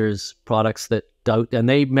ketones. There's products that do, and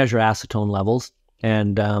they measure acetone levels,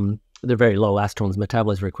 and they're very low. Acetone's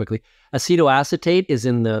metabolized very quickly. Acetoacetate is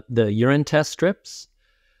in the urine test strips.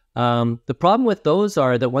 The problem with those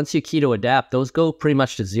are that once you keto adapt, those go pretty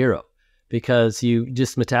much to zero because you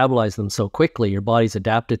just metabolize them so quickly. Your body's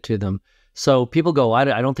adapted to them. So people go, I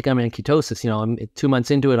don't think I'm in ketosis. I'm 2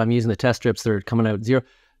 months into it. I'm using the test strips. They're coming out zero.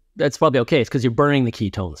 That's probably okay. It's because you're burning the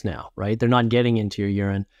ketones now, right? They're not getting into your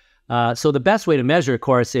urine. So the best way to measure, of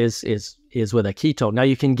course, is with a ketone. Now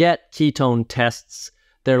you can get ketone tests.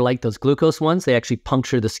 They're like those glucose ones. They actually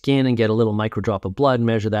puncture the skin and get a little micro drop of blood and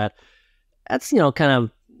measure that. That's, kind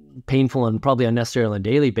of painful and probably unnecessary on a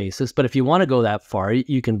daily basis. But if you want to go that far,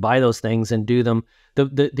 you can buy those things and do them.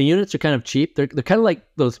 The units are kind of cheap. They're kind of like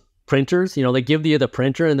those printers. They give you the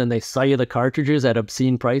printer and then they sell you the cartridges at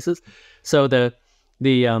obscene prices. So the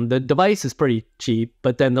device is pretty cheap,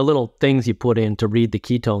 but then the little things you put in to read the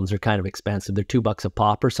ketones are kind of expensive. They're $2 a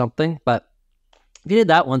pop or something. But if you did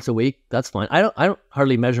that once a week, that's fine. I don't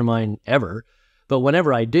hardly measure mine ever, but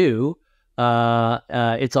whenever I do,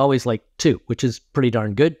 it's always like 2, which is pretty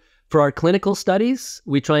darn good. For our clinical studies,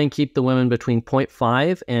 we try and keep the women between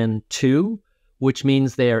 0.5 and 2, which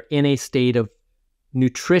means they are in a state of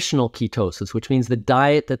nutritional ketosis, which means the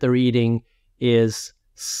diet that they're eating is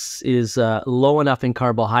low enough in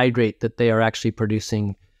carbohydrate that they are actually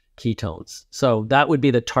producing ketones. So that would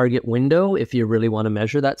be the target window if you really want to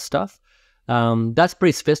measure that stuff. That's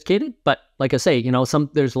pretty sophisticated, but like I say,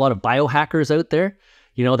 there's a lot of biohackers out there,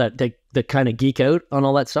 that kind of geek out on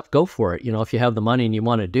all that stuff. Go for it. If you have the money and you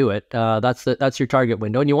want to do it, that's your target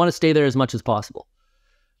window, and you want to stay there as much as possible.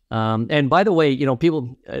 And by the way,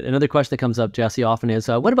 another question that comes up, Jesse, often is,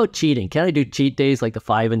 what about cheating? Can I do cheat days like the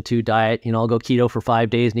 5 and 2 diet? I'll go keto for 5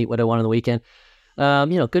 days and eat what I want on the weekend.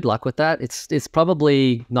 Good luck with that. It's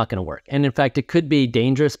probably not going to work. And in fact, it could be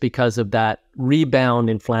dangerous because of that rebound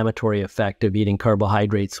inflammatory effect of eating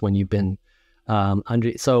carbohydrates when you've been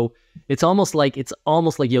under. So it's almost like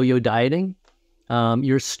yo-yo dieting.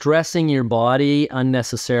 You're stressing your body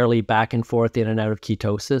unnecessarily back and forth in and out of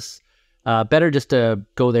ketosis. Better just to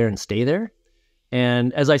go there and stay there.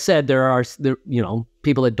 And as I said, there are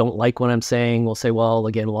people that don't like what I'm saying will say, well,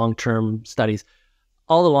 again, long-term studies.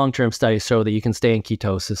 All the long-term studies show that you can stay in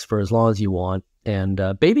ketosis for as long as you want. And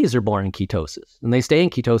babies are born in ketosis. And they stay in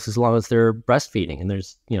ketosis as long as they're breastfeeding. And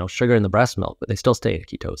there's, sugar in the breast milk, but they still stay in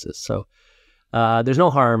ketosis. So there's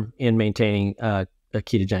no harm in maintaining a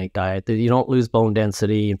ketogenic diet. You don't lose bone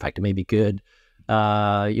density. In fact, it may be good.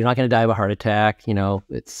 You're not going to die of a heart attack. You're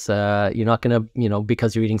not going to,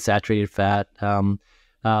 because you're eating saturated fat.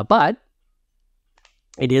 But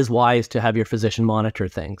it is wise to have your physician monitor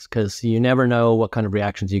things because you never know what kind of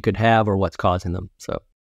reactions you could have or what's causing them.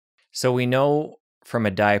 So we know from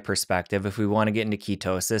a diet perspective, if we want to get into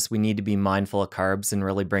ketosis, we need to be mindful of carbs and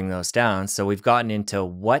really bring those down. So we've gotten into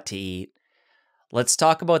what to eat. Let's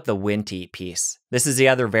talk about the when to eat piece. This is the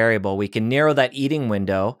other variable. We can narrow that eating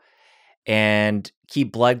window and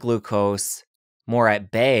keep blood glucose more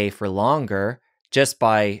at bay for longer just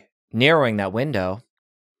by narrowing that window.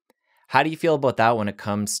 How do you feel about that when it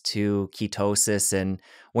comes to ketosis and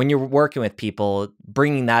when you're working with people,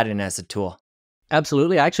 bringing that in as a tool?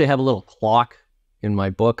 Absolutely. I actually have a little clock in my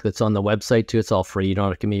book that's on the website too. It's all free. You don't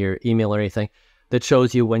have to give me your email or anything, that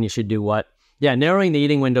shows you when you should do what. Yeah, narrowing the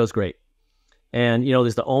eating window is great. And,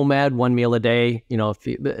 there's the OMAD, 1 meal a day. If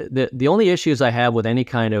the only issues I have with any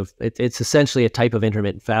kind of, it's essentially a type of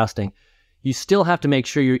intermittent fasting. You still have to make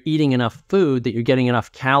sure you're eating enough food, that you're getting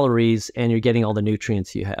enough calories and you're getting all the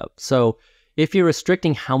nutrients you have. So if you're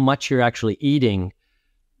restricting how much you're actually eating,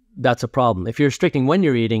 that's a problem. If you're restricting when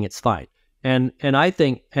you're eating, it's fine. And I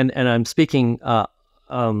think, and I'm speaking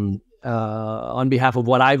on behalf of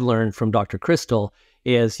what I've learned from Dr. Crystal,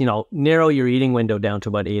 is, narrow your eating window down to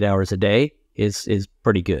about 8 hours a day is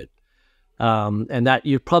pretty good. And that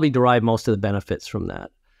you probably derive most of the benefits from that.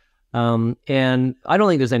 And I don't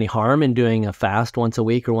think there's any harm in doing a fast once a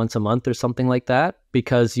week or once a month or something like that,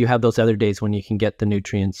 because you have those other days when you can get the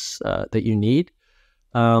nutrients that you need.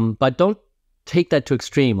 But don't take that to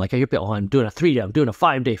extreme. Like I hear people, I'm doing a 3-day, I'm doing a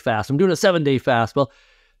 5-day fast, I'm doing a 7-day fast. Well,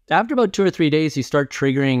 after about 2 or 3 days, you start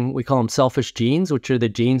triggering, we call them selfish genes, which are the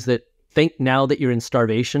genes that think now that you're in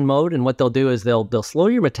starvation mode. And what they'll do is they'll slow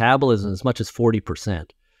your metabolism as much as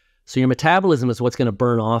 40%. So your metabolism is what's going to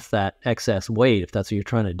burn off that excess weight, if that's what you're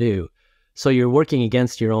trying to do. So you're working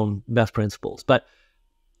against your own best principles. But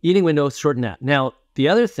eating window, shorten that. Now, the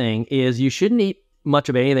other thing is you shouldn't eat much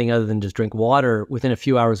of anything other than just drink water within a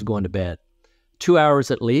few hours of going to bed. 2 hours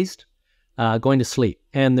at least, going to sleep.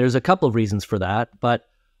 And there's a couple of reasons for that. But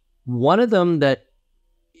one of them that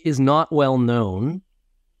is not well known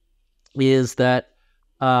is that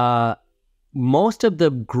most of the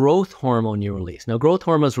growth hormone you release. Now, growth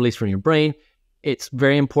hormone is released from your brain. It's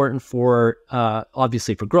very important for,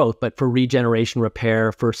 obviously for growth, but for regeneration,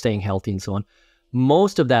 repair, for staying healthy and so on.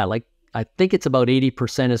 Most of that, like I think it's about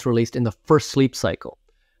 80% is released in the first sleep cycle.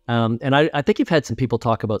 And I think you've had some people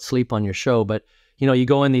talk about sleep on your show, but you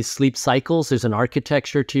go in these sleep cycles, there's an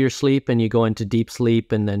architecture to your sleep, and you go into deep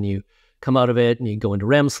sleep and then you come out of it and you go into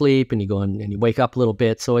REM sleep and you go in and you wake up a little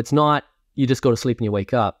bit. So it's not, you just go to sleep and you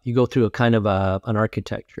wake up. You go through a kind of an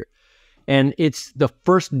architecture. And it's the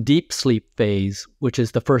first deep sleep phase, which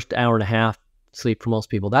is the first hour and a half sleep for most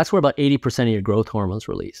people. That's where about 80% of your growth hormones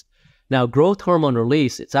released. Now, growth hormone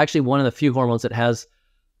release, it's actually one of the few hormones that has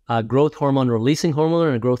a growth hormone releasing hormone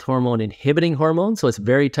and a growth hormone inhibiting hormone. So it's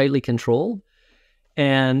very tightly controlled.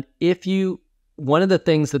 And one of the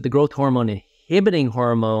things that the growth hormone inhibiting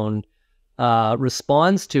hormone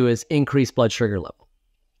responds to is increased blood sugar level.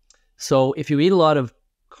 So if you eat a lot of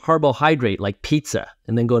carbohydrate like pizza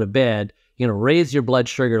and then go to bed, you're going to raise your blood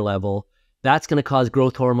sugar level. That's going to cause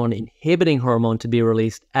growth hormone inhibiting hormone to be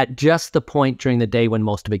released at just the point during the day when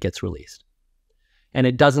most of it gets released. And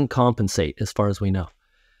it doesn't compensate as far as we know.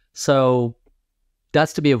 So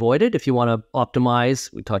that's to be avoided if you want to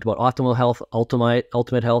optimize. We talked about optimal health,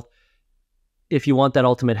 ultimate health. If you want that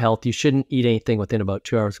ultimate health, you shouldn't eat anything within about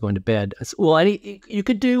 2 hours going to bed. Well, you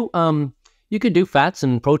could do fats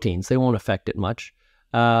and proteins. They won't affect it much,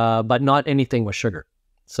 but not anything with sugar.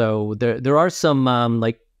 So there are some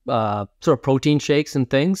sort of protein shakes and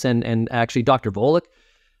things, and actually Dr. Volek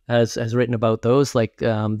has written about those,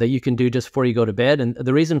 that you can do just before you go to bed. And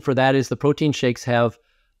the reason for that is the protein shakes have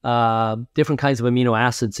different kinds of amino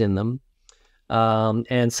acids in them,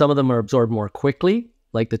 and some of them are absorbed more quickly,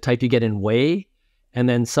 like the type you get in whey, and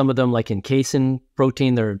then some of them, like in casein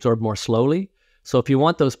protein, they're absorbed more slowly. So if you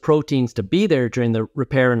want those proteins to be there during the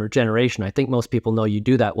repair and regeneration, I think most people know you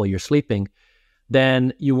do that while you're sleeping,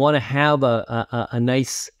 then you want to have a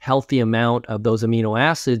nice healthy amount of those amino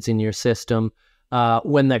acids in your system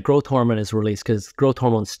when that growth hormone is released, because growth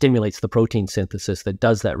hormone stimulates the protein synthesis that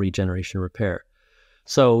does that regeneration repair.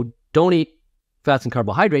 So don't eat fats and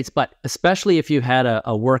carbohydrates, but especially if you had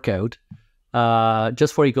a workout,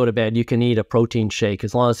 just before you go to bed, you can eat a protein shake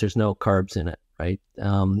as long as there's no carbs in it, right?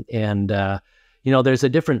 There's a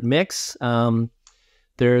different mix.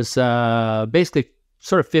 There's basically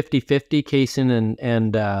sort of 50-50 casein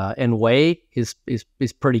and whey is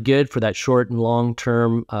pretty good for that short and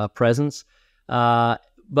long-term presence.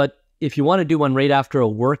 But if you want to do one right after a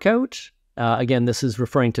workout, again, this is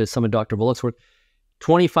referring to some of Dr. Volek's work,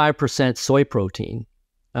 25% soy protein,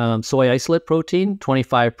 soy isolate protein,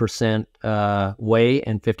 25% whey,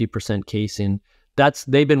 and 50% casein.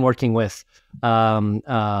 they've been working with athletes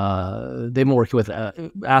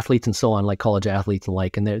and so on, like college athletes and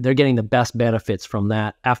like, and they're getting the best benefits from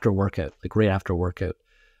that after workout, like right after workout.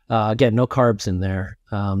 Again, no carbs in there,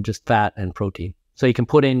 just fat and protein. So you can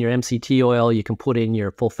put in your MCT oil, you can put in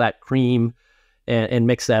your full fat cream, and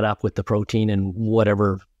mix that up with the protein and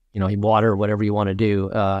whatever, water, whatever you want to do,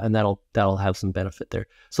 and that'll have some benefit there.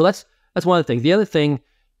 So that's one of the things. The other thing,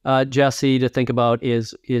 Jesse, to think about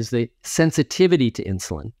is the sensitivity to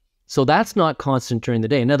insulin. So that's not constant during the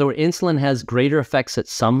day. In other words, insulin has greater effects at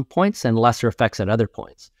some points and lesser effects at other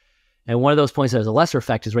points. And one of those points that has a lesser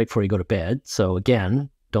effect is right before you go to bed. So again,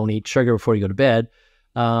 don't eat sugar before you go to bed.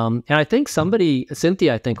 And I think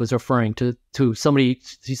Cynthia, I think, was referring to somebody.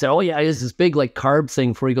 She said, "Oh yeah, he has this big like carb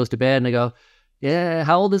thing before he goes to bed." And I go, "Yeah,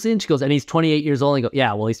 how old is he?" And she goes, "And he's 28 years old." And I go,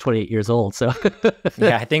 "Yeah, well, he's 28 years old." So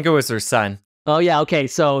yeah, I think it was her son. Oh yeah, okay.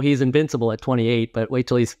 So he's invincible at 28, but wait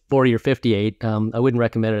till he's 40 or 58. I wouldn't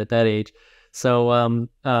recommend it at that age. So,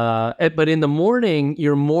 but in the morning,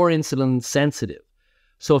 you're more insulin sensitive.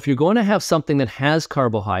 So if you're going to have something that has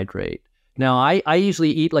carbohydrate, now I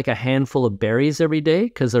usually eat like a handful of berries every day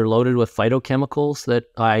because they're loaded with phytochemicals that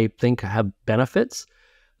I think have benefits.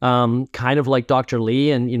 Kind of like Dr.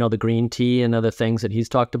 Lee and, the green tea and other things that he's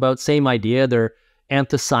talked about. Same idea. They're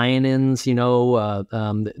anthocyanins,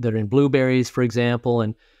 that are in blueberries, for example.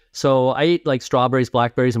 And so I eat like strawberries,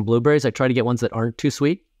 blackberries, and blueberries. I try to get ones that aren't too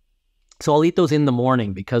sweet. So I'll eat those in the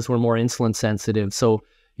morning because we're more insulin sensitive. So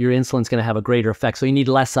your insulin's going to have a greater effect. So you need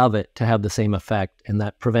less of it to have the same effect. And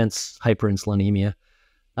that prevents hyperinsulinemia.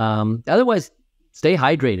 Otherwise, stay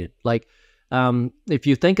hydrated. Like if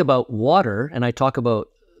you think about water, and I talk about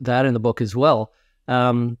that in the book as well,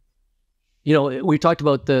 we talked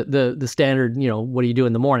about the standard, what do you do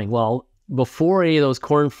in the morning? Well, before any of those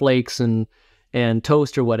cornflakes and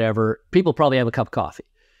toast or whatever, people probably have a cup of coffee.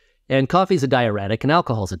 And coffee is a diuretic and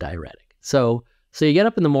alcohol is a diuretic. So you get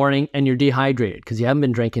up in the morning and you're dehydrated because you haven't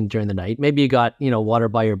been drinking during the night. Maybe you got, water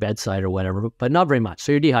by your bedside or whatever, but not very much.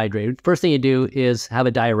 So you're dehydrated. First thing you do is have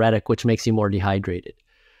a diuretic, which makes you more dehydrated.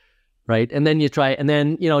 Right. And then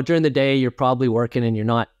during the day, you're probably working and you're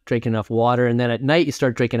not drinking enough water. And then at night, you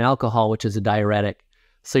start drinking alcohol, which is a diuretic.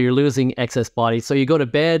 So you're losing excess body. So you go to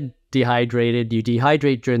bed dehydrated, you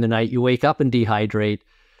dehydrate during the night, you wake up and dehydrate.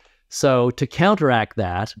 So to counteract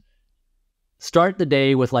that, start the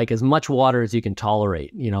day with like as much water as you can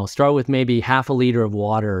tolerate. Start with maybe half a liter of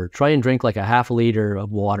water. Try and drink like a half a liter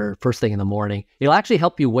of water first thing in the morning. It'll actually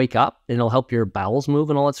help you wake up and it'll help your bowels move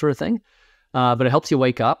and all that sort of thing. But it helps you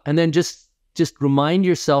wake up, and then just remind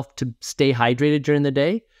yourself to stay hydrated during the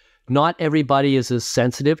day. Not everybody is as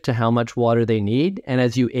sensitive to how much water they need, and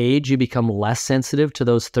as you age, you become less sensitive to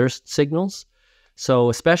those thirst signals. So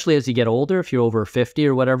especially as you get older, if you're over 50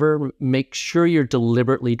 or whatever, make sure you're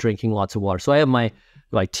deliberately drinking lots of water. So I have my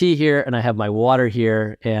tea here, and I have my water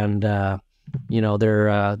here, and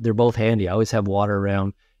they're both handy. I always have water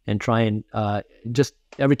around, and try and just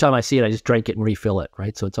every time I see it, I just drink it and refill it.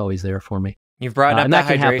 Right, so it's always there for me. You've brought up that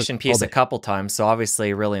hydration piece a couple times, so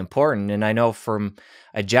obviously really important. And I know from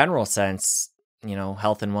a general sense,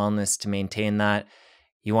 health and wellness, to maintain that,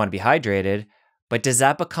 you want to be hydrated. But does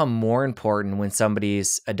that become more important when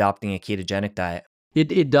somebody's adopting a ketogenic diet?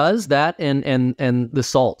 It does that, and the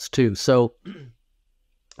salts too. So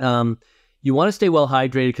you want to stay well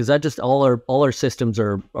hydrated because that just all our systems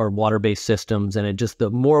are water-based systems, and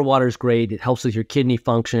the more water is great. It helps with your kidney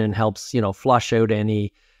function, helps flush out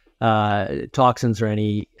any toxins or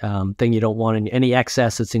any thing you don't want, any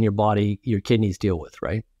excess that's in your body, your kidneys deal with,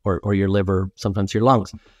 right? Or your liver, sometimes your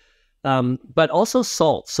lungs. But also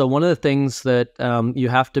salt. So one of the things that you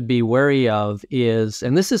have to be wary of is,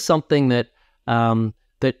 and this is something that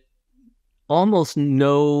that almost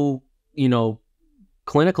no,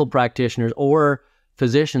 clinical practitioners or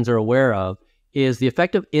physicians are aware of, is the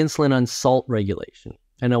effect of insulin on salt regulation.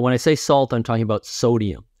 And when I say salt, I'm talking about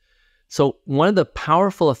sodium. So one of the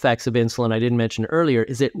powerful effects of insulin I didn't mention earlier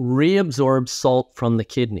is it reabsorbs salt from the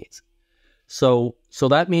kidneys. So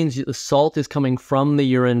that means the salt is coming from the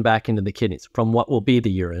urine back into the kidneys, from what will be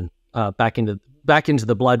the urine back into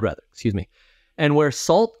the blood, rather. Excuse me. And where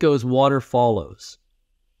salt goes, water follows.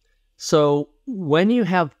 So when you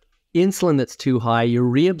have insulin that's too high, you're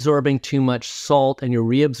reabsorbing too much salt and you're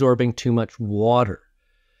reabsorbing too much water.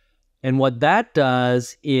 And what that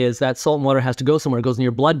does is that salt and water has to go somewhere. It goes in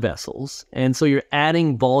your blood vessels. And so you're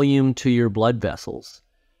adding volume to your blood vessels.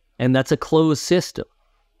 And that's a closed system.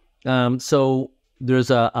 So there's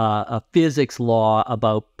a physics law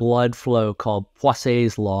about blood flow called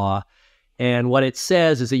Poiseuille's law. And what it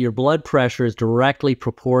says is that your blood pressure is directly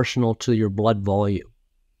proportional to your blood volume.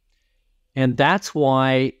 And that's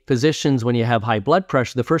why physicians, when you have high blood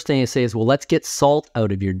pressure, the first thing they say is, well, let's get salt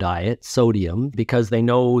out of your diet, sodium, because they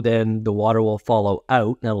know then the water will follow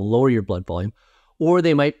out. That'll lower your blood volume. Or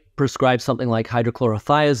they might prescribe something like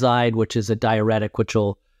hydrochlorothiazide, which is a diuretic, which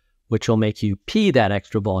will make you pee that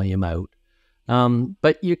extra volume out.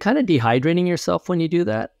 But you're kind of dehydrating yourself when you do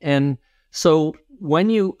that. And so when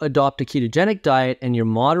you adopt a ketogenic diet and you're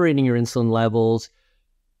moderating your insulin levels,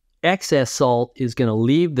 excess salt is going to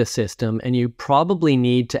leave the system, and you probably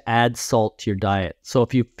need to add salt to your diet. So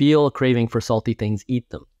if you feel a craving for salty things, eat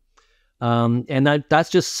them. And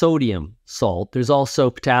that's just sodium salt. There's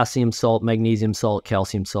also potassium salt, magnesium salt,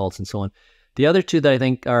 calcium salts, and so on. The other two that I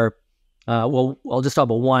think are, well, I'll just talk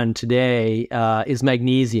about one today, is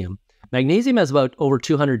magnesium. Magnesium has about over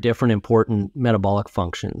 200 different important metabolic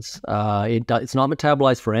functions. It's not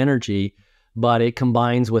metabolized for energy, but it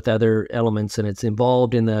combines with other elements, and it's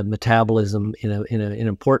involved in the metabolism in an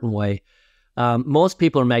important way. Most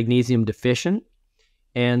people are magnesium deficient,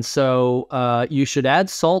 and so you should add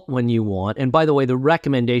salt when you want. And by the way, the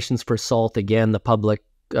recommendations for salt, again, the public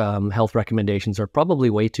health recommendations are probably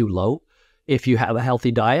way too low if you have a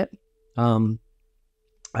healthy diet.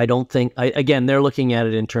 I don't think, again, they're looking at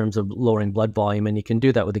it in terms of lowering blood volume, and you can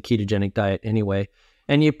do that with a ketogenic diet anyway.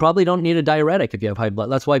 And you probably don't need a diuretic if you have high blood.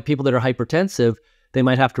 That's why people that are hypertensive, they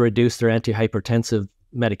might have to reduce their antihypertensive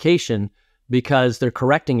medication because they're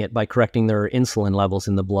correcting it by correcting their insulin levels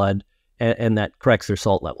in the blood, and that corrects their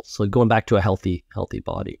salt levels. So going back to a healthy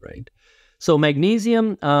body, right? So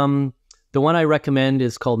magnesium, the one I recommend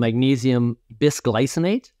is called magnesium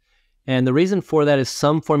bisglycinate. And the reason for that is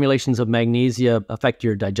some formulations of magnesia affect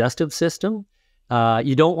your digestive system.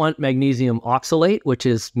 You don't want magnesium oxalate, which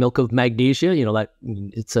is milk of magnesia. That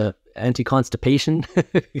it's a anti-constipation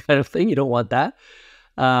kind of thing. You don't want that.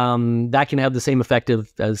 That can have the same effect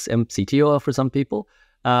as MCT oil for some people.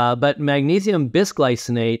 But magnesium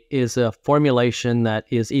bisglycinate is a formulation that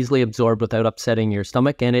is easily absorbed without upsetting your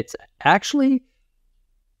stomach. And it's actually,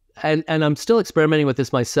 and I'm still experimenting with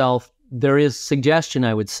this myself, there is suggestion,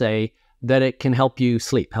 I would say, that it can help you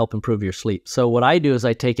sleep, help improve your sleep. So what I do is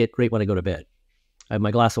I take it right when I go to bed. I have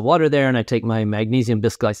my glass of water there, and I take my magnesium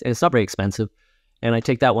bisglycinate. It's not very expensive, and I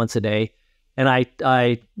take that once a day. And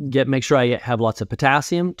I make sure I have lots of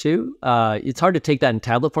potassium too. It's hard to take that in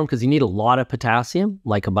tablet form because you need a lot of potassium,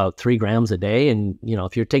 like about 3 grams a day. And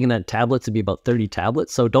if you're taking that in tablets, it'd be about 30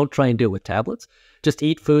 tablets. So don't try and do it with tablets. Just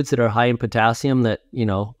eat foods that are high in potassium that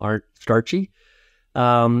aren't starchy.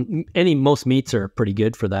 Most meats are pretty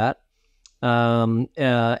good for that. And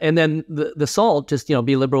then the salt, just,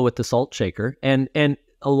 be liberal with the salt shaker. And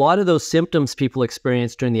a lot of those symptoms people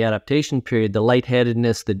experience during the adaptation period, the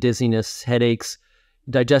lightheadedness, the dizziness, headaches,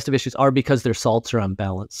 digestive issues, are because their salts are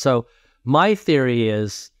unbalanced. So my theory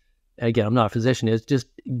is, again, I'm not a physician, is just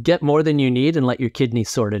get more than you need and let your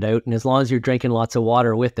kidneys sort it out. And as long as you're drinking lots of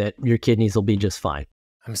water with it, your kidneys will be just fine.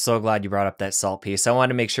 I'm so glad you brought up that salt piece. I wanted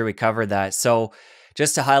to make sure we covered that. So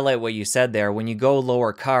just to highlight what you said there, when you go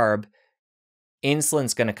lower carb,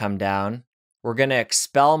 insulin's going to come down. We're going to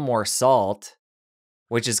expel more salt,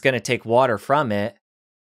 which is going to take water from it.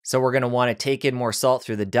 So we're going to want to take in more salt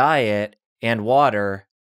through the diet and water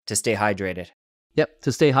to stay hydrated. Yep,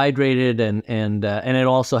 to stay hydrated, and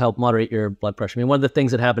it'll also help moderate your blood pressure. I mean, one of the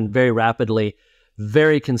things that happened very rapidly,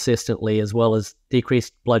 very consistently, as well as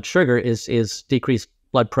decreased blood sugar, is decreased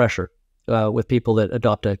blood pressure with people that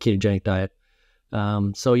adopt a ketogenic diet.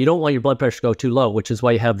 So you don't want your blood pressure to go too low, which is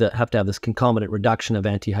why you have to have this concomitant reduction of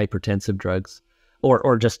antihypertensive drugs,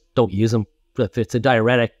 or just don't use them. If it's a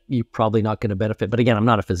diuretic, you're probably not going to benefit. But again, I'm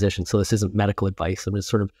not a physician, so this isn't medical advice. I'm just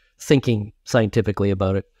sort of thinking scientifically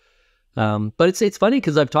about it. But it's funny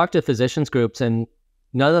because I've talked to physicians groups, and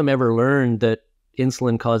none of them ever learned that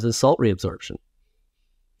insulin causes salt reabsorption.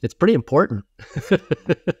 It's pretty important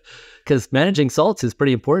because managing salts is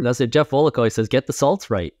pretty important. That's what Jeff Volek always says, get the salts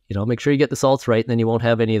right. Make sure you get the salts right, and then you won't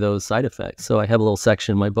have any of those side effects. So I have a little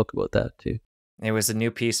section in my book about that too. It was a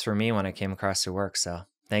new piece for me when I came across your work. So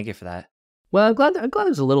thank you for that. Well, I'm glad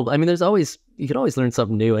there's a little, you can always learn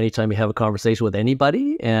something new anytime you have a conversation with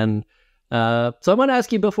anybody. And so I want to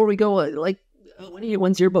ask you before we go,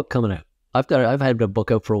 when's your book coming out? I've had a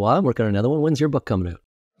book out for a while. I'm working on another one. When's your book coming out?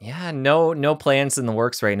 Yeah, no plans in the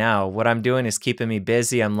works right now. What I'm doing is keeping me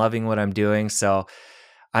busy. I'm loving what I'm doing. So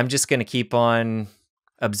I'm just going to keep on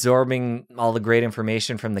absorbing all the great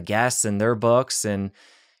information from the guests and their books. And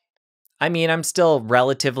I'm still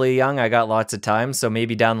relatively young. I got lots of time, so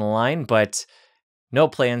maybe down the line, but no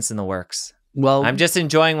plans in the works. Well, I'm just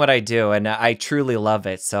enjoying what I do, and I truly love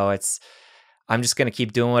it. So I'm just going to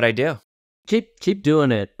keep doing what I do. keep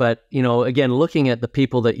doing it. But, again, looking at the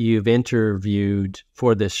people that you've interviewed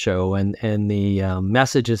for this show and the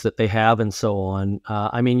messages that they have and so on,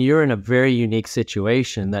 I mean, you're in a very unique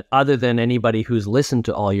situation that other than anybody who's listened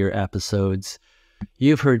to all your episodes,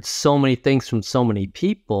 you've heard so many things from so many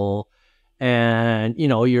people. And,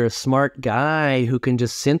 you're a smart guy who can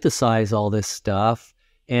just synthesize all this stuff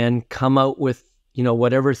and come out with,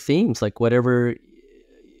 whatever themes, like whatever.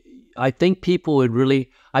 I think people would really,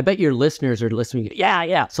 I bet your listeners are listening.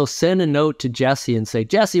 Yeah. So send a note to Jesse and say,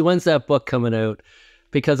 Jesse, when's that book coming out?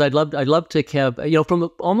 Because I'd love to have, from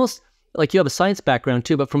almost like you have a science background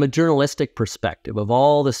too, but from a journalistic perspective of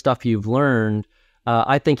all the stuff you've learned,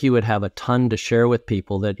 I think you would have a ton to share with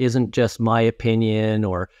people that isn't just my opinion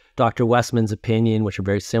or Dr. Westman's opinion, which are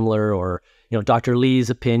very similar, or Dr. Lee's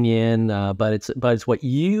opinion, but it's what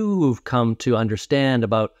you've come to understand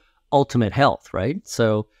about ultimate health, right?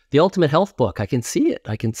 So the Ultimate Health book, I can see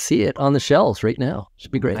it on the shelves right now.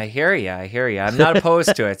 Should be great. I hear you. I'm not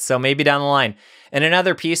opposed to it. So maybe down the line. And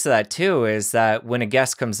another piece of that too is that when a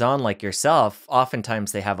guest comes on like yourself,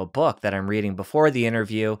 oftentimes they have a book that I'm reading before the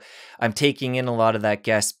interview. I'm taking in a lot of that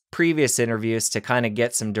guest's previous interviews to kind of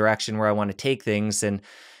get some direction where I want to take things. And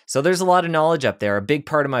so there's a lot of knowledge up there. A big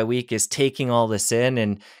part of my week is taking all this in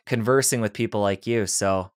and conversing with people like you.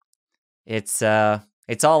 So it's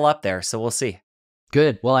all up there. So we'll see.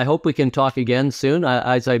 Good. Well, I hope we can talk again soon.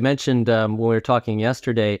 As I mentioned when we were talking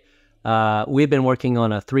yesterday, we've been working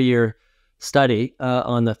on a 3-year study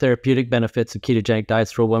on the therapeutic benefits of ketogenic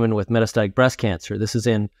diets for women with metastatic breast cancer. This is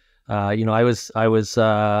in, I was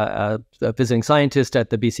a visiting scientist at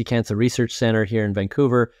the BC Cancer Research Center here in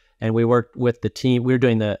Vancouver, and we worked with the team. We were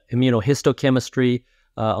doing the immunohistochemistry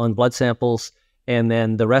on blood samples, and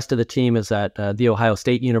then the rest of the team is at The Ohio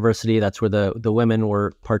State University. That's where the women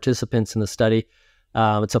were participants in the study.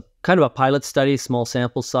 It's a kind of a pilot study, small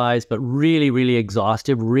sample size, but really, really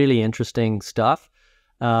exhaustive, really interesting stuff.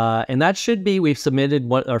 And that should be, we've submitted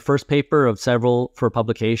our first paper of several for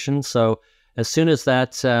publication. So as soon as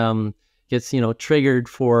that gets, triggered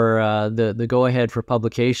for the go-ahead for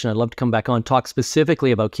publication, I'd love to come back on, talk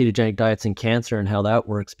specifically about ketogenic diets and cancer and how that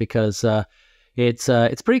works, because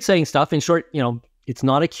it's pretty exciting stuff. In short, it's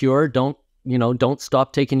not a cure. Don't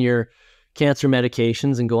stop taking your cancer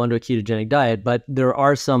medications and go onto a ketogenic diet, but there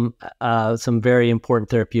are some very important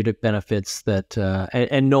therapeutic benefits that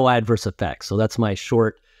and no adverse effects. So that's my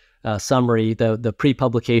short summary, the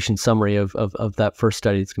pre-publication summary of that first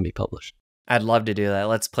study that's going to be published. I'd love to do that.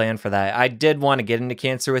 Let's plan for that. I did want to get into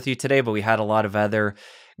cancer with you today, but we had a lot of other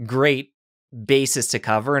great bases to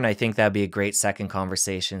cover, and I think that'd be a great second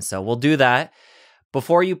conversation. So we'll do that.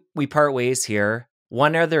 Before we part ways here,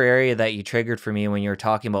 one other area that you triggered for me when you were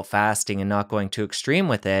talking about fasting and not going too extreme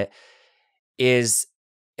with it is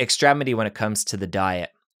extremity when it comes to the diet.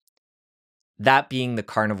 That being the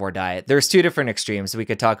carnivore diet. There's two different extremes. We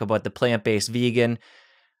could talk about the plant-based vegan.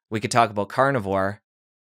 We could talk about carnivore.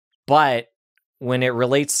 But when it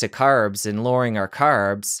relates to carbs and lowering our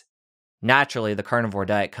carbs, naturally the carnivore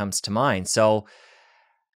diet comes to mind. So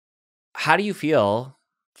how do you feel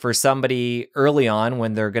for somebody early on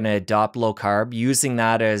when they're going to adopt low carb, using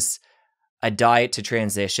that as a diet to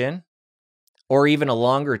transition, or even a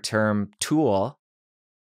longer term tool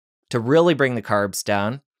to really bring the carbs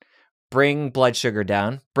down, bring blood sugar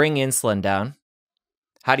down, bring insulin down?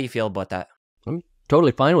 How do you feel about that? I'm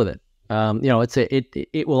totally fine with it.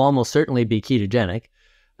 It will almost certainly be ketogenic,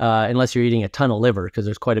 unless you're eating a ton of liver, because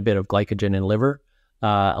there's quite a bit of glycogen in liver,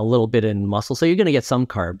 a little bit in muscle. So you're going to get some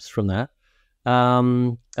carbs from that.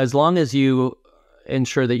 As long as you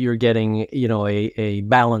ensure that you're getting, a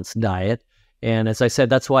balanced diet. And as I said,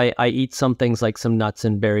 that's why I eat some things like some nuts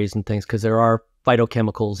and berries and things, because there are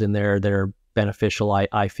phytochemicals in there that are beneficial,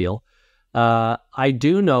 I feel. I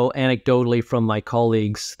do know anecdotally from my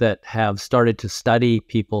colleagues that have started to study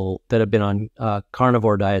people that have been on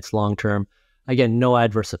carnivore diets long-term, again, no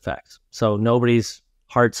adverse effects. So nobody's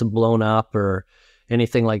hearts have blown up or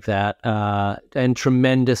anything like that. And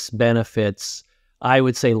tremendous benefits, I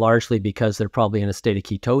would say largely because they're probably in a state of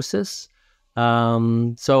ketosis.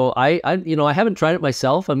 So I haven't tried it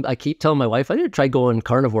myself. I keep telling my wife, I need to try going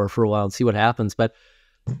carnivore for a while and see what happens. But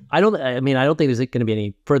I don't think there's going to be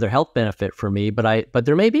any further health benefit for me, but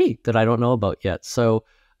there may be that I don't know about yet. So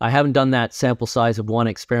I haven't done that sample size of one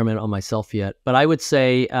experiment on myself yet. But I would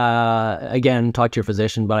say, again, talk to your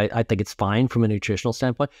physician, but I think it's fine from a nutritional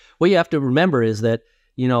standpoint. What you have to remember is that,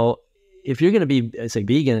 if you're going to be, say,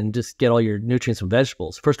 vegan and just get all your nutrients from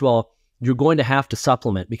vegetables, first of all, you're going to have to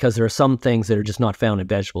supplement because there are some things that are just not found in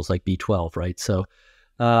vegetables, like B12, right? So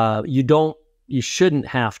you shouldn't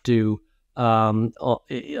have to on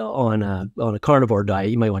a carnivore diet,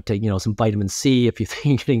 you might want to take, some vitamin C if you think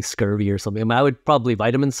you're getting scurvy or something. I mean, I would probably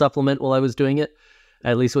vitamin supplement while I was doing it,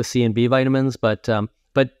 at least with C and B vitamins. But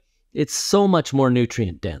it's so much more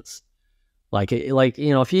nutrient dense. Like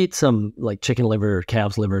if you eat some like chicken liver or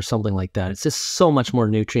calf's liver or something like that, it's just so much more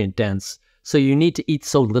nutrient dense. So you need to eat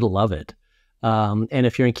so little of it. And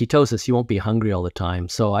if you're in ketosis, you won't be hungry all the time.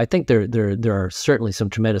 So I think there are certainly some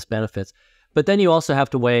tremendous benefits. But then you also have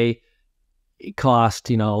to weigh cost.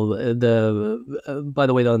 By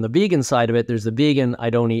the way, on the vegan side of it, there's the vegan, I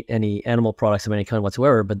don't eat any animal products of any kind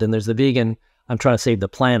whatsoever. But then there's the vegan, I'm trying to save the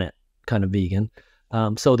planet kind of vegan.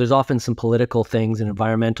 So there's often some political things and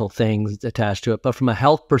environmental things attached to it. But from a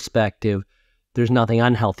health perspective, there's nothing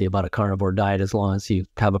unhealthy about a carnivore diet as long as you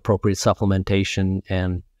have appropriate supplementation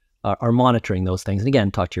and are monitoring those things. And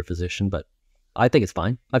again, talk to your physician, but I think it's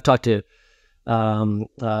fine. I've talked to,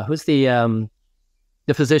 who's the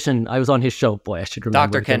physician? I was on his show. Boy, I should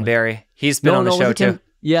remember. Dr. Ken Berry. He's been on the show too.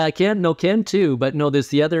 Yeah, Ken too. But no, there's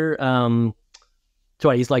the other,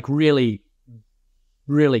 sorry, he's like really,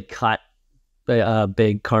 really cut,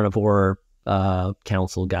 big carnivore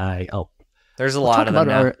council guy. Oh, there's a lot of them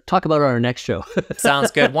now. Talk about our next show.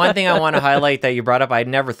 Sounds good. One thing I want to highlight that you brought up, I'd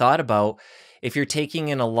never thought about, if you're taking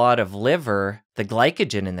in a lot of liver, the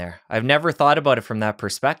glycogen in there. I've never thought about it from that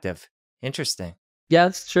perspective. Interesting. Yeah,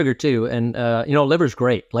 it's sugar too. And, liver's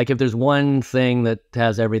great. Like if there's one thing that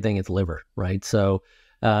has everything, it's liver, right? So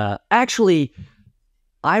actually,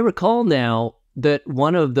 I recall now that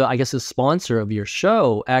one of the, I guess, the sponsor of your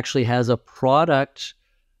show actually has a product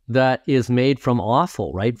that is made from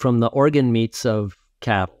offal, right? From the organ meats of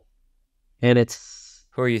cattle. And it's...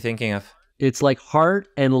 Who are you thinking of? It's like heart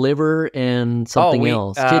and liver and something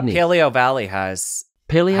else. Kidney. Paleo Valley has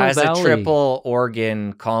a triple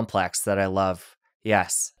organ complex that I love.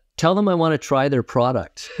 Yes. Tell them I want to try their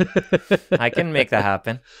product. I can make that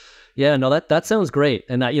happen. Yeah, no, that sounds great.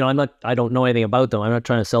 And I don't know anything about them. I'm not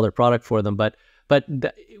trying to sell their product for them, but what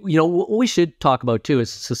we should talk about too is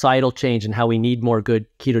societal change and how we need more good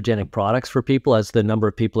ketogenic products for people as the number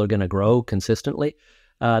of people are going to grow consistently.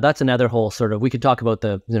 That's another whole sort of, we could talk about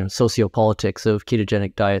the sociopolitics of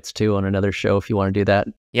ketogenic diets too on another show if you want to do that.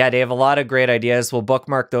 Yeah, Dave, a lot of great ideas. We'll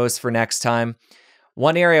bookmark those for next time.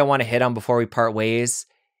 One area I want to hit on before we part ways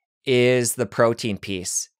is the protein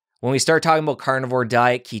piece. When we start talking about carnivore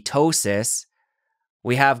diet ketosis,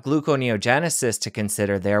 we have gluconeogenesis to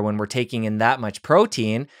consider there when we're taking in that much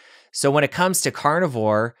protein. So when it comes to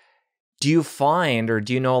carnivore, do you find, or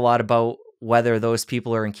do you know a lot about whether those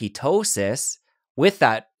people are in ketosis with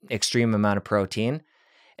that extreme amount of protein?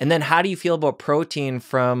 And then how do you feel about protein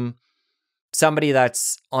from somebody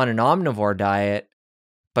that's on an omnivore diet,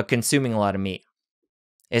 but consuming a lot of meat?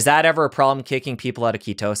 Is that ever a problem kicking people out of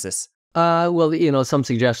ketosis? Well, some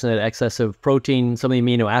suggestion that excessive protein, some of the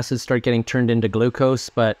amino acids start getting turned into glucose,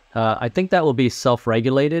 but I think that will be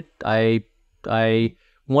self-regulated. One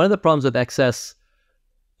of the problems with excess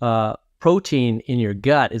protein in your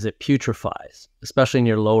gut is it putrefies, especially in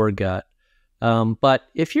your lower gut. But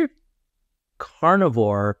if you're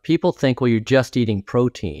carnivore, people think, well, you're just eating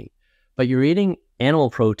protein, but you're eating animal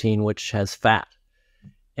protein, which has fat.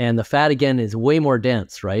 And the fat, again, is way more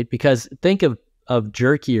dense, right? Because think of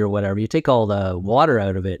jerky or whatever, you take all the water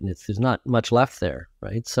out of it and there's not much left there,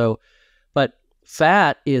 right? So, but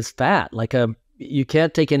fat is fat. Like you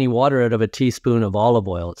can't take any water out of a teaspoon of olive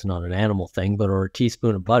oil. It's not an animal thing, or a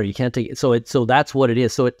teaspoon of butter. You can't take it. So that's what it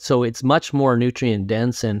is. So it's much more nutrient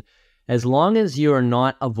dense. And as long as you're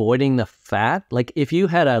not avoiding the fat, like if you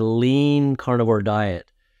had a lean carnivore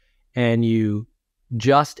diet and you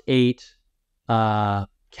just ate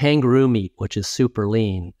kangaroo meat, which is super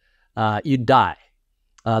lean, you'd die.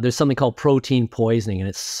 There's something called protein poisoning, and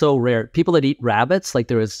it's so rare. People that eat rabbits, like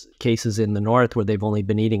there was cases in the north where they've only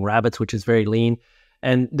been eating rabbits, which is very lean,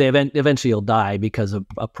 and they eventually will die because of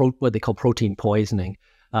what they call protein poisoning.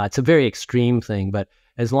 It's a very extreme thing, but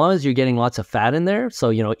as long as you're getting lots of fat in there,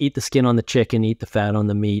 so, eat the skin on the chicken, eat the fat on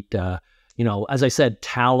the meat. As I said,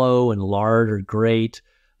 tallow and lard are great.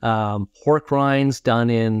 Pork rinds done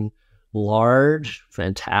in lard,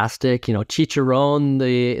 fantastic. Chicharron,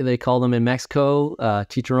 they call them in Mexico,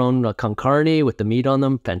 chicharron con carne with the meat on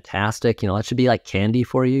them, fantastic. That should be like candy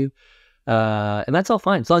for you. And that's all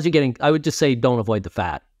fine. As long as you're getting, I would just say don't avoid the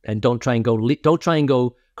fat and don't try and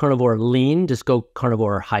go carnivore lean, just go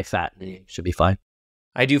carnivore high fat. It should be fine.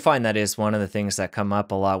 I do find that is one of the things that come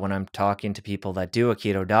up a lot when I'm talking to people that do a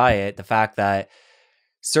keto diet, the fact that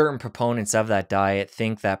certain proponents of that diet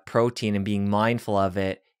think that protein and being mindful of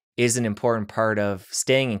it is an important part of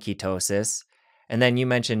staying in ketosis. And then you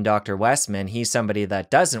mentioned Dr. Westman. He's somebody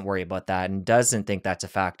that doesn't worry about that and doesn't think that's a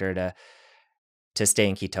factor to to stay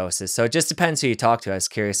in ketosis. So it just depends who you talk to. I was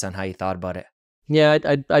curious on how you thought about it. Yeah,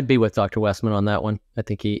 I'd be with Dr. Westman on that one. I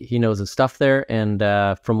think he knows his stuff there, and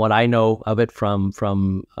from what I know of it from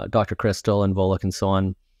Dr. Crystal and Volek and so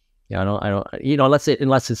on, yeah, I don't, unless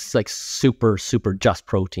it's like super just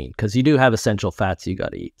protein, because you do have essential fats you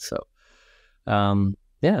got to eat. So,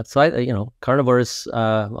 yeah, so carnivores.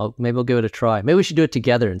 Maybe we'll give it a try. Maybe we should do it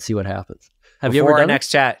together and see what happens. Have you ever done our next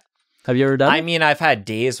chat? Have you ever done it? I mean, I've had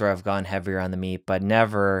days where I've gone heavier on the meat, but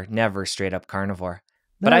never straight up carnivore.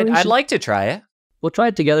 No, But I'd like to try it. We'll try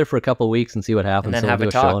it together for a couple of weeks and see what happens. And then have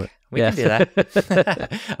a talk. We can do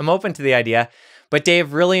that. I'm open to the idea. But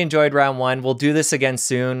Dave, really enjoyed round one. We'll do this again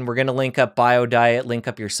soon. We're going to link up BioDiet, link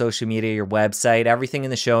up your social media, your website, everything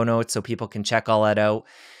in the show notes so people can check all that out.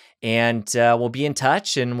 And we'll be in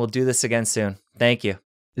touch, and we'll do this again soon. Thank you.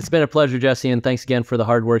 It's been a pleasure, Jesse, and thanks again for the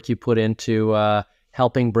hard work you put into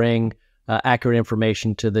helping bring accurate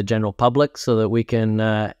information to the general public so that we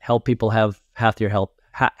can help people have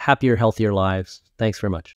happier, healthier lives. Thanks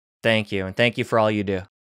very much. Thank you, and thank you for all you do.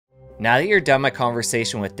 Now that you're done my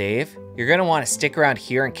conversation with Dave, you're going to want to stick around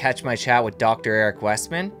here and catch my chat with Dr. Eric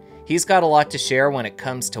Westman. He's got a lot to share when it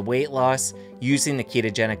comes to weight loss using the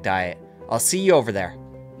ketogenic diet. I'll see you over there.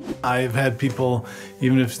 I've had people,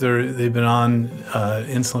 even if they've been on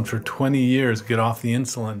insulin for 20 years, get off the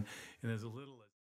insulin. And